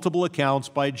create multiple accounts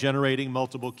by generating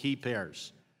multiple key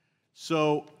pairs.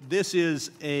 So this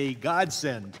is a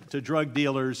godsend to drug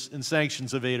dealers and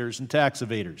sanctions evaders and tax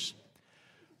evaders.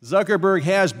 Zuckerberg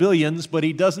has billions, but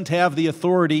he doesn't have the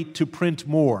authority to print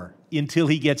more until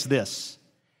he gets this.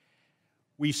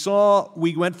 We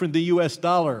went from the U.S.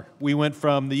 dollar. We went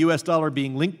from the U.S. dollar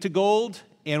being linked to gold,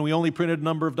 and we only printed a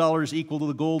number of dollars equal to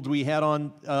the gold we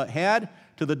had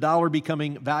to the dollar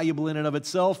becoming valuable in and of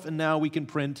itself, and now we can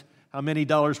print. How many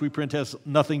dollars we print has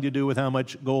nothing to do with how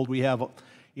much gold we have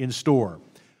in store.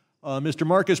 Mr.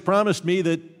 Marcus promised me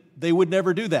that they would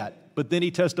never do that, but then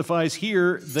he testifies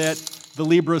here that the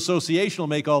Libra Association will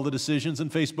make all the decisions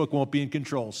and Facebook won't be in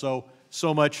control. So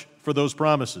much for those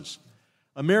promises.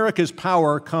 America's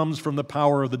power comes from the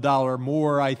power of the dollar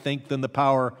more, I think, than the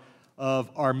power of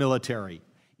our military.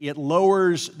 It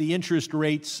lowers the interest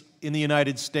rates in the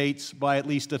United States by at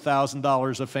least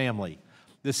 $1,000 a family.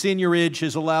 The seigniorage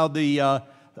has allowed the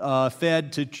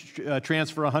Fed to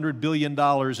transfer $100 billion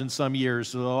in some years,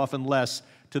 so often less,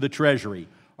 to the Treasury.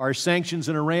 Our sanctions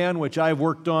in Iran, which I've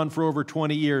worked on for over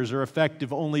 20 years, are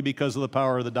effective only because of the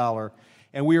power of the dollar.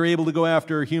 And we are able to go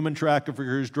after human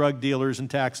traffickers, drug dealers, and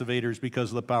tax evaders because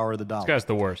of the power of the dollar. This guy's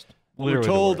the worst. We're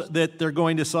told that they're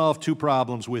going to solve two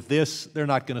problems with this. They're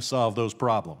not going to solve those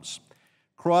problems.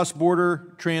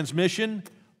 Cross-border transmission,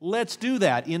 let's do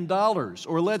that in dollars.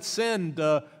 Or let's send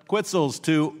Quetzals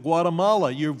to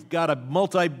Guatemala. You've got a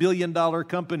multi-billion-dollar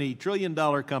company,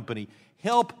 trillion-dollar company.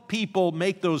 Help people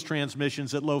make those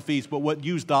transmissions at low fees, but what,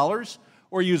 use dollars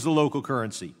or use the local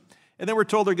currency? And then we're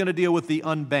told they're going to deal with the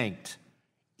unbanked.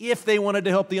 If they wanted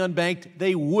to help the unbanked,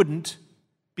 they wouldn't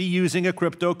be using a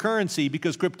cryptocurrency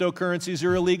because cryptocurrencies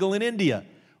are illegal in India,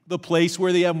 the place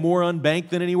where they have more unbanked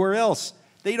than anywhere else.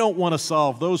 They don't want to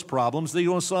solve those problems. They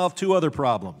want to solve two other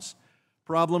problems.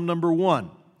 Problem number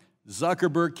one,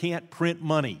 Zuckerberg can't print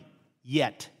money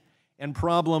yet. And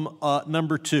problem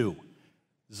number two,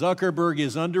 Zuckerberg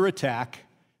is under attack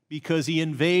because he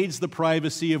invades the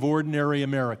privacy of ordinary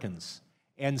Americans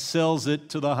and sells it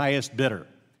to the highest bidder.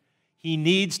 He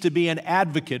needs to be an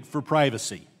advocate for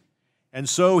privacy. And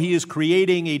so he is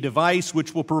creating a device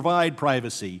which will provide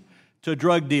privacy to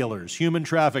drug dealers, human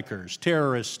traffickers,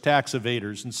 terrorists, tax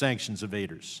evaders, and sanctions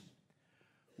evaders.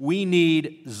 We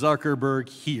need Zuckerberg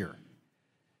here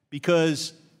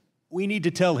because we need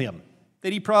to tell him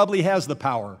that he probably has the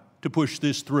power to push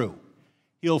this through.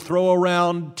 He'll throw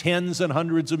around tens and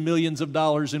hundreds of millions of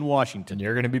dollars in Washington. And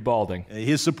you're going to be balding.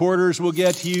 His supporters will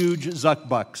get huge Zuck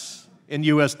bucks in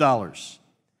U.S. dollars.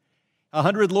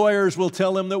 100 lawyers will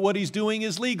tell him that what he's doing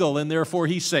is legal and therefore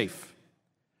he's safe.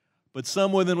 But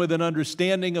someone with an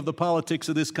understanding of the politics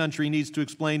of this country needs to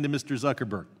explain to Mr.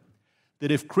 Zuckerberg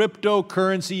that if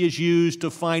cryptocurrency is used to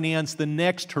finance the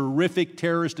next horrific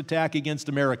terrorist attack against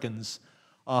Americans,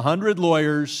 100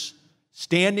 lawyers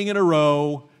standing in a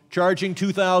row, charging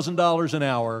 $2,000 an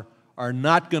hour, are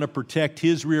not going to protect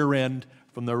his rear end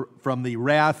from the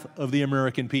wrath of the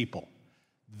American people.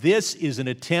 This is an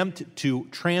attempt to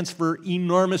transfer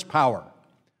enormous power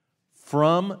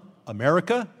from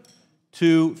America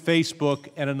to Facebook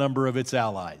and a number of its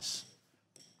allies.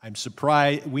 I'm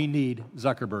surprised we need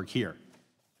Zuckerberg here.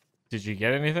 Did you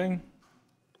get anything?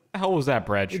 The hell was that,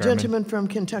 Brad The Sherman? gentleman from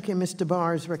Kentucky, Mr.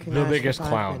 Barr, is recognized The biggest for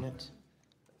 5 clown. minutes.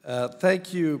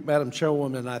 Thank you, Madam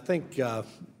Chairwoman. I think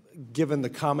given the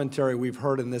commentary we've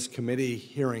heard in this committee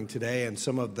hearing today and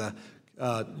some of the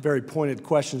very pointed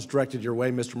questions directed your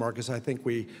way, Mr. Marcus, I think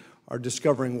we are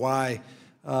discovering why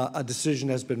a decision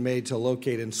has been made to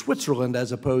locate in Switzerland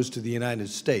as opposed to the United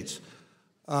States.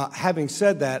 Having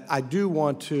said that, I do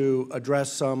want to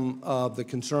address some of the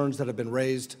concerns that have been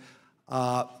raised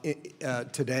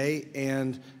today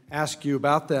and ask you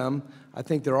about them. I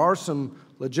think there are some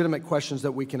legitimate questions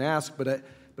that we can ask, but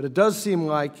it does seem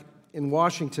like in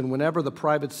Washington, whenever the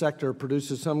private sector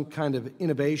produces some kind of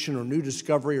innovation or new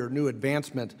discovery or new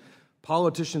advancement,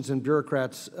 politicians and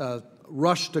bureaucrats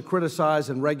rush to criticize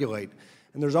and regulate.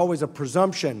 And there's always a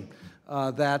presumption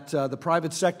that the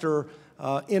private sector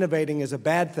innovating is a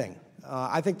bad thing.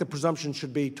 I think the presumption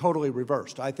should be totally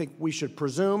reversed. I think we should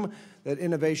presume that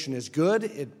innovation is good.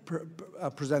 It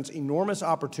presents enormous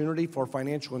opportunity for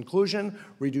financial inclusion,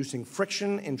 reducing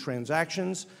friction in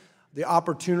transactions. The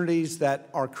opportunities that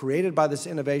are created by this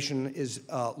innovation is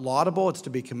laudable. It's to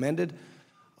be commended.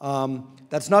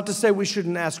 That's not to say we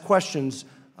shouldn't ask questions,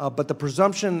 but the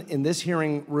presumption in this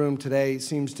hearing room today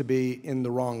seems to be in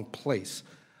the wrong place.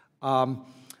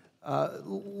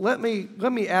 Let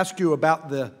me ask you about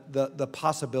the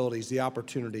possibilities, the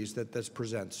opportunities that this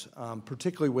presents,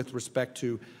 particularly with respect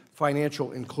to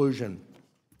financial inclusion.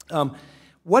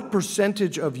 What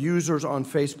percentage of users on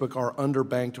Facebook are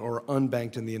underbanked or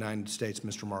unbanked in the United States,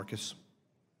 Mr. Marcus?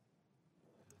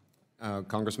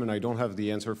 Congressman, I don't have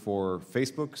the answer for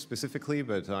Facebook specifically,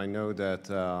 but I know that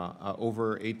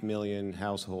over 8 million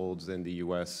households in the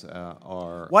U.S.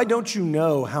 are... Why don't you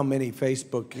know how many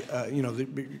Facebook,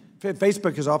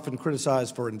 Facebook is often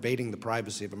criticized for invading the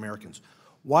privacy of Americans.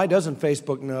 Why doesn't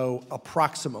Facebook know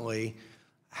approximately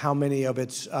how many of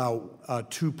its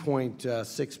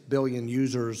 2.6 billion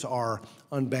users are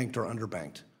unbanked or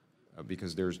underbanked?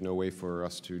 Because there's no way for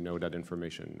us to know that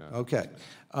information. Okay.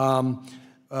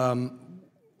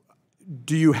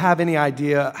 Do you have any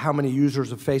idea how many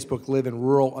users of Facebook live in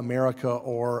rural America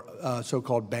or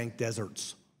so-called bank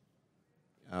deserts?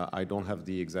 I don't have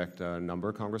the exact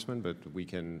number, Congressman, but we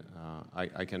can.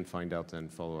 I can find out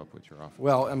and follow up with your office.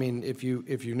 Well, I mean, if you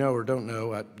know or don't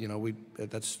know,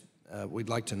 we'd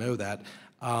like to know that.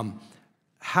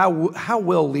 how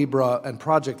will Libra and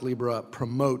Project Libra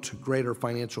promote greater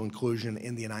financial inclusion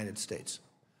in the United States?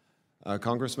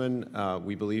 Congressman,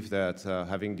 we believe that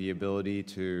having the ability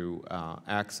to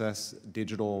access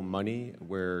digital money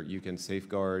where you can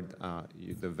safeguard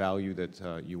the value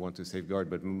that you want to safeguard,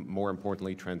 but more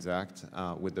importantly, transact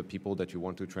with the people that you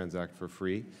want to transact for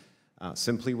free,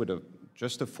 simply with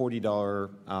just a $40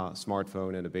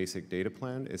 smartphone and a basic data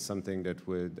plan is something that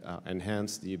would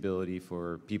enhance the ability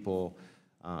for people,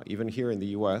 even here in the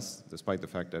U.S., despite the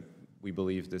fact that we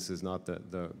believe this is not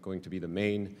going to be the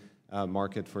main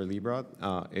market for Libra.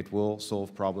 It will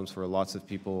solve problems for lots of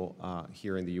people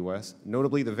here in the U.S.,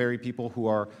 notably the very people who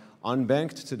are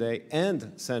unbanked today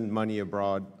and send money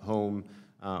abroad home,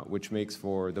 which makes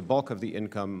for the bulk of the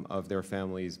income of their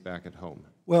families back at home.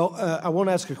 Well, I won't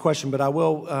ask a question, but I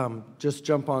will just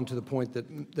jump on to the point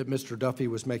that Mr. Duffy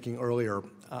was making earlier.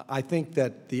 I think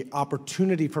that the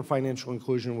opportunity for financial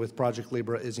inclusion with Project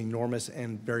Libra is enormous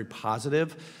and very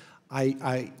positive.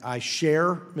 I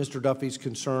share Mr. Duffy's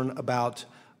concern about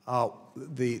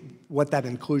what that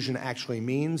inclusion actually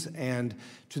means, and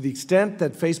to the extent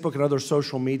that Facebook and other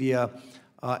social media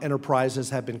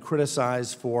enterprises have been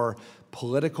criticized for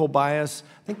political bias,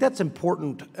 I think that's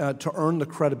important to earn the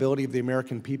credibility of the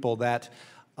American people that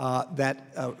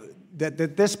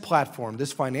this platform,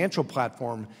 this financial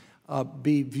platform,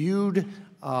 be viewed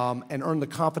and earn the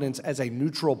confidence as a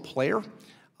neutral player.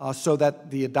 So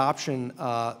that the adoption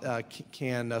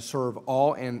can serve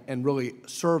all and really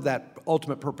serve that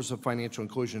ultimate purpose of financial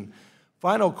inclusion.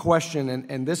 Final question,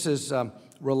 and this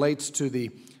relates to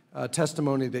the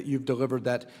testimony that you've delivered,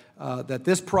 that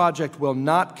this project will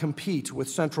not compete with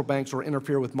central banks or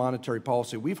interfere with monetary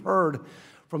policy. We've heard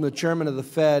from the chairman of the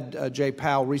Fed, Jay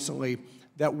Powell, recently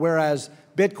that whereas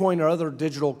Bitcoin or other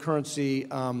digital currency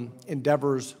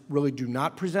endeavors really do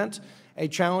not present a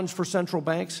challenge for central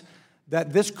banks,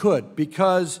 that this could,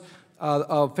 because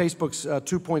of Facebook's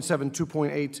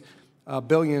 2.8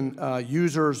 billion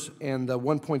users and the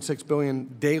 1.6 billion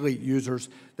daily users,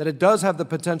 that it does have the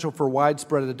potential for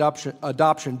widespread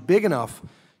adoption big enough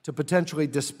to potentially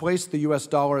displace the U.S.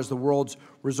 dollar as the world's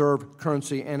reserve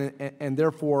currency and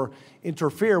therefore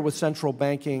interfere with central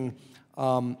banking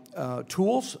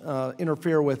tools,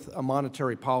 interfere with a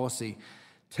monetary policy.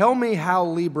 Tell me how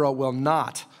Libra will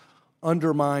not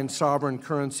undermine sovereign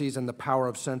currencies and the power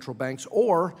of central banks,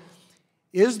 or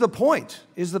is the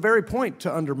very point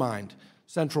to undermine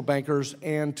central bankers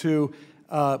and to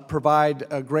provide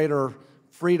a greater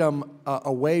freedom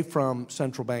away from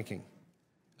central banking?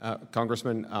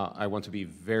 Congressman, I want to be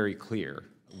very clear.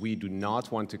 We do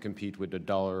not want to compete with the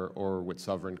dollar or with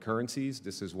sovereign currencies.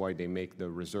 This is why they make the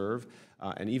reserve.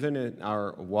 And even in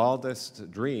our wildest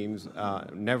dreams,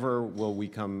 never will we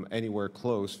come anywhere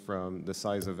close from the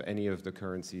size of any of the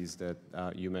currencies that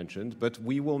you mentioned. But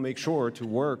we will make sure to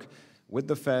work with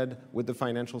the Fed, with the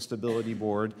Financial Stability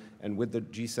Board, and with the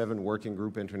G7 working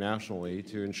group internationally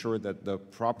to ensure that the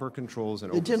proper controls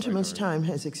and the gentleman's time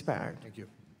has expired. Thank you.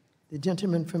 The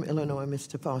gentleman from Illinois,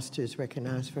 Mr. Foster, is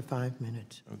recognized for 5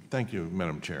 minutes. Thank you,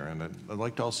 Madam Chair, and I'd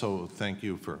like to also thank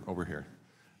you for over here.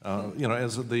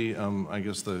 As the, I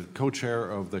guess, the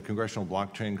co-chair of the Congressional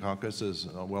Blockchain Caucus, as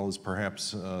well as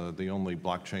perhaps the only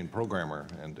blockchain programmer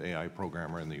and AI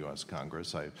programmer in the U.S.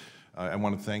 Congress, I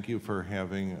want to thank you for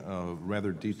having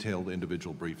rather detailed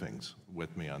individual briefings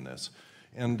with me on this.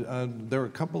 And there are a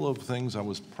couple of things I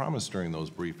was promised during those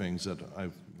briefings that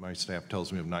my staff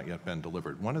tells me have not yet been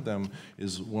delivered. One of them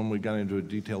is when we got into a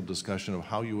detailed discussion of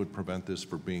how you would prevent this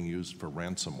from being used for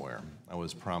ransomware. I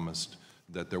was promised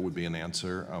that there would be an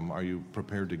answer. Are you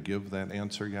prepared to give that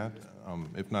answer yet?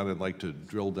 If not, I'd like to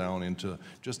drill down into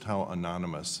just how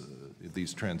anonymous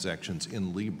these transactions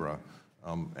in Libra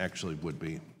actually would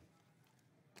be.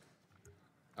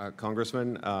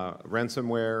 Congressman,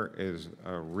 ransomware is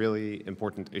a really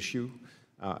important issue.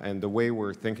 And the way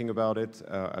we're thinking about it,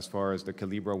 as far as the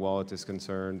Calibra wallet is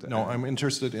concerned. No, I'm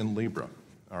interested in Libra,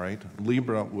 all right?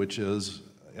 Libra, which is,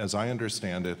 as I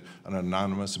understand it, an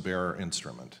anonymous bearer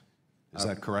instrument. Is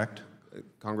that correct?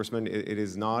 Congressman, it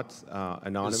is not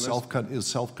anonymous. Is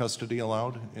self-custody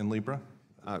allowed in Libra?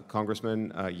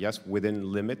 Congressman, yes,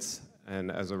 within limits. And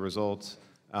as a result,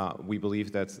 we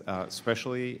believe that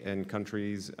especially in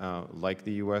countries like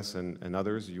the U.S. and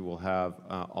others, you will have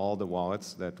all the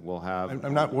wallets that will have...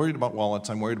 I'm not worried about wallets.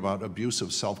 I'm worried about abuse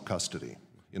of self-custody.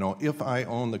 You know, if I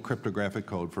own the cryptographic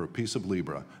code for a piece of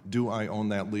Libra, do I own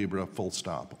that Libra full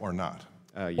stop or not?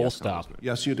 Full stop.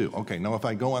 Yes, you do. Okay, now if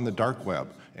I go on the dark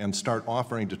web and start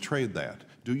offering to trade that,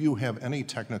 do you have any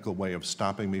technical way of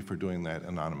stopping me from doing that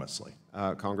anonymously?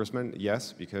 Congressman,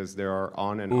 yes, because there are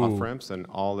on and off ramps, and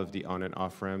all of the on and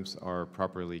off ramps are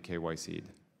properly KYC'd.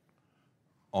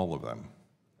 All of them?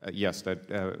 Yes,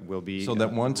 that will be. So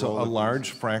that once a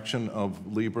large fraction of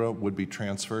Libra would be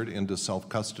transferred into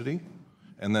self-custody,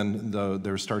 and then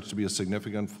there starts to be a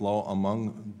significant flow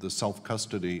among the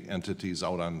self-custody entities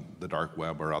out on the dark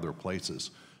web or other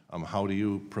places. How do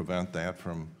you prevent that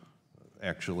from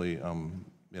actually,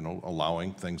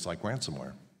 allowing things like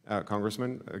ransomware?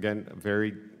 Congressman, again, a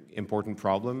very important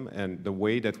problem, and the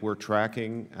way that we're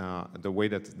tracking, the way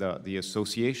that the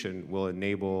association will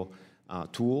enable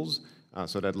tools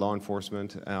so that law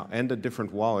enforcement and the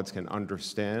different wallets can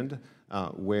understand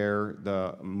where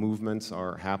the movements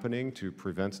are happening to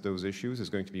prevent those issues is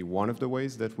going to be one of the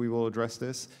ways that we will address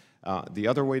this. The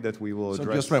other way that we will address...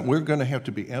 So just right, we're going to have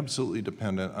to be absolutely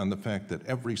dependent on the fact that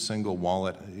every single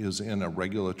wallet is in a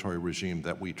regulatory regime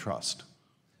that we trust.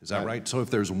 Is that right? So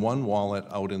if there's one wallet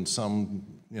out in some,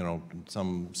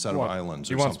 some set of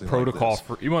islands or something protocol like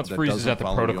this, he wants freezes at the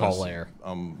protocol layer.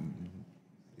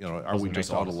 Are we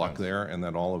just out of luck there, and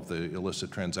that all of the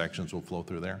illicit transactions will flow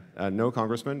through there? No,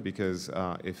 Congressman, because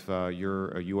if you're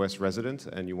a U.S. resident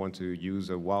and you want to use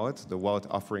a wallet, the wallet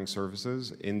offering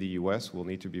services in the U.S. will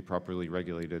need to be properly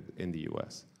regulated in the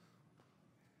U.S.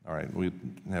 All right, we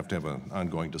have to have an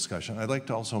ongoing discussion. I'd like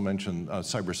to also mention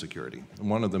cybersecurity.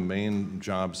 One of the main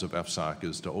jobs of FSOC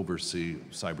is to oversee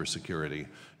cybersecurity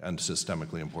and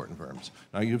systemically important firms.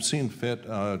 Now, you've seen fit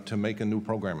to make a new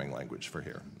programming language for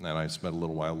here, and I spent a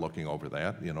little while looking over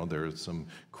that. There's some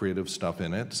creative stuff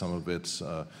in it. Some of it's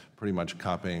pretty much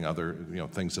copying other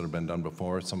things that have been done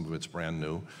before. Some of it's brand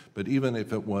new. But even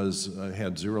if it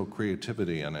had zero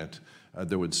creativity in it,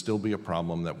 there would still be a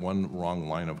problem that one wrong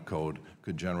line of code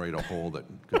could generate a hole that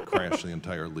could crash the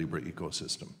entire Libra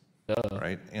ecosystem,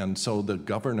 right? And so the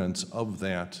governance of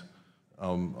that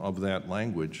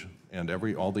language and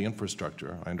all the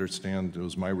infrastructure, I understand it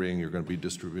was my reading you're going to be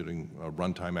distributing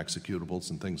runtime executables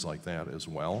and things like that as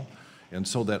well. And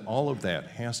so that all of that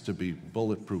has to be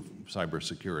bulletproof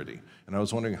cybersecurity. And I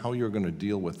was wondering how you're going to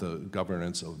deal with the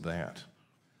governance of that.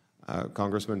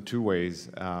 Congressman, two ways.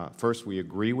 First, we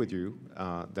agree with you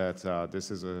that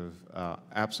this is of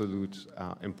absolute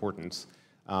importance.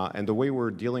 And the way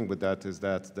we're dealing with that is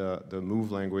that the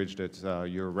move language that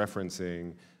you're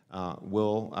referencing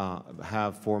will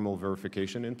have formal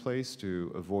verification in place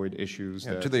to avoid issues.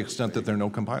 To the extent that there are no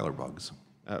compiler bugs.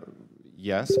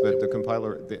 Yes, but the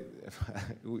compiler,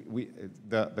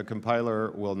 the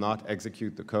compiler will not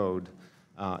execute the code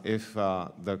if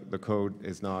the code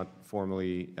is not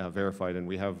formally verified. And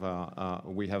we have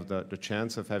the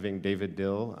chance of having David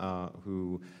Dill,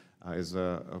 who is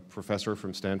a professor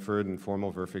from Stanford in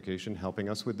formal verification, helping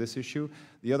us with this issue.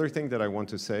 The other thing that I want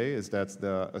to say is that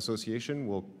the association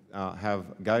will have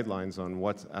guidelines on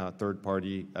what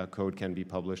third-party code can be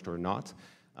published or not.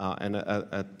 And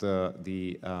at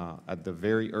the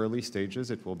very early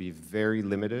stages, it will be very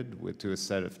limited to a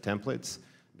set of templates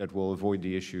that will avoid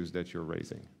the issues that you're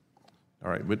raising.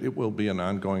 All right, but it will be an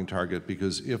ongoing target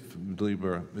because if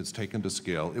Libra is taken to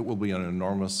scale, it will be an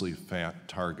enormously fat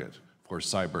target for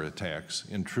cyber attacks,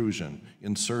 intrusion,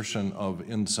 insertion of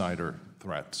insider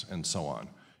threats, and so on.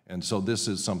 And so this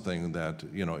is something that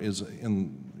is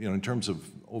in terms of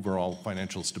overall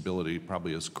financial stability,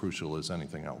 probably as crucial as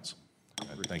anything else.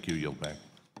 Thank you. Yield back.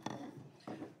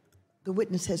 The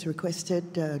witness has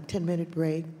requested a 10-minute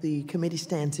break. The committee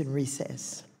stands in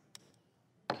recess.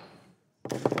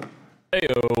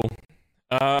 Heyo.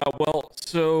 Well,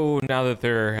 so now that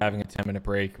they're having a 10-minute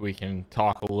break, we can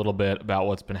talk a little bit about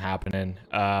what's been happening.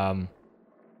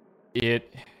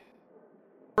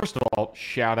 First of all,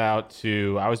 shout out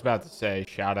to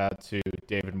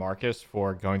David Marcus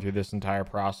for going through this entire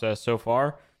process so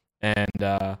far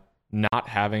and not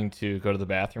having to go to the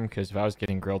bathroom, because if I was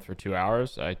getting grilled for 2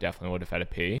 hours, I definitely would have had to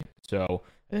pee. So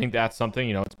I think that's something,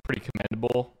 it's pretty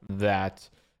commendable that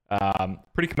he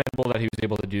was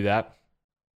able to do that.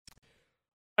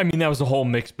 I mean, that was a whole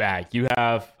mixed bag. You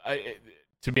have,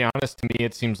 to be honest, to me,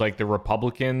 it seems like the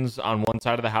Republicans on one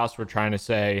side of the House were trying to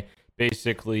say,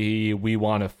 basically, we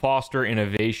want to foster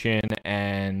innovation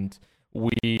and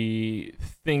we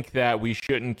think that we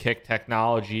shouldn't kick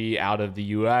technology out of the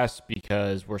U.S.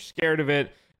 because we're scared of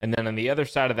it. And then on the other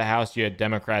side of the House, you had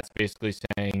Democrats basically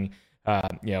saying,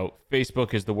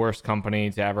 Facebook is the worst company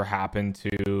to ever happen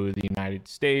to the United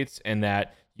States, and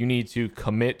that you need to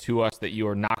commit to us that you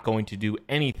are not going to do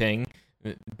anything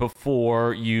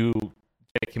before you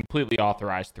get completely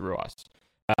authorized through us.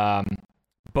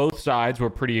 Both sides were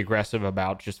pretty aggressive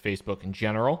about just Facebook in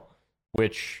general,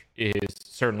 which is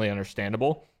certainly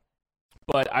understandable.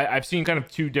 But I've seen kind of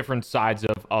two different sides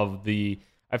of the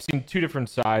I've seen two different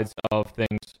sides of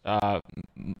things.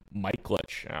 Mic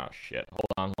glitch. Oh, shit.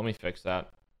 Hold on. Let me fix that.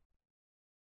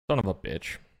 Son of a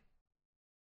bitch.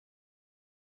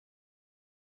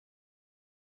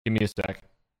 Give me a sec.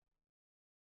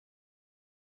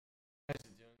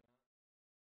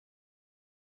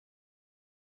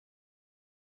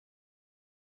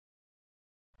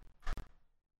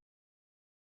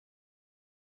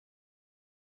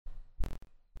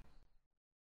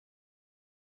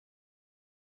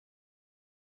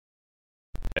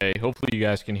 Hey, hopefully you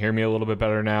guys can hear me a little bit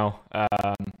better now.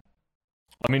 Let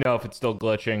me know if it's still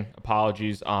glitching.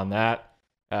 Apologies on that.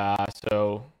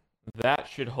 So that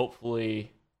should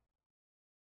hopefully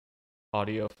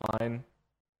audio fine.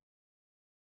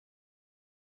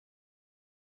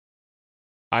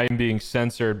 I am being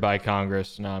censored by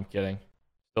Congress. No, I'm kidding.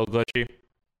 Still glitchy.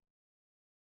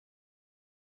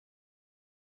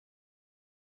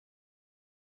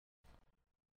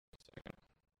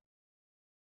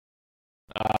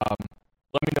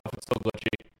 Let me know if it's still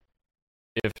glitchy.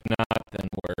 If not, then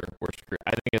we're screwed.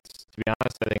 I think it's, to be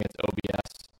honest, I think